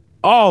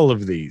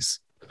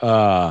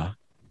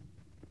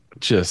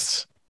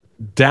 just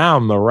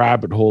down the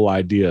rabbit hole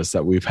ideas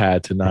that we've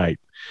had tonight.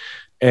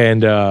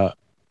 And our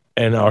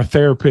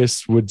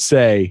therapist would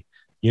say,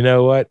 you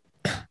know what?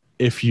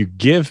 If you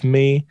give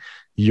me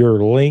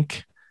your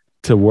link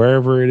to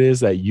wherever it is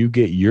that you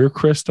get your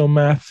crystal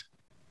meth,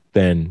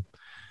 then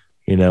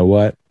you know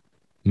what?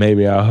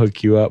 Maybe I'll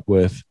hook you up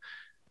with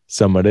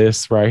some of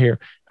this right here.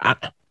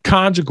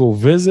 Conjugal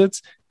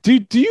visits. Do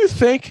you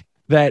think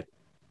that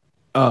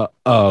a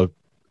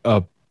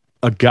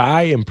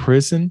guy in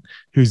prison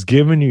who's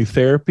giving you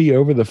therapy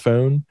over the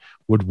phone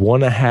would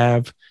want to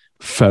have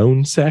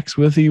phone sex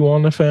with you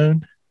on the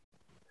phone?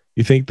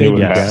 You think they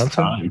would down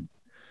time?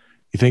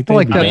 You think they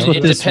Like that's what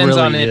it this depends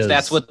really on if is.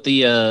 that's what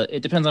the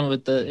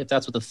if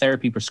that's what the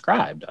therapy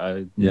prescribed.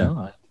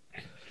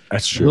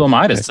 That's true. Who am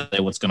I to say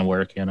what's going to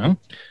work? You know.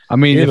 I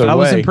mean, Either if I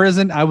was way. in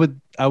prison, I would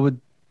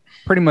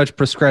pretty much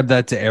prescribe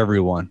that to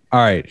everyone.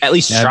 All right. At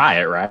least Now- try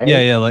it, right?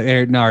 Yeah. Like,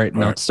 no, all right.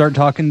 No, start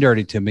talking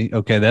dirty to me.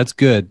 Okay, that's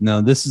good. No,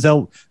 this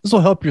will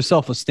help your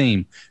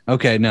self-esteem.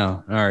 Okay,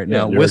 no. All right.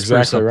 Now you're whisper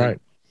exactly something. right.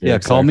 Yeah, You're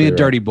call me a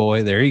exactly dirty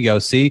boy. There you go.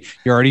 See,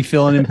 you're already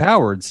feeling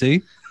empowered.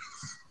 See?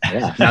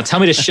 Yeah. Now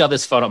tell me to shove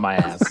this phone up my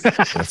ass.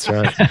 That's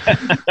right.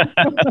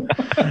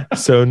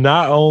 So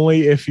not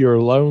only if you're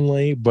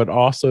lonely, but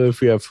also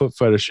if you have foot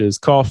fetishes,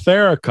 call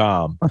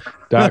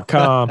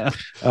Theracom.com.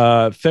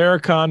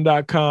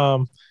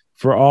 Theracon.com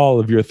for all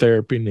of your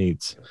therapy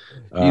needs.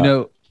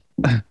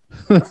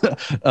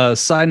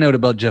 Side note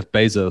about Jeff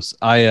Bezos.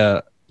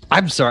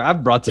 I'm sorry,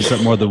 I've brought this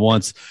up more than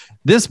once.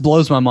 This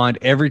blows my mind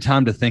every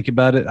time to think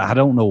about it. I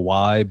don't know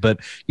why, but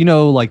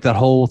like that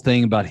whole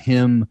thing about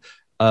him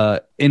and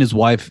his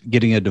wife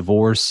getting a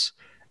divorce,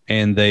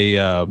 and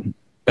they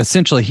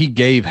essentially he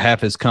gave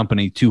half his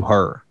company to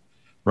her,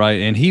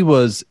 right? And he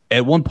was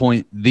at one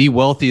point the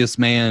wealthiest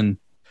man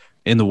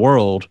in the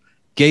world,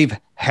 gave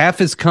half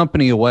his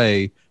company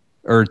away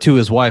or to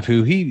his wife,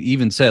 who he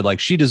even said like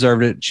she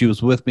deserved it. She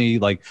was with me,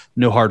 like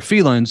no hard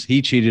feelings.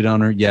 He cheated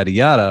on her, yada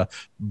yada.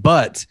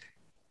 But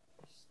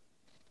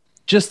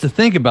just to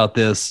think about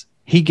this,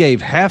 he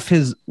gave half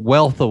his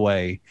wealth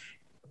away,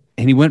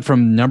 and he went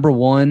from number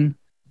one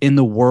in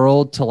the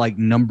world to like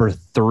number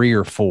 3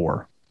 or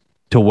 4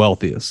 to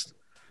wealthiest.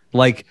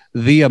 Like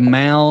the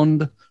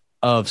amount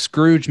of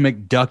Scrooge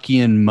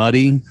McDuckian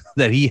money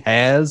that he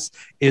has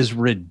is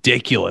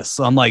ridiculous.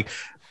 So I'm like,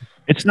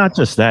 It's not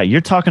just that.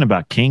 You're talking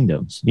about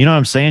kingdoms. You know what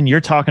I'm saying?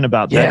 You're talking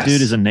about Yes. that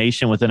dude is a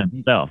nation within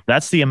himself.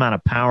 That's the amount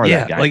of power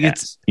Yeah, that guy like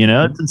has.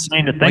 it's- It's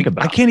insane to think like,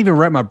 about. I can't even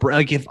wrap my brain.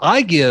 Like if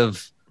I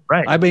give,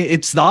 Right. I mean,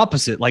 it's the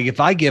opposite. Like if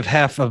I give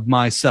half of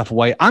my stuff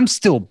away, I'm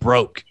still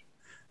broke.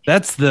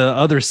 That's the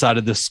other side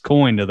of this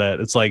coin to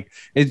that. It's like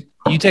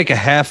you take a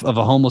half of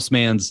a homeless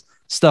man's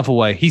stuff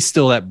away, he's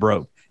still that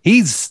broke.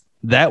 He's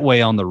that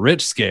way on the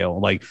rich scale.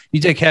 Like you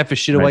take half his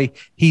shit away,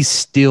 he's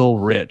still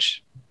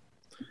rich.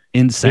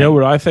 Insane. You know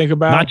what I think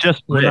about? Not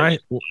just when rich.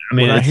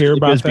 when I hear it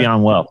about goes that,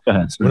 beyond wealth. Go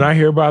ahead. when I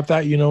hear about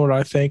that, you know what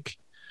I think?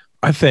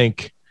 I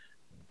think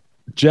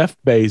Jeff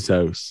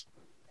Bezos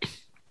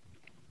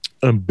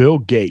and Bill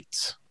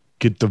Gates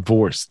get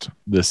divorced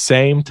the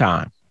same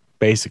time,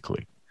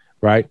 basically,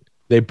 right?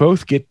 They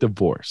both get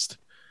divorced.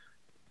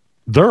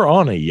 They're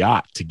on a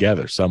yacht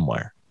together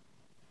somewhere.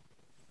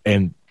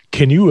 And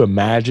can you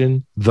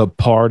imagine the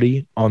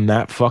party on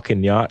that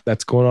fucking yacht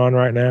that's going on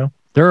right now?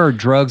 There are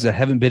drugs that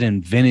haven't been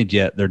invented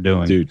yet. They're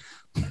doing, Dude,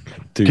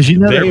 Because you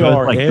know they they're both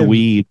are like the in-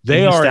 weed.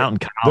 They just are out in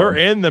They're college.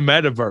 in the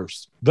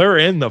metaverse. They're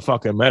in the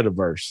fucking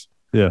metaverse.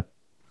 Yeah.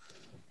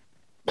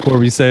 What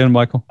were you saying,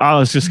 Michael? I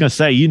was just gonna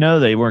say, you know,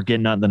 they weren't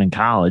getting nothing in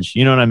college.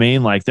 You know what I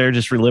mean? Like they're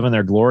just reliving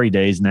their glory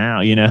days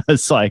now. You know,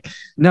 it's like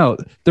No,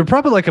 they're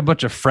probably like a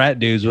bunch of frat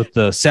dudes with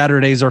the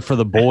Saturdays are for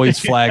the boys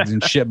flags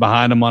and shit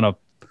behind them on a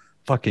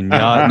fucking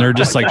yacht, and they're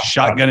just like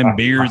shotgunning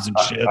beers and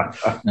shit.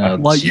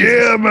 Like,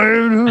 yeah,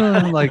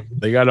 man. Like,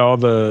 They got all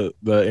the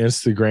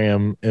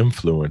Instagram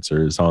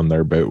influencers on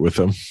their boat with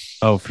them.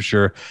 oh, for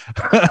sure.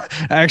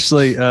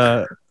 Actually,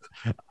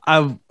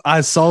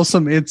 I saw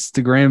some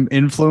Instagram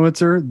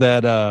influencer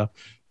that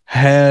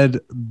had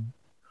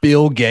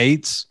Bill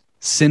Gates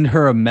send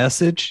her a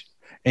message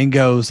and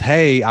goes,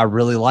 "Hey, I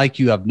really like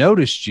you. I've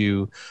noticed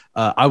you.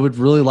 I would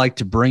really like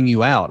to bring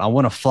you out. I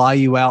want to fly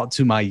you out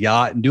to my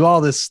yacht and do all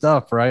this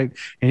stuff, right?"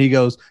 And he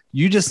goes,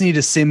 "You just need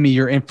to send me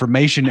your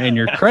information and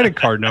your credit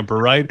card number,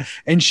 right?"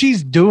 And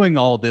she's doing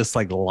all this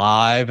like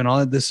live and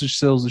all this.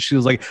 She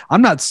was like,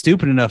 "I'm not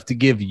stupid enough to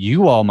give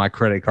you all my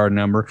credit card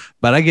number,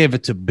 but I gave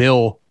it to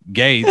Bill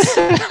Gates."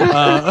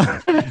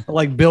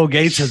 Like Bill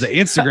Gates has an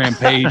Instagram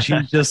page.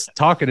 He's just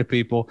talking to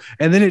people.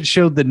 And then it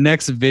showed the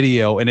next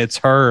video, and it's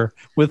her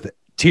with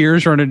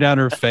tears running down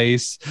her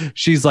face.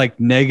 She's like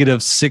negative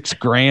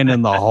 $6,000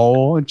 in the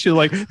hole. And she's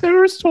like, there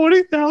was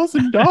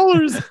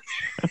 $20,000.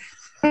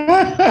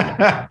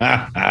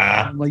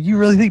 I'm like, you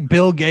really think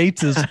Bill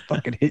Gates is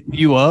fucking hitting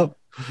you up?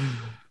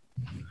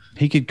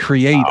 He could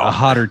create a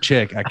hotter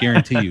chick, I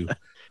guarantee you.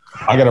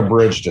 I got a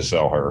bridge to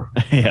sell her.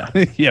 yeah.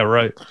 Yeah,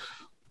 right.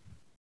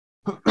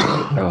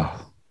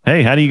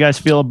 Hey, how do you guys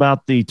feel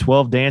about the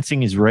 12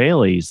 dancing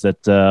Israelis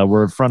that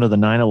were in front of the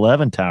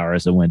 9/11 tower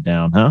as it went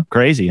down? Huh?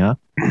 Crazy, huh?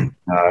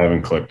 I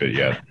haven't clicked it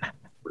yet.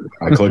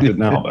 I clicked it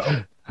now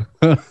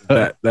though.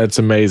 That's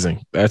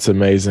amazing. That's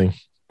amazing.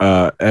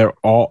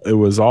 It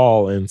was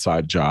all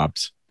inside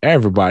jobs.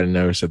 Everybody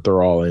knows that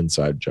they're all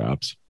inside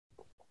jobs.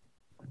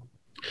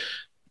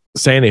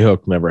 Sandy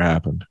Hook never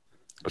happened.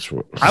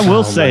 I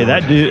will say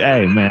that dude.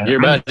 Hey, man, You're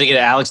about to get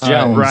Alex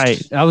Jones. right?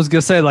 I was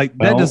gonna say, like,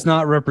 that Well- does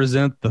not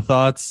represent the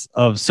thoughts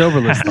of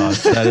Soberless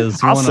Thoughts. That is,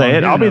 I'll one say on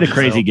it. I'll be the here,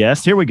 crazy so-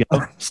 guest. Here we go.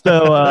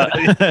 So,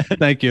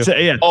 Thank you. so,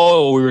 yeah,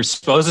 Oh, we were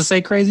supposed to say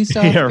crazy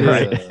stuff? yeah,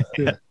 right.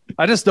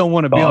 I just don't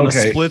want to be Oh, on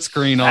okay. a split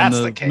screen on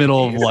That's the the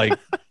middle of like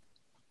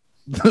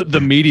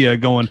the media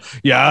going,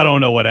 yeah, I don't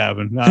know what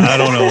happened. I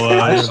don't know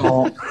I what.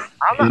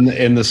 saw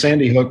in the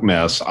Sandy Hook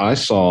mess, I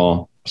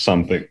saw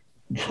something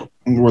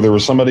where there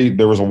was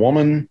a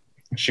woman,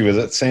 she was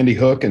at Sandy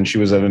Hook and she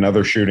was at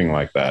another shooting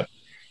like that.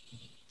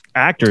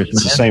 Actors.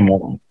 It's the man. same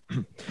woman.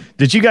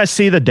 Did you guys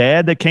see the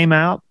dad that came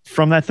out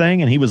from that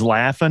thing and he was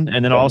laughing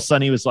and then all of a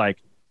sudden he was like,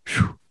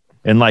 "Phew,"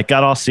 and like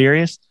got all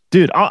serious?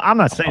 Dude, I'm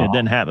not saying it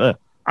didn't happen.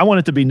 I want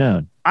it to be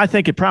known. I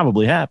think it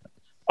probably happened.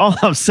 All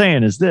I'm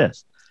saying is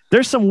this.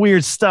 There's some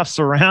weird stuff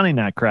surrounding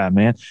that crap,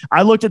 man.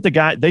 I looked at the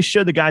guy. They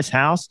showed the guy's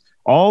house,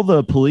 all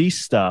the police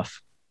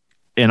stuff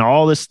and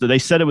all this. They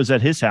said it was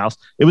at his house.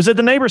 It was at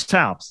the neighbor's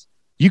house.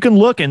 You can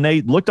look, and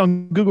they looked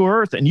on Google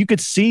Earth, and you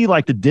could see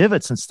like the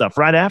divots and stuff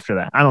right after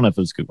that. I don't know if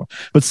it was Google,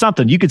 but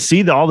something. You could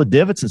see all the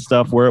divots and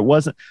stuff where it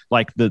wasn't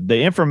like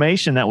the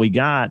information that we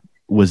got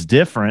was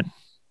different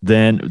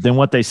than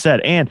what they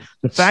said. And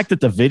the fact that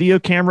the video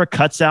camera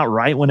cuts out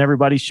right when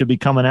everybody should be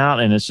coming out,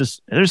 and it's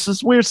just there's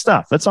this weird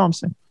stuff. That's all I'm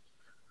saying.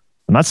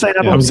 I'm not saying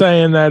I'm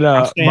saying that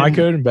I'm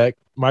saying-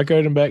 Mike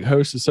Odenbeck,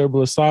 host of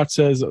Soberless Thoughts,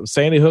 says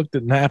Sandy Hook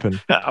didn't happen.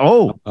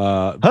 oh,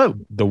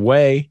 The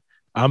way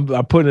I'm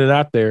putting it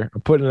out there.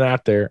 I'm putting it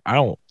out there. I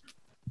don't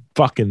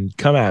fucking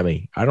come at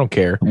me. I don't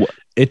care. What?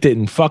 It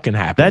didn't fucking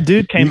happen. that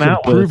dude You came can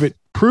out prove with it.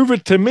 Prove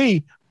it to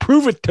me.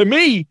 Prove it to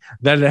me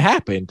that it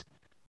happened,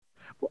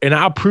 and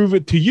I'll prove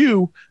it to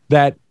you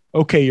that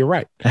okay, you're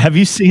right. Have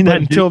you seen But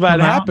that? until dude that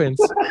come out? happens,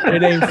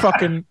 it ain't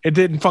fucking. It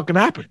didn't fucking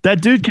happen.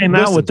 That dude came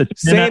out with the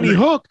Sandy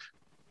Hook,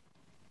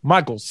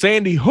 Michael,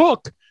 Sandy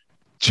Hook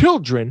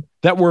children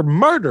that were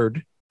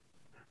murdered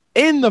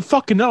in the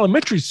fucking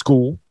elementary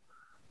school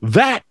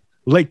that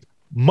like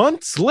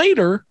months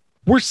later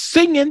were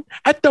singing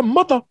at the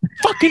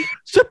motherfucking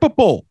Super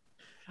Bowl.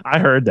 I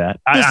heard that.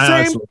 The I same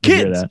honestly did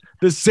hear kids, that.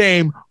 the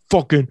same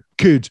fucking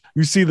kids.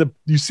 You see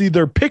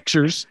their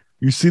pictures.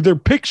 You see their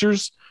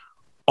pictures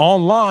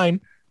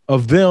online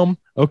of them.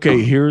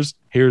 Okay, here's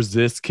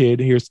this kid.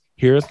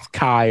 Here's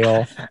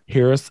Kyle.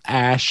 Here's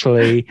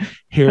Ashley.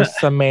 Here's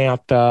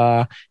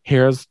Samantha.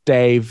 Here's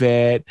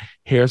David.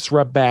 Here's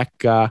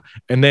Rebecca.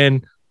 And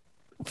then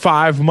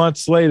 5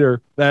 months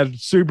later, that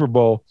Super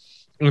Bowl,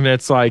 and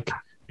it's like,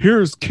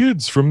 here's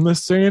kids from the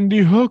Sandy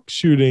Hook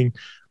shooting,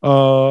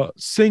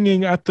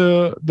 singing at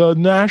the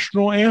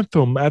national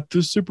anthem at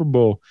the Super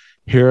Bowl.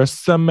 Here's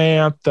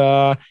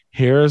Samantha.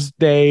 Here's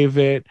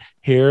David.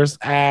 Here's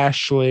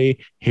Ashley.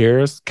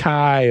 Here's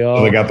Kyle.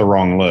 So they got the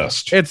wrong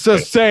list. It's the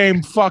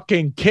same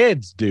fucking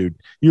kids, dude.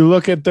 You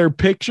look at their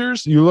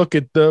pictures, you look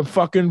at the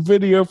fucking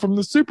video from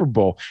the Super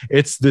Bowl.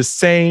 It's the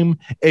same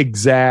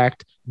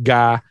exact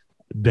guy,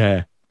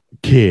 the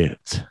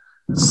kids.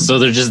 So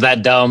they're just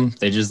that dumb.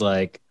 They just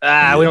like, we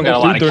don't got a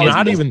lot of They're kids.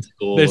 not in even.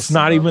 school, It's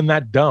not even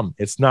that dumb.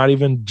 It's not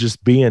even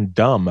just being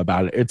dumb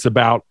about it. It's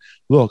about,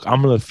 look,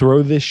 I'm gonna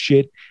throw this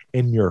shit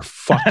in your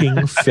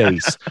fucking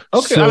face.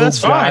 Okay, that's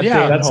fine.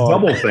 Yeah, That's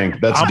double think.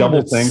 That's I'm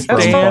double gonna think.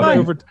 stand fine.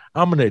 over.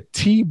 I'm gonna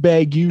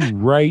teabag you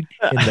right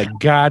in the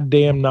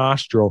goddamn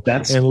nostril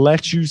and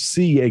let you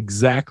see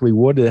exactly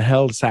what the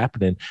hell is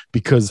happening,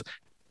 because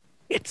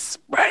it's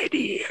right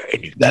here.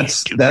 And you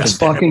That's can't do nothing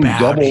fucking about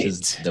double.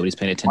 it. Nobody's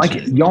paying Like,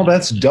 attention. y'all,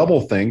 that's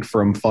double think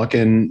from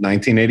fucking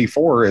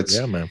 1984. It's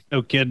Yeah, man.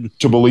 No kidding.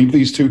 to believe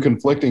these two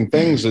conflicting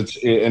things.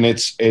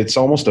 It's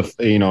almost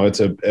it's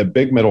a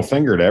big middle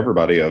finger to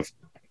everybody of,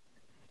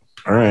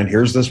 all right,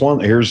 here's this one.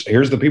 Here's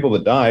the people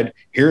that died.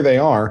 Here they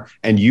are,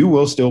 and you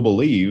will still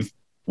believe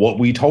what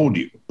we told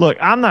you. Look,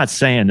 I'm not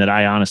saying that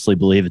I honestly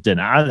believe it didn't.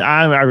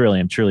 I really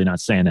am truly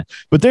not saying that.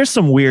 But there's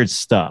some weird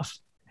stuff.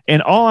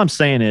 And all I'm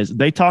saying is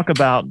they talk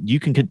about you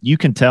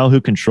can tell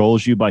who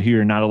controls you by who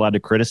you're not allowed to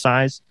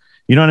criticize.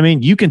 You know what I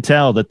mean? You can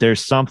tell that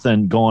there's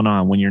something going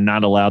on when you're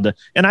not allowed to.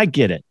 And I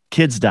get it.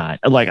 Kids died.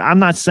 Like, I'm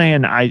not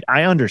saying I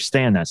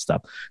understand that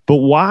stuff. But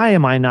why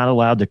am I not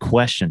allowed to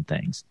question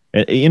things?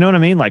 You know what I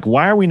mean? Like,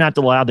 why are we not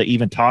allowed to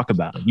even talk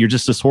about it? You're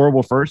just this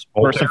horrible first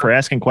person for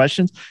asking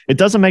questions. It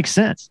doesn't make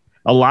sense.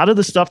 A lot of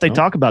the stuff they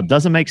talk about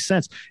doesn't make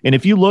sense. And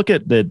if you look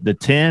at the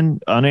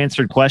 10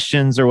 unanswered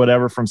questions or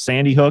whatever from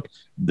Sandy Hook,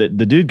 the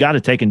dude got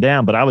it taken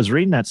down. But I was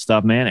reading that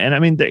stuff, man. And I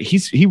mean,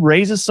 he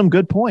raises some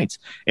good points.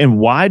 And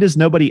why does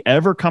nobody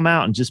ever come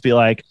out and just be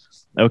like,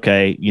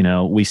 okay,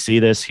 we see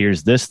this,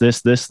 here's this,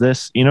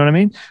 you know what I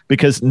mean?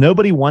 Because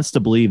nobody wants to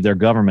believe their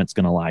government's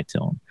going to lie to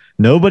them.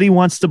 Nobody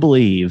wants to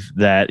believe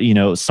that,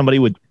 somebody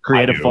would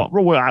create a fault.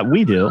 Well,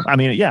 we do. I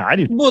mean, yeah, I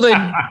do. Well, they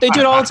do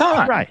it all the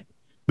time. Right.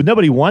 But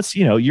nobody wants,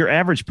 your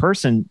average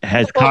person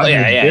has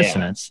cognitive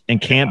dissonance and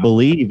can't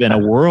believe in a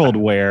world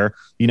where,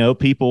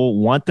 people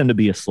want them to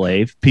be a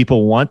slave.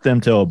 People want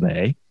them to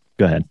obey.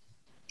 Go ahead.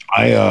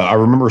 I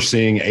remember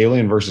seeing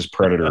Alien versus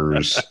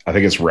Predators. I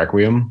think it's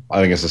Requiem.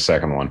 I think it's the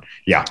second one.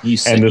 Yeah.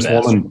 And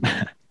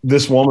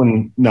this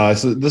woman, no,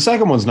 the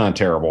second one's not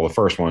terrible. The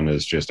first one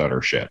is just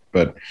utter shit.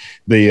 But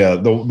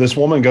this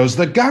woman goes,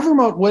 the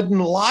government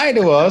wouldn't lie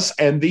to us.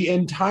 And the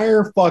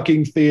entire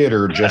fucking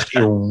theater just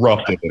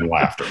erupted in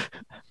laughter.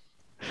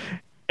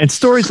 And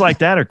stories like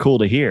that are cool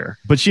to hear.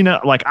 But,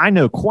 like, I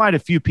know quite a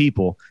few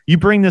people, you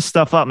bring this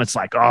stuff up and it's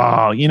like,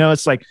 oh,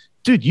 it's like,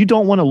 dude, you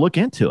don't want to look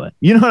into it.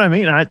 You know what I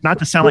mean? Not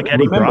to sound like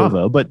Eddie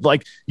Bravo, but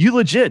like, you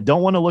legit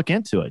don't want to look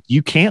into it.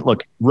 You can't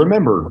look.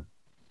 Remember,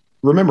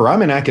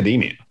 I'm in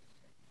academia.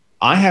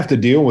 I have to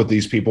deal with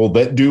these people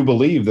that do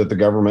believe that the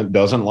government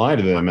doesn't lie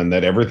to them and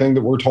that everything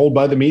that we're told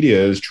by the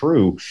media is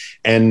true,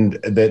 and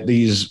that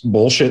these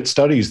bullshit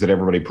studies that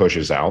everybody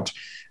pushes out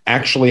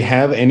actually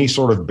have any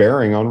sort of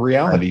bearing on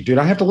reality. Dude,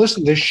 I have to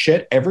listen to this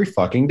shit every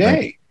fucking day.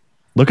 Right.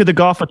 Look at the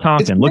Gulf of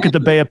Tonkin. Look at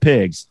the Bay of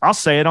Pigs. I'll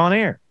say it on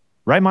air.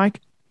 Right,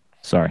 Mike?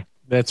 Sorry.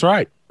 That's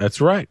right.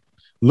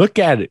 Look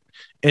at it.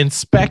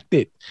 Inspect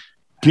it.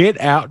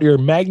 Get out your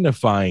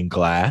magnifying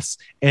glass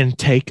and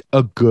take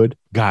a good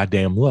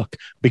goddamn look,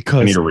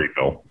 because I need a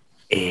refill.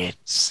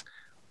 It's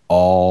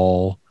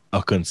all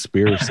a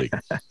conspiracy.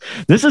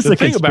 This is the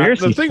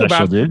conspiracy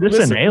special, dude. This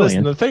is an alien.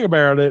 Listen,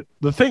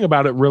 the thing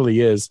about it really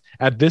is,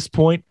 at this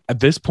point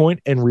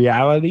in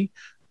reality,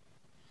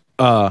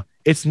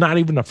 it's not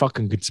even a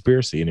fucking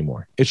conspiracy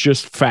anymore. It's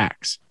just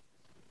facts.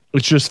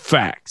 It's just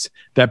facts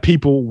that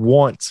people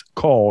once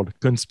called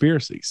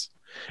conspiracies.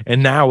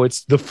 And now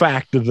it's the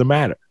fact of the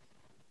matter.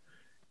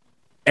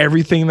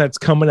 Everything that's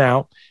coming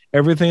out,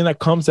 everything that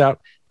comes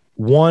out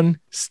one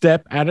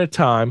step at a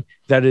time,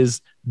 that is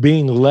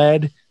being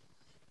led.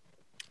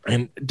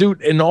 And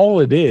dude, and all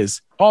it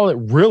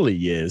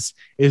really is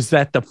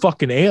that the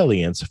fucking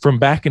aliens from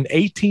back in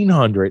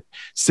 1800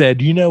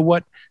 said, you know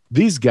what?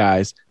 These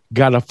guys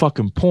got a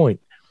fucking point.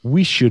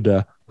 We should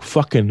have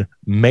fucking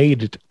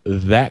made it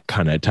that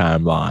kind of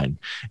timeline.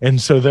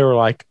 And so they were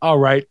like, all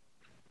right,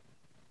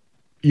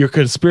 your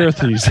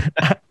conspiracy's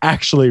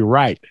actually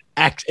right.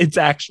 It's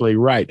actually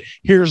right.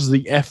 Here's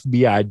the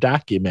FBI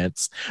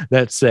documents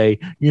that say,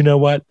 you know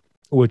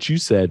what you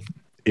said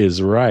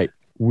is right.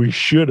 We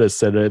should have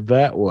said it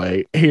that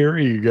way. Here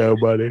you go,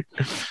 buddy.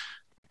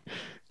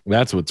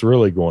 That's what's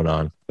really going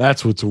on.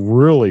 That's what's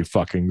really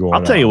fucking going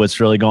on. I'll tell you what's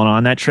really going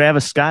on. That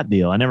Travis Scott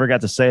deal. I never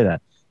got to say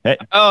that. Hey,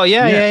 oh,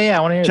 yeah. I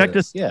want to hear Check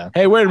this. this. Yeah.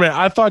 Hey, wait a minute.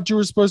 I thought you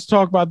were supposed to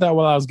talk about that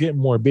while I was getting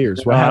more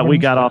beers. We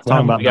got off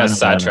talking about 9/11,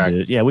 sidetracked.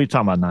 dude. Yeah, we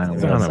talked about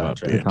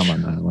 9/11.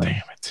 Damn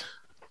Damn it.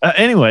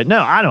 Anyway,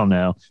 no, I don't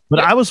know. But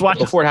I was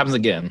watching before it happens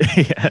again.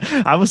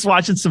 Yeah, I was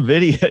watching some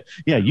video.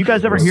 Yeah, you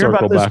guys ever We'll hear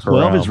about circle this back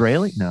 12 around.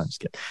 Israeli? No, I'm just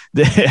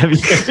kidding. Have you-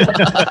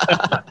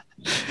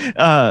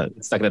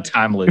 It's like a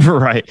time loop.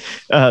 right.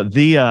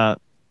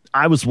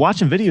 I was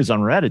watching videos on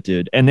Reddit,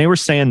 dude, and they were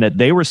saying that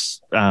they were.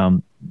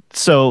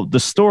 So the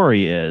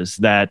story is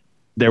that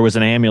there was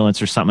an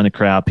ambulance or something in the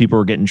crowd. People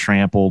were getting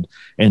trampled,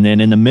 and then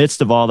in the midst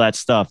of all that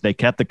stuff, they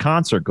kept the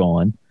concert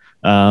going.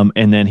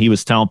 And then he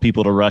was telling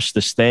people to rush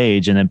the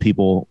stage, and then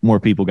more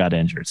people got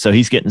injured. So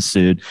he's getting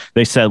sued.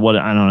 They said, what,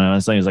 I don't know. I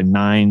think it was like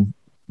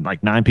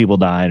nine people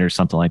died or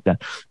something like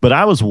that. But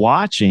I was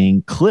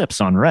watching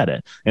clips on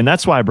Reddit, and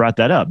that's why I brought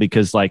that up,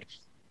 because like,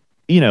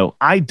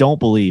 I don't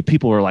believe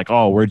people are like,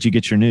 oh, where'd you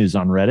get your news,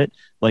 on Reddit?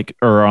 Like,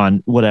 or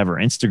on whatever,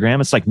 Instagram.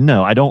 It's like,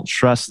 no, I don't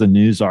trust the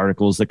news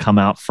articles that come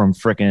out from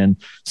frickin'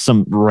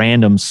 some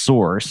random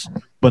source,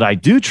 but I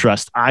do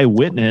trust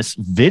eyewitness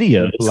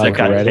videos Like that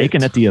got Reddit.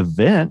 taken at the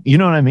event. You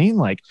know what I mean?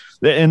 Like,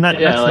 and that,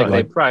 Yeah, that's like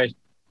not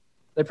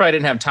they probably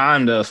didn't have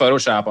time to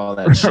Photoshop all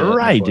that shit.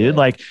 right, before dude. that.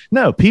 Like,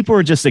 no, people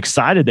are just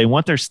excited. They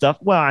want their stuff.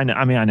 Well, I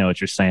know what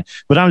you're saying,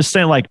 but I'm just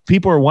saying, like,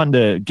 people are wanting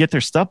to get their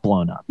stuff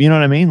blown up. You know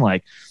what I mean?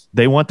 Like,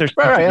 they want their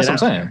stuff. Right, to that's get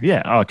what I'm out saying.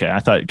 there. Yeah. Okay. I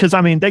thought, because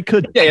I mean, they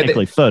could Yeah,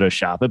 technically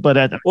Photoshop it, but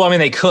well, I mean,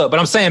 they could, but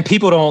I'm saying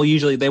people don't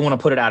usually, they want to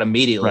put it out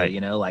immediately,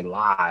 Right. like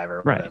live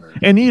or right. whatever.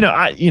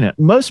 And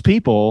most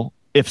people,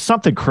 if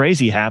something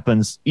crazy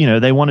happens,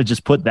 they want to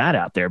just put that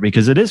out there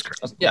because it is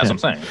crazy. Yeah,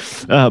 that's what I'm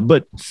saying.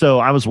 But so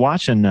I was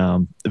watching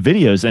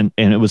videos, and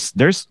it was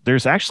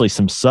there's actually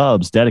some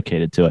subs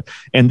dedicated to it.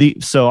 And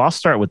so I'll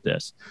start with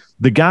this.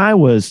 The guy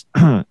was,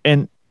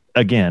 and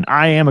again,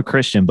 I am a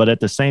Christian, but at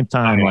the same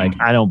time, like,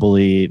 I don't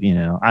believe,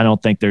 I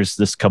don't think there's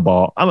this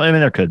cabal. I mean,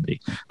 there could be,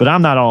 but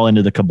I'm not all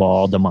into the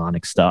cabal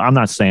demonic stuff. I'm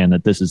not saying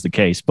that this is the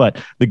case,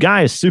 but the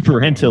guy is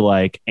super into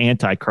like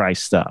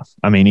antichrist stuff.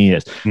 I mean, he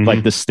is.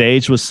 Like, the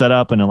stage was set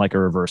up in like a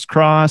reverse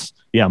cross.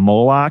 Yeah.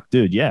 Moloch,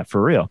 dude. Yeah,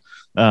 for real.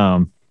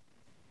 Yeah.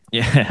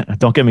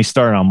 Don't get me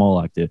started on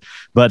Moloch, dude.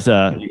 But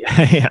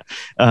yeah.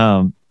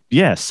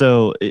 Yeah,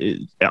 so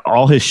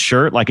all his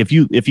shirt, like if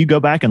you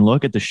go back and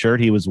look at the shirt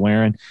he was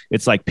wearing,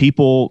 it's like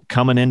people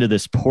coming into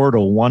this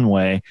portal one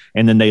way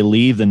and then they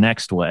leave the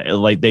next way.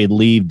 Like, they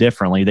leave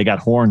differently. They got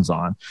horns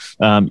on.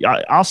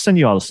 I'll send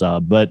you all the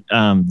sub, but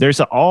there's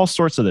all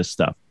sorts of this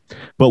stuff.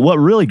 But what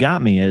really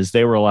got me is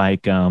they were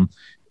like,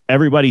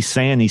 everybody's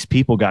saying these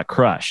people got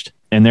crushed.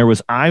 And there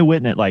was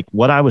eyewitness, like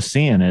what I was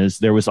seeing is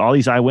there was all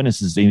these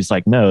eyewitnesses. And he's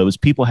like, no, it was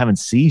people having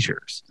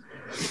seizures.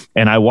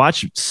 And I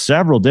watched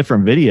several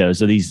different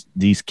videos of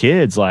these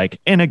kids,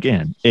 like, and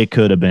again, it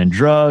could have been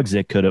drugs.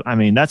 It could have, I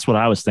mean, that's what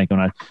I was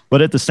thinking.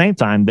 But at the same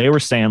time, they were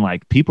saying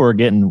like people are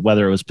getting,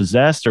 whether it was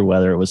possessed or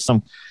whether it was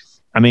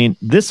I mean,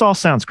 this all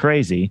sounds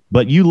crazy,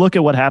 but you look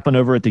at what happened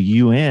over at the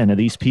UN of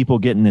these people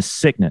getting this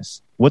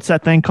sickness. What's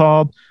that thing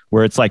called?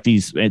 Where it's like they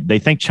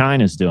think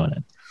China's doing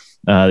it.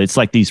 It's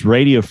like these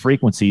radio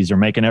frequencies are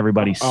making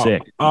everybody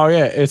sick. Oh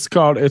yeah. It's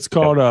called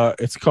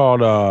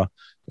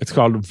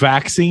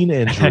vaccine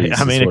injuries.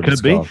 I mean, it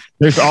could be.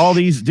 There's all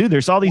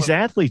these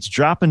athletes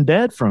dropping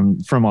dead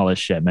from all this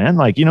shit, man.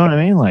 Like, you know what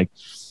I mean? Like,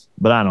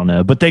 but I don't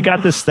know. But they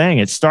got this thing.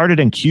 It started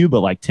in Cuba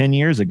like 10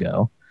 years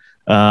ago.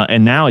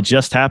 And now it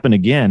just happened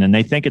again. And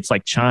they think it's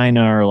like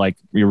China or like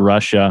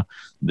Russia.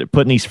 They're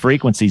putting these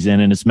frequencies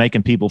in and it's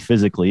making people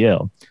physically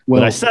ill.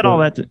 But I said all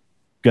that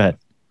go ahead.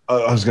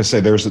 I was going to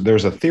say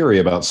there's a theory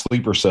about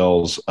sleeper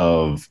cells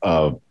of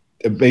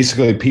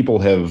basically people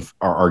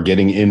are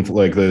getting in,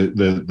 like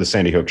the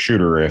Sandy Hook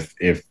shooter, if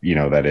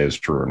that is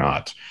true or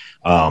not.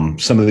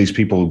 Some of these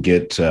people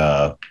get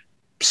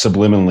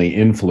subliminally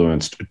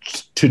influenced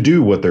to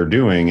do what they're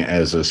doing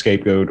as a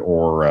scapegoat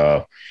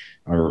or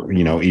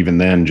even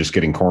then just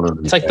getting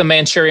cornered. It's like the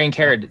Manchurian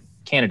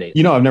Candidate.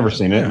 I've never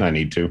seen it and I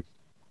need to.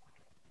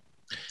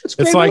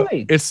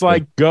 It's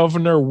like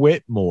Governor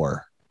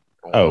Whitmore.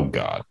 Oh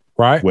God.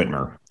 Right?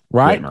 Whitmer.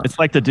 Right? It's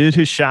like the dude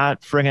who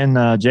shot friggin'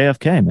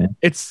 JFK, man.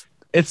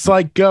 It's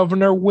like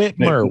Governor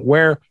Whitmer,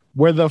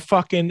 where the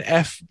fucking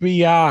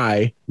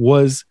FBI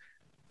was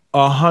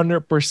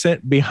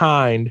 100%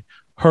 behind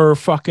her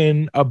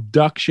fucking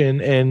abduction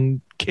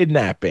and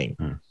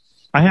kidnapping.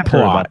 I have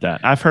heard about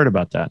that. I've heard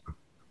about that.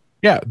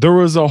 Yeah, there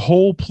was a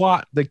whole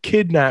plot to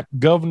kidnap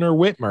Governor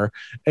Whitmer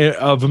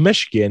of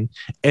Michigan,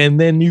 and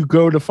then you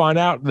go to find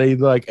out they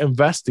like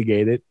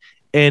investigate it,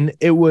 and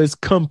it was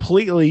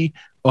completely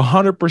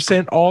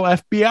 100% all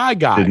FBI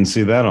guys. Didn't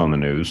see that on the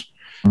news.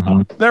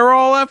 Mm-hmm. They're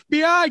all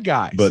FBI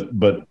guys. But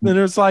then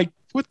it's like,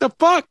 what the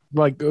fuck?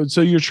 Like,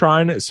 so you're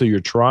trying to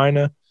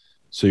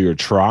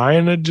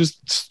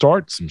just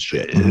start some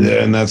shit.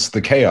 And that's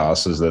the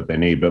chaos is that they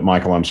need. But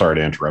Michael, I'm sorry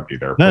to interrupt you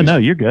there. No,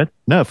 you're good.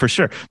 No, for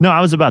sure. No,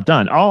 I was about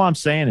done. All I'm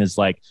saying is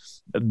like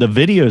the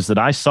videos that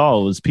I saw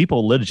was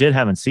people legit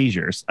having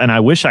seizures. And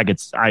I wish I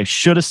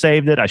should have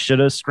saved it. I should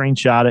have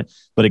screenshot it,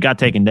 but it got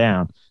taken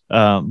down.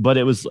 But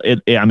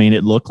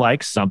it looked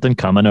like something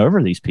coming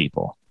over these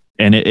people.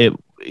 And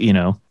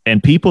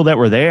and people that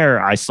were there,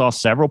 I saw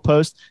several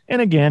posts.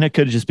 And again, it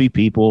could just be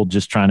people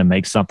just trying to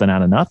make something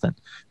out of nothing.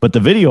 But the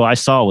video I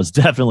saw was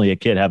definitely a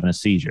kid having a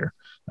seizure.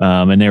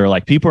 And they were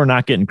like, people are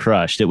not getting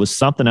crushed. It was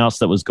something else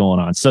that was going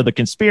on. So the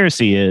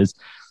conspiracy is,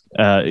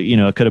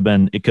 it could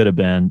have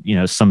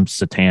been, some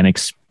satanic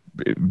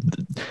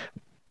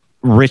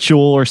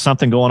ritual or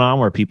something going on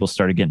where people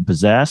started getting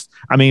possessed.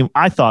 I mean,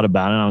 I thought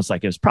about it and I was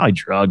like, it was probably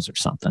drugs or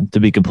something, to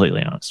be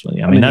completely honest with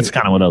you. I mean that's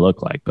kind of what it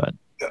looked like, but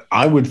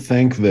I would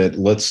think that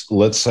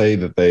let's say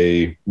that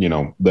they,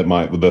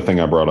 the thing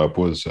I brought up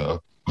was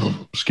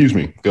excuse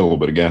me, got a little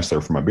bit of gas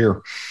there for my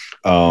beer.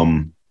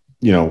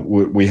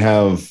 We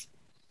have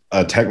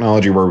a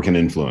technology where we can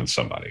influence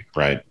somebody,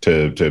 right?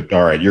 To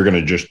all right, you're going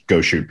to just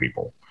go shoot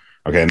people.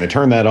 Okay. And they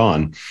turn that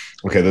on.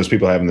 Okay. Those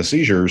people having the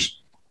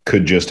seizures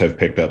could just have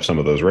picked up some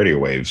of those radio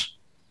waves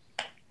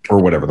or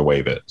whatever the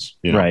wave is.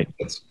 Right.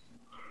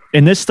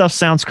 And this stuff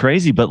sounds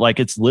crazy, but like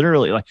it's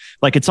literally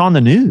like it's on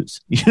the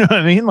news. You know what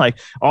I mean? Like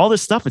all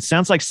this stuff, it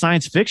sounds like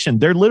science fiction.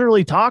 They're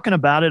literally talking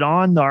about it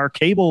on our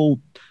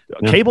cable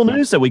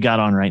news that we got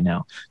on right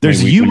now.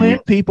 There's UN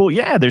people.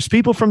 Yeah, there's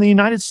people from the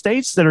United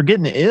States that are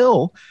getting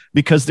ill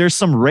because there's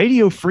some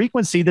radio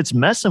frequency that's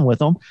messing with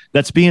them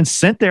that's being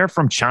sent there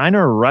from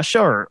China or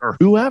Russia or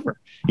whoever.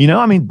 You know,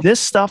 I mean, this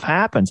stuff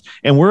happens,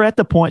 and we're at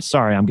the point.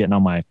 Sorry, I'm getting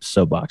on my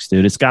soapbox,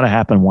 dude. It's got to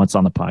happen once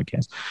on the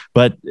podcast.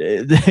 But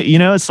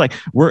it's like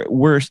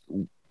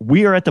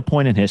we are at the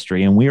point in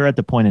history, and we are at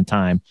the point in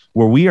time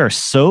where we are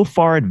so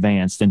far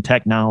advanced in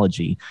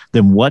technology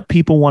than what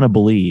people want to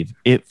believe.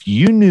 If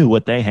you knew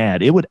what they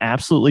had, it would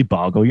absolutely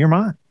boggle your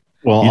mind.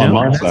 Well, on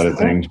our side of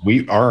things,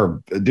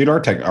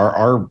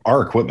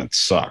 our equipment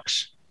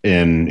sucks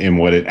in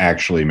what it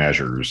actually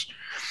measures.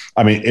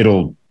 I mean,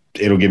 it'll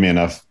give me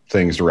enough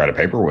things to write a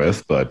paper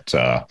with, but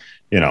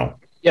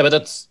Yeah, but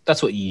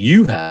that's what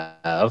you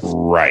have.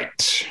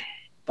 Right.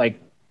 Like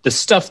the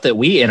stuff that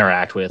we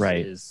interact with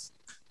is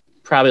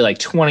probably like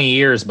 20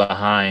 years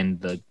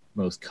behind the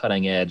most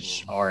cutting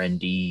edge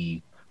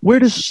R&D. Where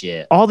does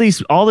shit all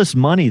this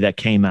money that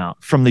came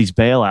out from these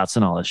bailouts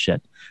and all this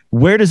shit,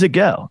 where does it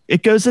go?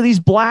 It goes to these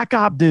black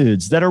op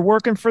dudes that are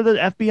working for the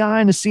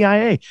FBI and the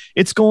CIA.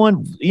 It's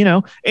going,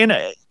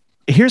 and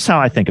here's how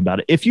I think about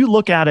it. If you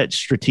look at it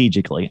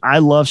strategically, I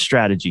love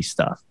strategy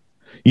stuff.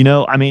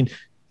 I mean,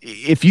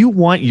 if you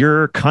want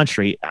your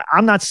country,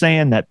 I'm not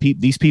saying that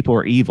these people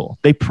are evil.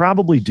 They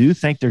probably do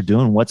think they're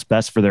doing what's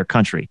best for their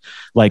country.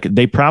 Like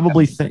they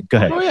probably think, go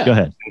ahead. Go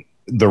ahead.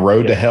 The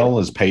road to hell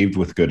is paved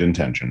with good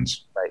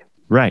intentions.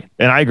 Right.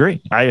 And I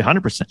agree.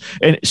 100%.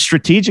 And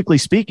strategically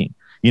speaking,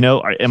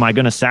 am I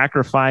going to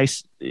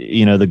sacrifice,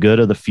 the good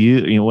of the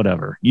few,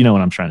 whatever, you know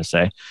what I'm trying to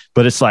say,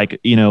 but it's like,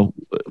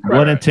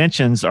 what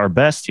intentions are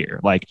best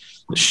here? Like,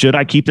 should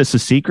I keep this a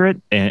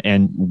secret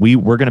and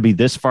we're going to be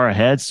this far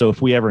ahead? So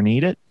if we ever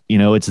need it,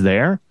 it's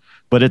there.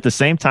 But at the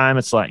same time,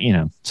 it's like,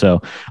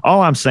 so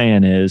all I'm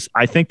saying is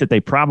I think that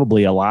they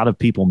probably, a lot of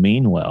people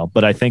mean well,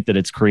 but I think that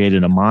it's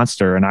created a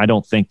monster. And I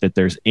don't think that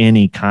there's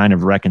any kind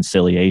of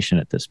reconciliation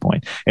at this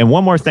point. And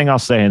one more thing I'll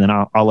say, and then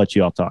I'll let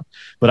you all talk.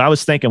 But I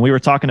was thinking, we were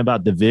talking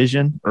about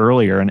division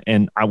earlier.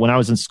 And when I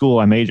was in school,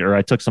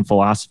 I took some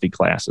philosophy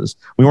classes.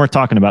 We weren't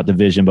talking about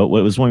division, but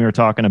it was when we were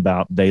talking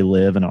about they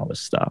live and all this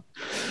stuff.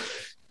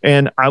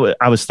 And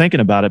I was thinking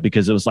about it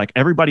because it was like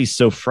everybody's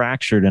so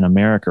fractured in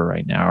America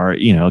right now, or,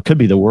 it could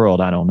be the world.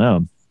 I don't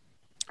know.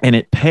 And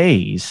it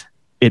pays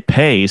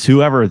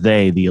whoever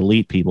the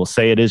elite people,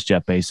 say it is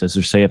Jeff Bezos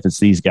or say if it's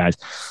these guys.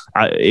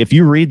 If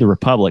you read The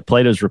Republic,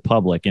 Plato's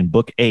Republic in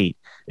book 8,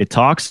 it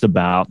talks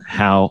about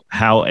how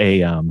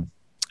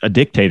a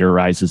dictator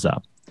rises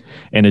up.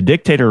 And a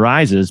dictator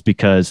rises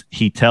because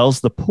he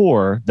tells the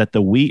poor that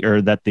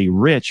the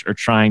rich are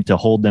trying to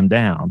hold them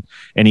down.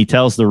 And he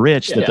tells the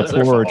rich that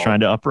the poor are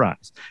trying to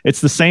uprise.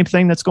 It's the same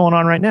thing that's going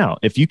on right now.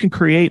 If you can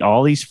create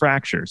all these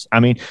fractures,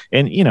 I mean,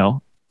 and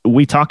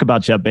we talk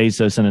about Jeff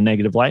Bezos in a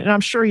negative light, and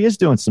I'm sure he is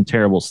doing some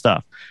terrible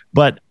stuff.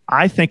 But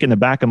I think in the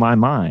back of my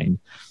mind,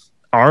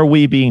 are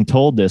we being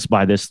told this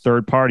by this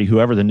third party,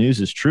 whoever the news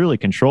is truly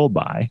controlled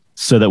by,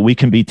 so that we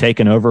can be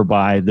taken over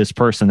by this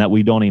person that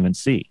we don't even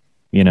see?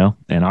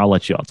 And I'll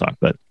let you all talk,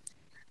 but.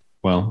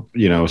 Well,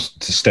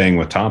 staying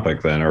with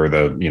topic then, or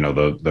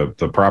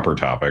the proper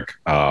topic,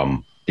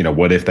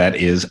 what if that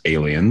is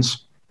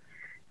aliens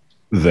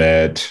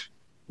that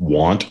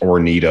want or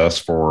need us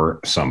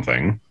for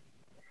something,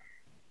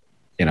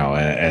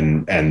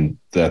 and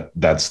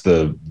that's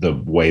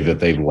the way that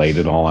they've laid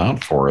it all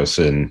out for us.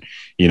 And,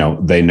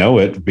 they know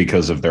it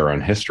because of their own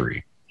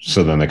history.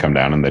 So then they come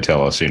down and they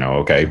tell us,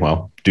 okay,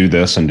 well, do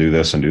this and do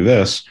this and do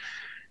this.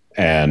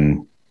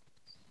 And,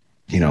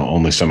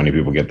 only so many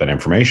people get that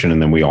information,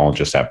 and then we all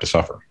just have to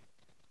suffer.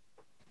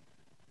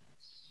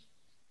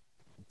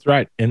 That's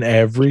right. And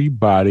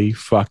everybody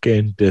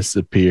fucking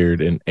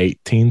disappeared in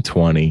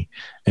 1820,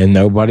 and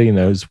nobody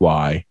knows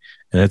why.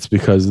 And it's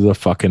because of the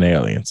fucking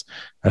aliens.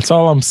 That's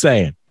all I'm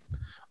saying.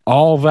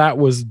 All that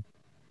was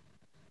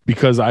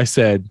because I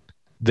said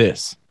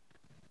this,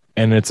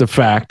 and it's a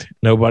fact.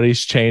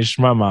 Nobody's changed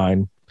my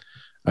mind.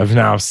 I've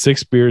now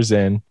 6 beers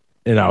in,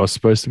 and I was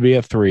supposed to be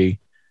at 3.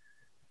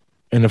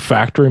 And the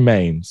fact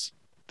remains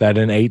that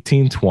in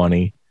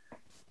 1820,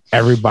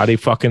 everybody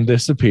fucking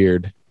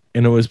disappeared,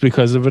 and it was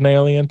because of an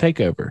alien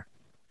takeover.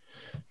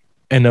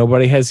 And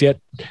nobody has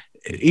yet,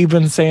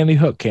 even Sandy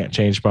Hook can't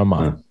change my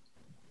mind.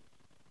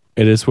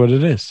 It is what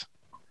it is.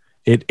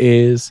 It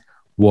is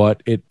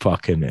what it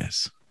fucking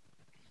is.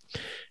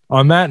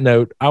 On that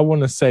note, I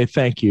want to say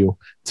thank you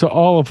to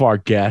all of our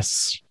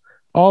guests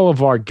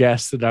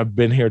that have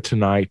been here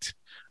tonight.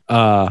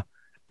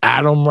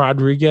 Adam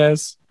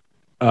Rodriguez,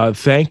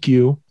 thank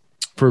you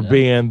for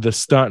being the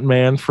stunt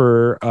man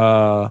for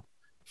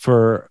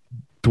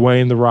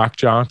Dwayne the Rock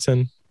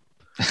Johnson.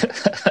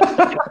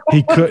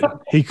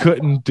 He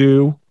couldn't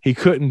do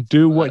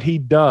what he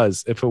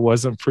does if it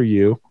wasn't for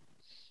you.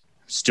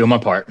 Just doing my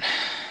part.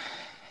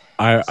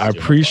 I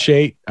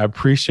appreciate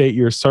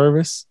your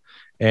service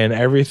and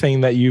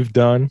everything that you've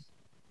done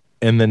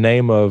in the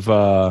name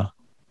of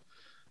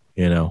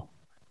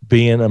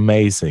being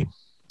amazing.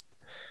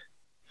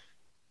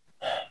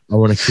 I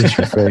want to kiss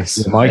your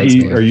face.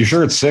 Mikey, are you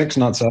sure it's 6,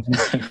 not 7?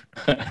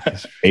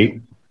 8,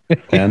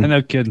 10?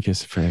 No kidding.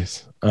 Kiss your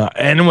face.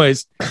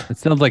 Anyways, it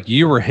sounds like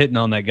you were hitting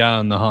on that guy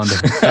on the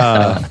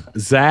Honda.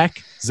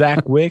 Zach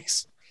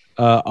Wicks,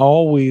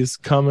 always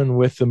coming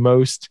with the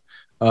most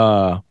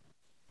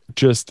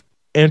just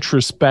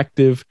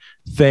introspective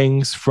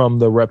things from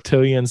the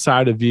reptilian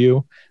side of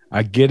you.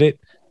 I get it.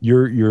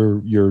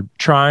 You're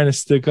trying to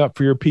stick up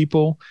for your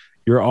people.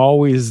 You're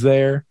always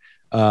there.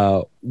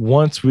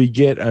 Once we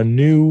get a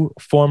new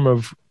form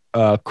of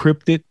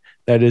cryptid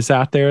that is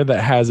out there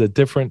that has a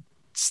different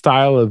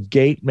style of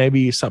gait,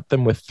 maybe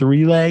something with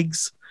 3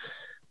 legs,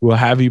 we'll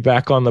have you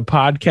back on the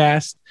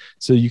podcast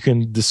so you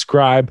can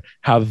describe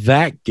how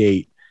that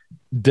gait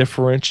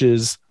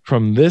differentiates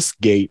from this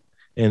gate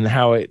and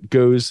how it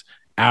goes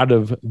out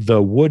of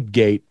the wood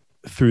gate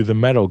through the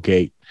metal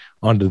gate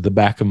onto the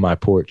back of my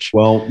porch.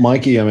 Well,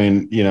 Mikey, I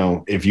mean,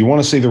 if you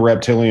want to see the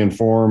reptilian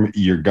form,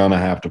 you're going to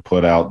have to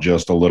put out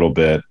just a little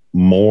bit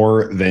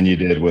more than you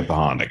did with the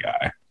Honda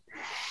guy.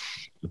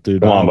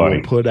 Dude, Come on, buddy.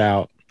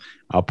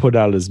 I'll put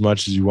out as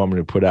much as you want me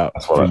to put out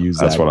for you,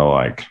 Zach. That's what I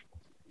like.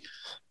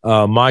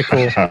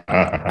 Michael,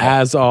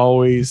 as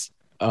always,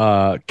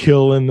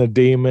 killing the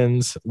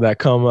demons that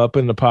come up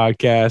in the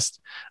podcast.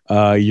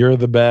 You're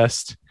the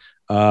best.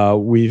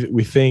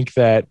 We think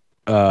that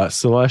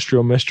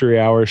Celestial Mystery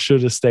Hour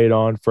should have stayed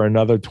on for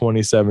another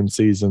 27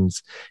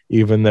 seasons,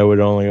 even though it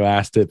only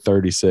lasted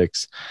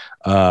 36.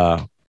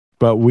 But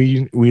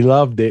we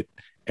loved it,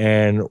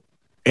 and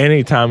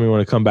anytime you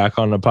want to come back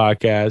on the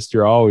podcast,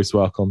 you're always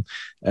welcome.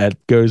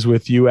 That goes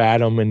with you,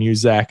 Adam, and you,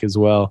 Zach, as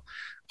well.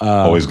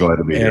 Always glad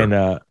to be here.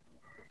 And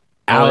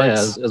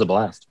Alex, it was a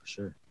blast for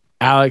sure.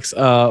 Alex,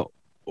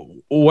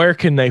 where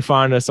can they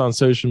find us on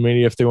social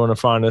media if they want to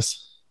find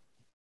us?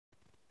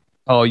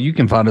 Oh, you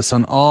can find us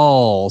on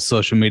all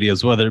social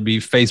medias, whether it be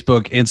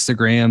Facebook,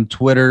 Instagram,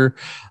 Twitter.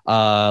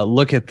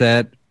 Look at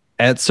that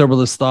at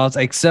Soberless Thoughts,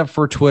 except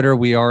for Twitter.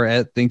 We are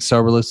at Think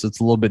Soberless.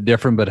 It's a little bit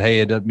different, but hey,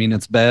 it doesn't mean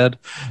it's bad.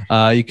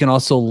 You can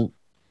also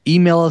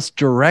email us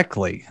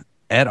directly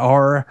at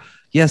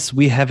yes,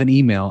 we have an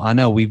email. I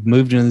know we've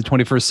moved into the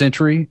 21st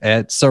century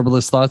at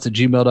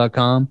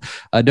soberlessthoughts@gmail.com.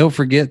 Don't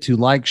forget to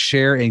like,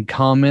 share, and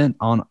comment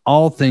on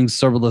all things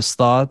Soberless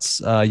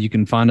Thoughts. You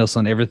can find us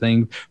on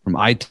everything from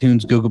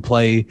iTunes, Google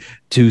Play,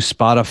 to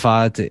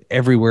Spotify, to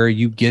everywhere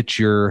you get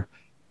your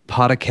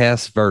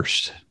podcast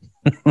first.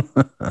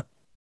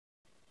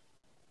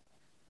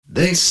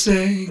 They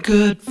say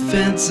good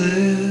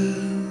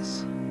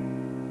fences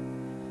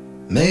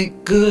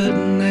make good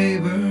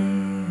neighbors.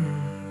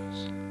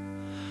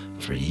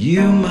 For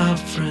you, my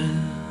friend,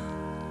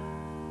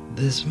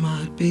 this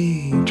might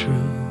be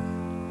true,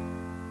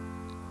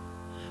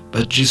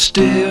 but you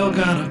still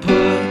gotta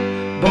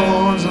put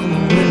bars on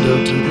the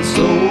window to the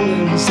soul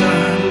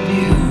inside of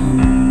you.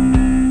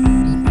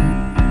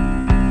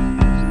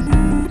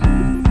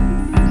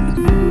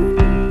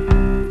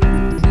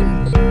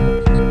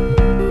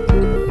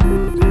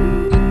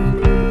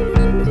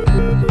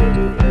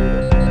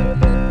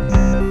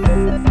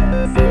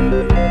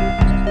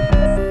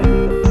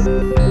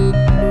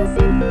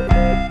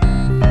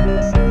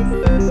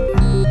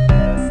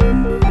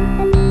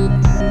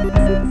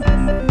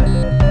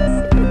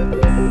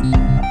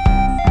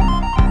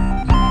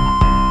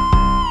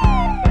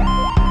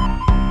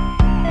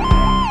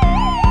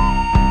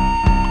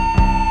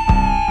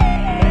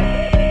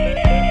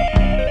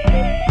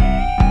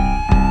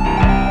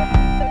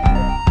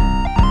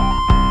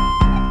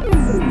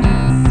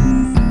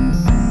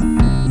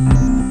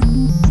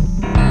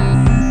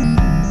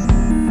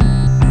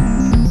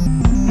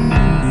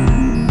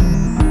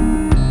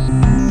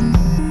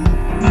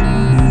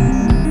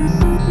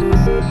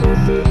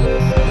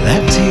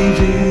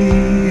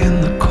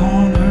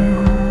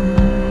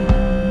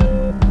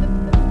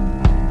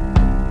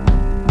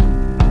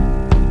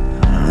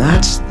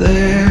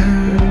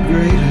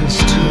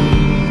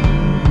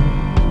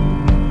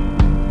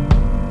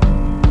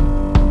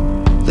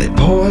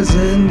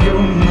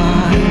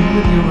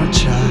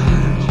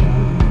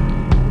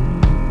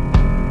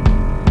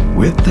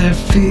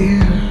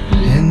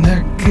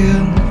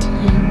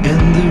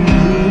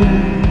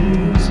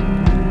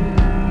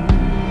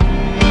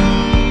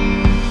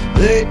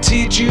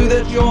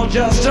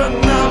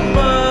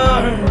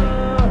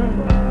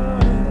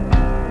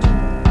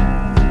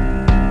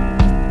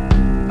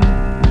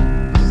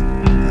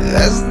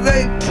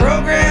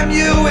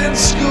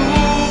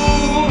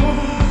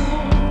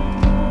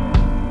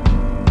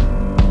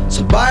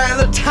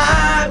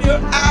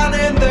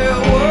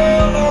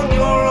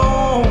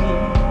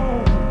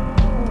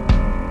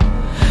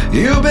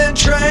 You've been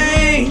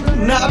trained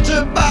have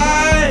to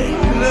bite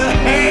the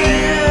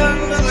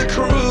hand of the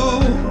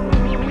cruel.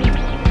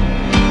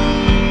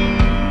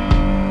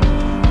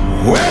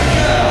 Wake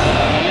up!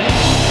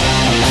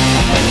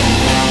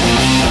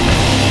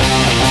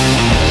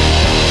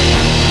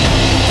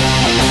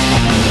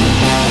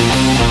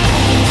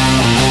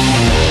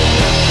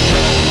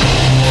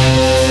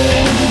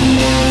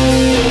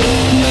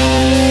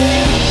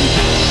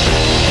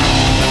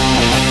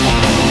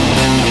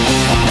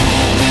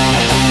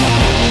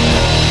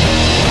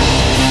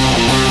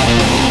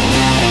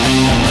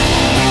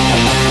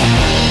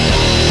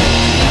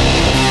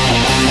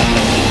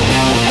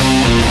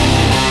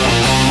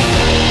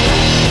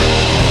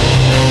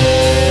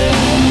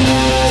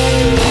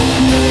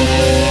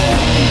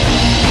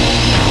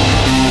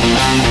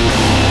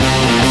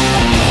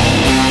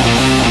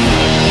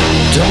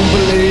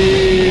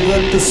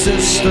 The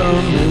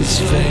system is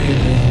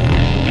failing.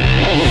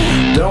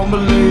 Don't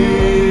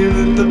believe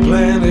that the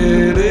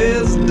planet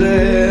is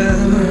dead.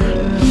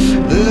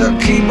 They'll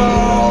keep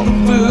all the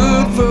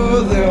food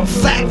for their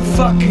fat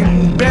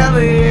fucking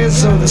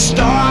bellies, so the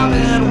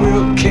starving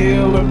will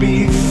kill or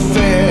be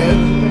fed.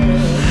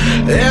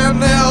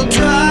 And they'll